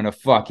bottom of the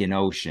fucking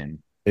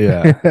ocean.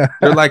 Yeah,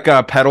 they're like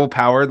pedal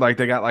powered. Like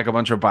they got like a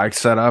bunch of bikes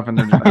set up, and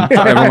they're just,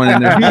 everyone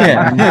in there.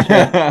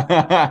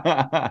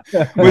 Yeah.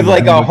 With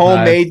like a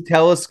homemade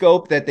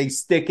telescope that they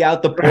stick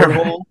out the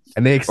porthole,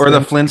 and they or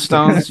the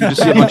Flintstones. You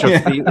just see a bunch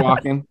of feet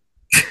walking.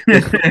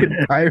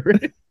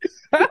 Pirate.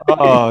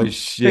 Oh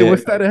shit! Hey,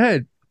 what's that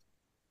ahead?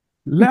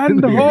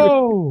 Land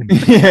home.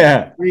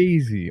 Yeah,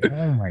 crazy.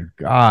 Oh my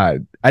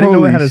god, I didn't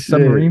know it had a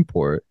submarine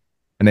port,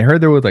 and they heard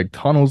there was like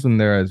tunnels in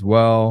there as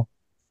well.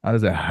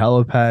 There's a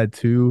helipad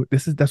too.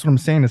 That's what I'm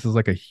saying. This is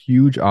like a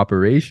huge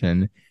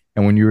operation.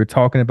 And when you were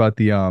talking about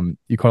the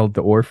you call it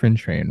the Orphan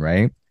train,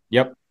 right?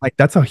 Yep. Like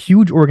that's a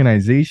huge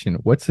organization.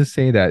 What's to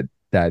say that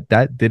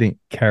didn't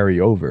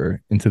carry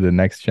over into the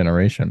next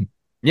generation?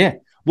 Yeah.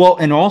 Well,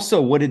 and also,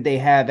 what did they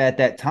have at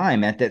that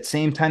time? At that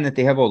same time that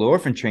they have all the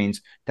orphan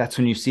trains, that's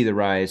when you see the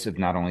rise of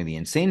not only the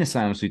insane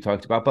asylums we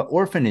talked about, but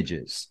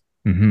orphanages.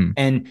 Mm-hmm.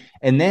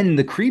 And then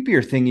the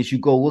creepier thing is you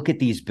go look at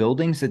these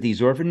buildings that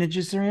these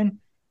orphanages are in.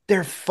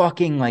 They're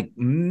fucking like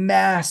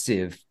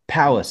massive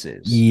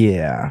palaces.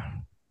 Yeah.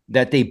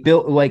 That they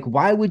built. Like,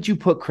 why would you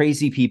put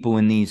crazy people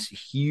in these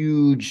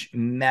huge,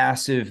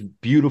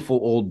 massive, beautiful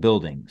old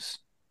buildings?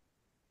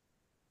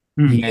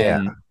 Yeah.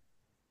 And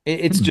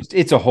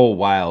it's a whole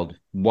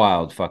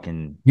wild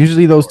fucking.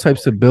 Usually those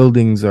types of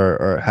buildings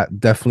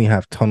definitely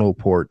have tunnel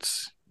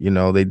ports.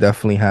 They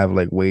definitely have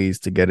like ways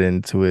to get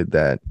into it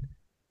that,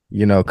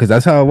 because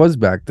that's how it was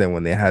back then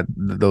when they had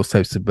those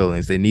types of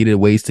buildings. They needed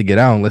ways to get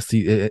out.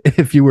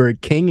 If you were a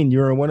king and you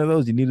were in one of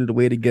those, you needed a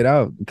way to get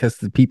out because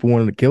the people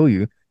wanted to kill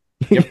you.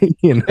 Yep.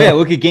 Yeah,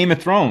 look at Game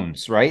of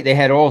Thrones, right? They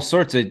had all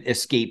sorts of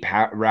escape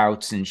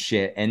routes and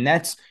shit. And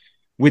that's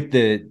with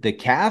the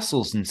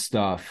castles and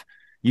stuff.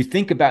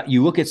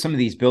 You look at some of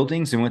these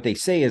buildings, and what they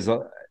say is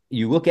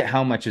you look at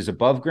how much is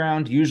above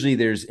ground. Usually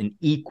there's an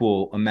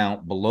equal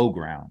amount below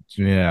ground.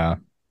 Yeah.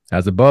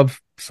 As above,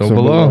 so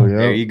below. Yeah.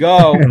 There you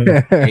go.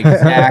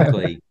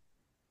 Exactly.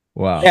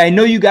 Wow. Yeah, I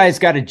know you guys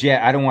got a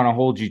jet. I don't want to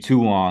hold you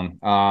too long.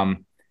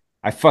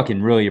 I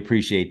fucking really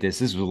appreciate this.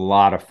 This was a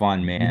lot of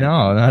fun, man.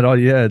 No, not all.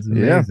 Yeah, it's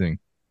amazing.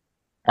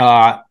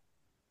 Tell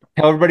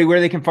everybody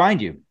where they can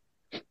find you.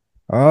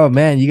 Oh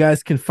man, you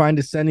guys can find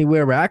us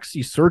anywhere. We're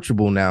actually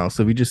searchable now.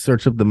 So if you just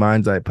search up the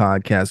Mind's Eye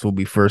Podcast, we'll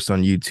be first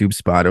on YouTube,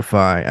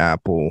 Spotify,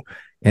 Apple,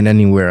 and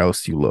anywhere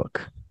else you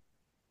look.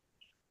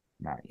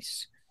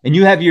 Nice. And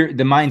you have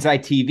the Mind's Eye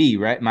TV,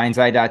 right?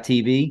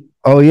 mindseye.tv.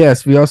 Oh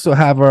yes, we also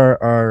have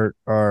our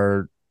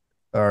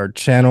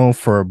channel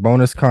for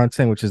bonus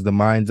content, which is the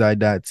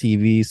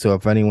mindseye.tv. So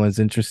if anyone's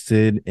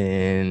interested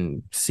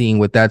in seeing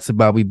what that's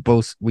about,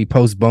 we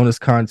post bonus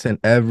content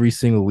every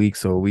single week.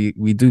 So we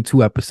do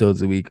 2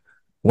 episodes a week,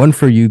 one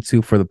for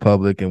YouTube for the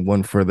public and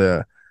one for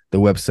the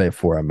website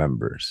for our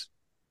members.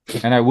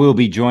 And I will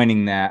be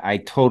joining that.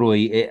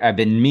 I've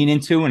been meaning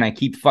to, and I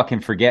keep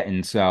fucking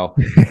forgetting. So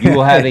you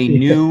will have a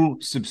new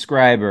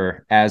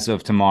subscriber as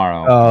of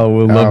tomorrow. Oh,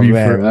 we'll love you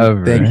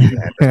forever. Thank you.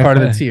 That's part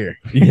of the tier.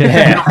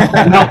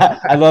 Yeah.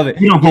 I love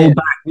it. You don't hold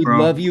back, we bro.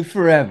 love you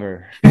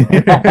forever. Yo,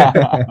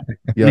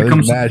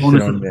 there's mad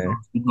shit on there.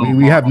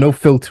 We have no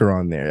filter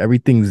on there.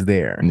 Everything's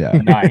there.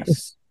 Yeah.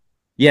 Nice.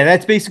 Yeah,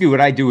 that's basically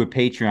what I do with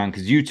Patreon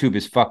because YouTube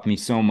has fucked me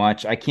so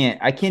much. I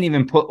can't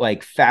even put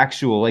like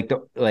factual,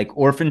 like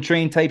Orphan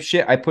Train type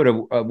shit. I put a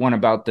one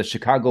about the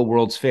Chicago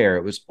World's Fair.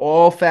 It was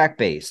all fact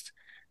based.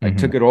 I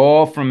took it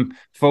all from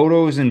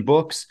photos and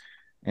books,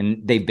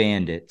 and they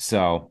banned it.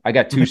 So I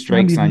got 2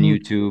 strikes on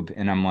YouTube,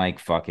 and I'm like,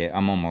 fuck it,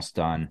 I'm almost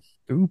done.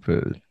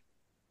 Stupid.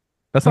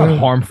 That's not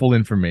harmful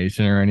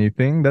information or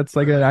anything. That's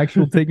like an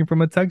actual taken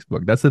from a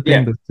textbook. That's the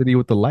thing, the city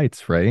with the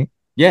lights, right?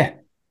 Yeah.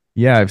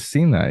 Yeah, I've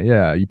seen that.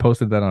 Yeah, you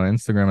posted that on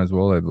Instagram as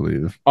well, I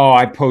believe. Oh,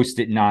 I post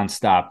it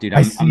nonstop, dude.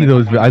 I see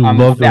those. I love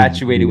those. I'm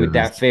infatuated with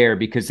that fair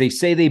because they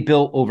say they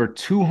built over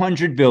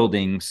 200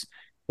 buildings,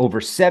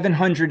 over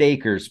 700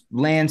 acres,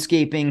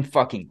 landscaping,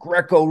 fucking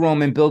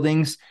Greco-Roman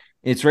buildings.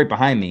 It's right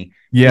behind me.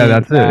 Yeah,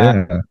 that's it.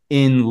 Yeah.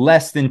 In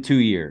less than 2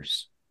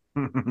 years.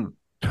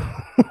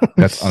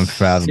 That's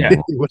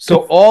unfathomable. Yeah.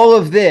 So all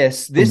of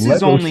this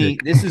is only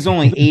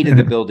 8 of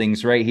the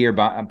buildings right here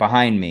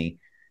behind me.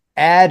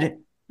 Add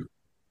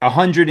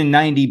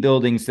 190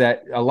 buildings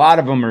that a lot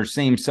of them are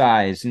same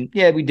size. And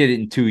yeah, we did it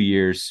in 2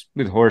 years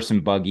with horse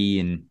and buggy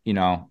and,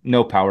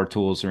 no power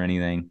tools or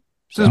anything.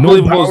 It's as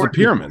believable as the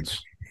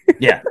pyramids.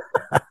 Yeah.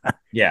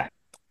 Yeah.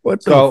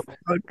 What the fuck?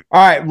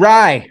 All right,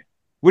 Rye,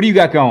 what do you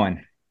got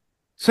going?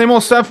 Same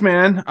old stuff,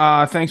 man.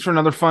 Thanks for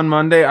another fun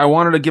Monday. I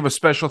wanted to give a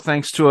special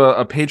thanks to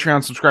a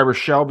Patreon subscriber,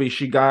 Shelby.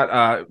 She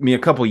got me a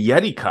couple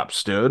Yeti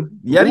cups, dude.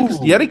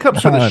 Yeti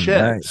cups are the shit.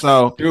 Nice.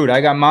 So, dude,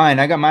 I got mine.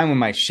 I got mine with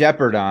my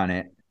shepherd on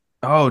it.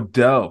 Oh,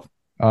 dope.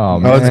 Oh,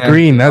 man. Oh, it's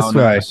green. That's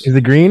why. Nice. Is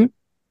it green?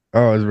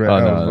 Oh, it's red.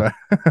 Oh, no.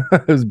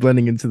 It was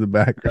blending into the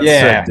background.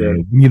 Yeah. So,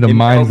 you need the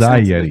mind's eye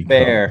Yeti.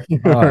 Fair.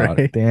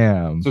 Oh,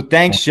 damn. So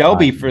thanks,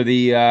 Shelby, for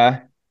the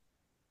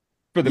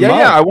mug.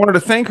 I wanted to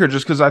thank her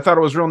just because I thought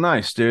it was real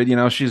nice, dude.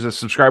 She's a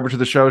subscriber to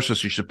the show, so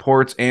she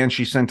supports, and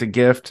she sent a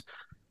gift.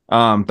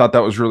 Thought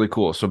that was really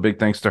cool. So big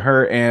thanks to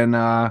her,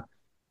 and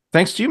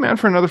thanks to you, man,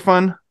 for another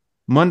fun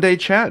Monday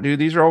chat, dude.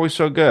 These are always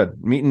so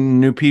good. Meeting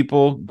new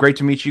people. Great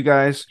to meet you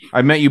guys.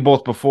 I met you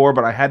both before,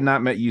 but I had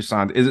not met you,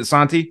 Santi. Is it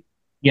Santi?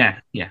 Yeah.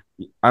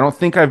 I don't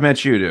think I've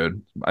met you,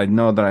 dude. I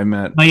know that I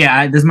met. Oh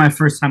yeah, this is my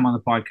first time on the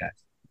podcast.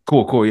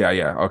 Cool.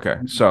 Yeah. Okay.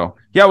 So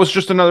yeah, it was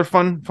just another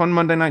fun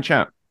Monday night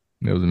chat.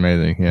 It was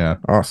amazing. Yeah.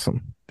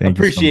 Awesome.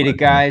 Appreciate it,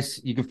 guys.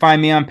 You can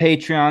find me on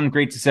Patreon,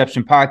 Great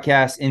Deception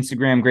Podcast,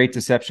 Instagram, Great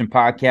Deception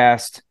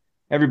Podcast.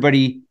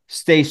 Everybody,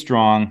 stay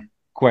strong.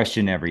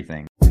 Question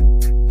everything.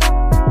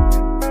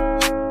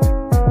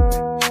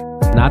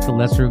 Not the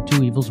lesser of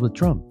two evils with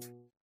Trump.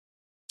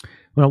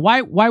 Well,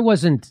 why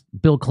wasn't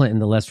Bill Clinton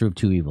the lesser of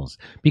two evils?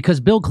 Because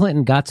Bill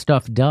Clinton got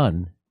stuff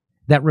done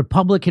that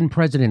Republican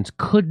presidents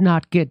could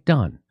not get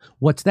done.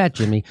 What's that,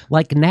 Jimmy?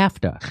 Like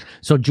NAFTA.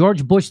 So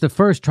George Bush the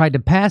first tried to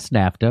pass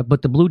NAFTA,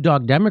 but the Blue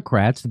Dog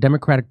Democrats, the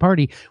Democratic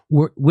Party,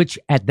 which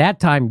at that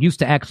time used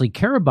to actually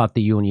care about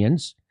the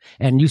unions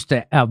and used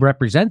to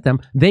represent them,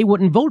 they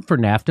wouldn't vote for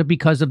NAFTA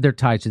because of their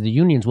ties to the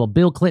unions. Well,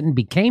 Bill Clinton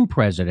became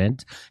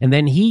president, and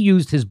then he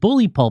used his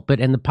bully pulpit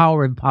and the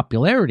power of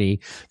popularity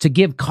to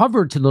give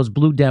cover to those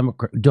Blue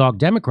Dog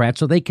Democrats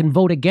so they can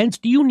vote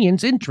against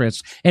unions'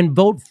 interests and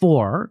vote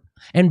for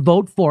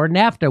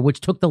NAFTA, which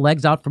took the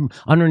legs out from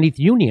underneath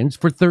unions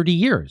for 30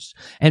 years.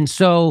 And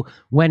so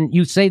when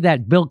you say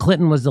that Bill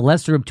Clinton was the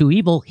lesser of two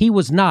evil, he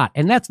was not.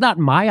 And that's not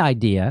my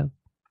idea.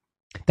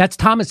 That's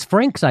Thomas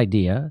Frank's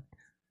idea,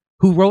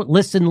 who wrote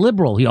Listen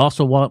Liberal. He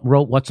also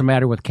wrote What's the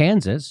Matter with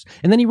Kansas?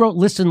 And then he wrote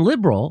Listen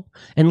Liberal.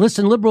 And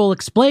Listen Liberal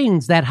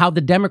explains that how the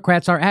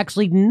Democrats are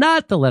actually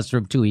not the lesser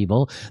of two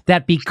evil,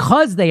 that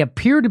because they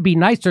appear to be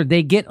nicer,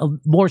 they get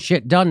more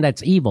shit done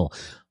that's evil.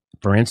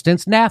 For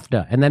instance,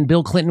 NAFTA. And then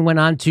Bill Clinton went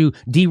on to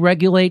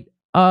deregulate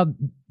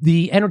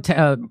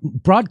the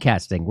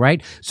broadcasting,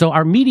 right? So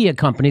our media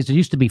companies, there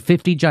used to be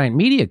 50 giant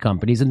media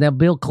companies, and then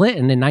Bill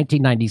Clinton in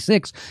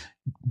 1996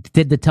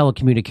 did the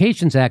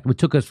Telecommunications Act, which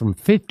took us from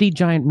 50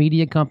 giant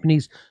media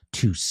companies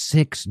to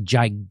 6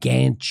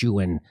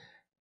 gigantuan,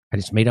 I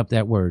just made up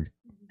that word,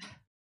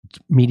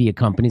 media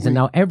companies. And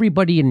now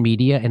everybody in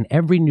media and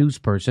every news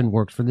person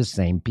works for the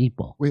same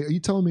people. Wait, are you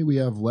telling me we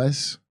have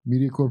less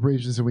media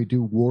corporations than we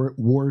do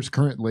wars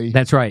currently?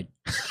 That's right.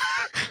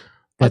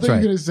 I thought you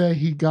were going to say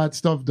he got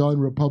stuff done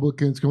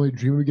Republicans can only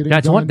dream of getting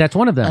done. That's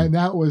one of them. And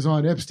that was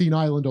on Epstein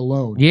Island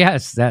alone.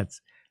 Yes, and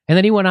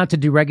then he went on to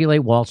deregulate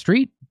Wall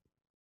Street,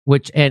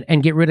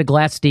 and get rid of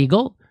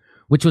Glass-Steagall,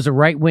 which was a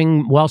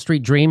right-wing Wall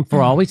Street dream for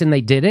always, and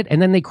they did it,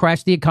 and then they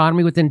crashed the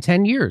economy within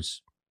 10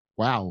 years.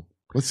 Wow.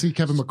 Let's see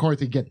Kevin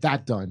McCarthy get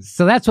that done.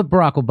 So that's what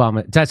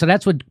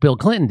that's what Bill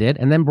Clinton did.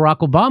 And then Barack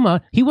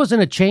Obama, he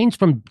wasn't a change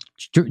from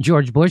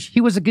George Bush.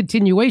 He was a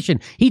continuation.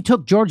 He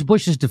took George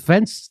Bush's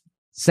defense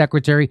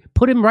secretary,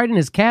 put him right in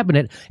his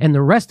cabinet, and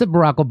the rest of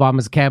Barack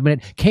Obama's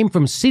cabinet came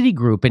from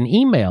Citigroup and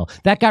email.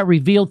 That got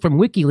revealed from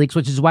WikiLeaks,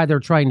 which is why they're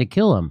trying to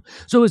kill him.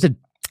 So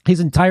his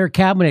entire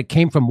cabinet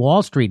came from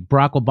Wall Street,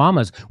 Barack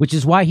Obama's, which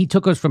is why he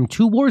took us from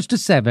 2 wars to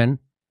 7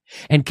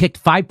 and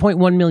kicked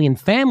 5.1 million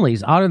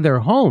families out of their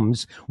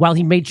homes while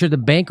he made sure the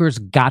bankers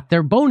got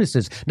their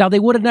bonuses. Now, they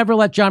would have never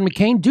let John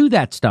McCain do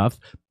that stuff.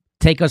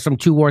 take us from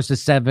 2 wars to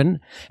 7,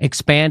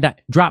 expand,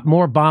 drop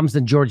more bombs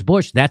than George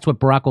Bush. That's what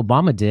Barack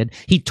Obama did.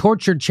 He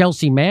tortured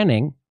Chelsea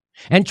Manning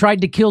and tried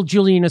to kill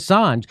Julian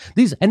Assange.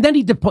 And then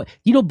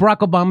Barack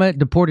Obama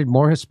deported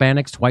more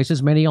Hispanics, twice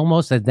as many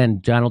almost, than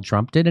Donald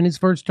Trump did in his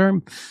first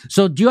term.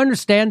 So do you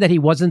understand that he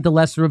wasn't the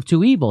lesser of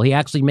two evil? He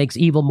actually makes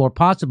evil more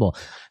possible.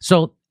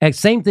 So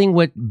same thing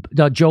with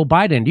Joe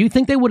Biden. Do you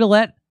think they would have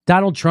let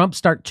Donald Trump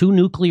start 2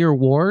 nuclear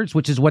wars,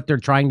 which is what they're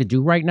trying to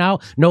do right now?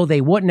 No, they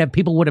wouldn't have.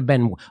 People would have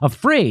been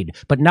afraid.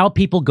 But now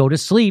people go to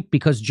sleep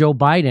because Joe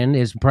Biden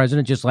is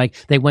president, just like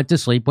they went to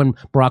sleep when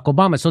Barack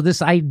Obama. So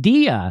this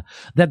idea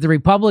that the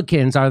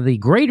Republicans are the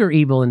greater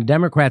evil and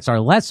Democrats are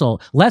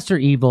lesser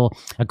evil,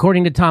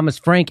 according to Thomas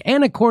Frank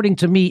and according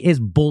to me, is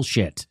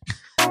bullshit.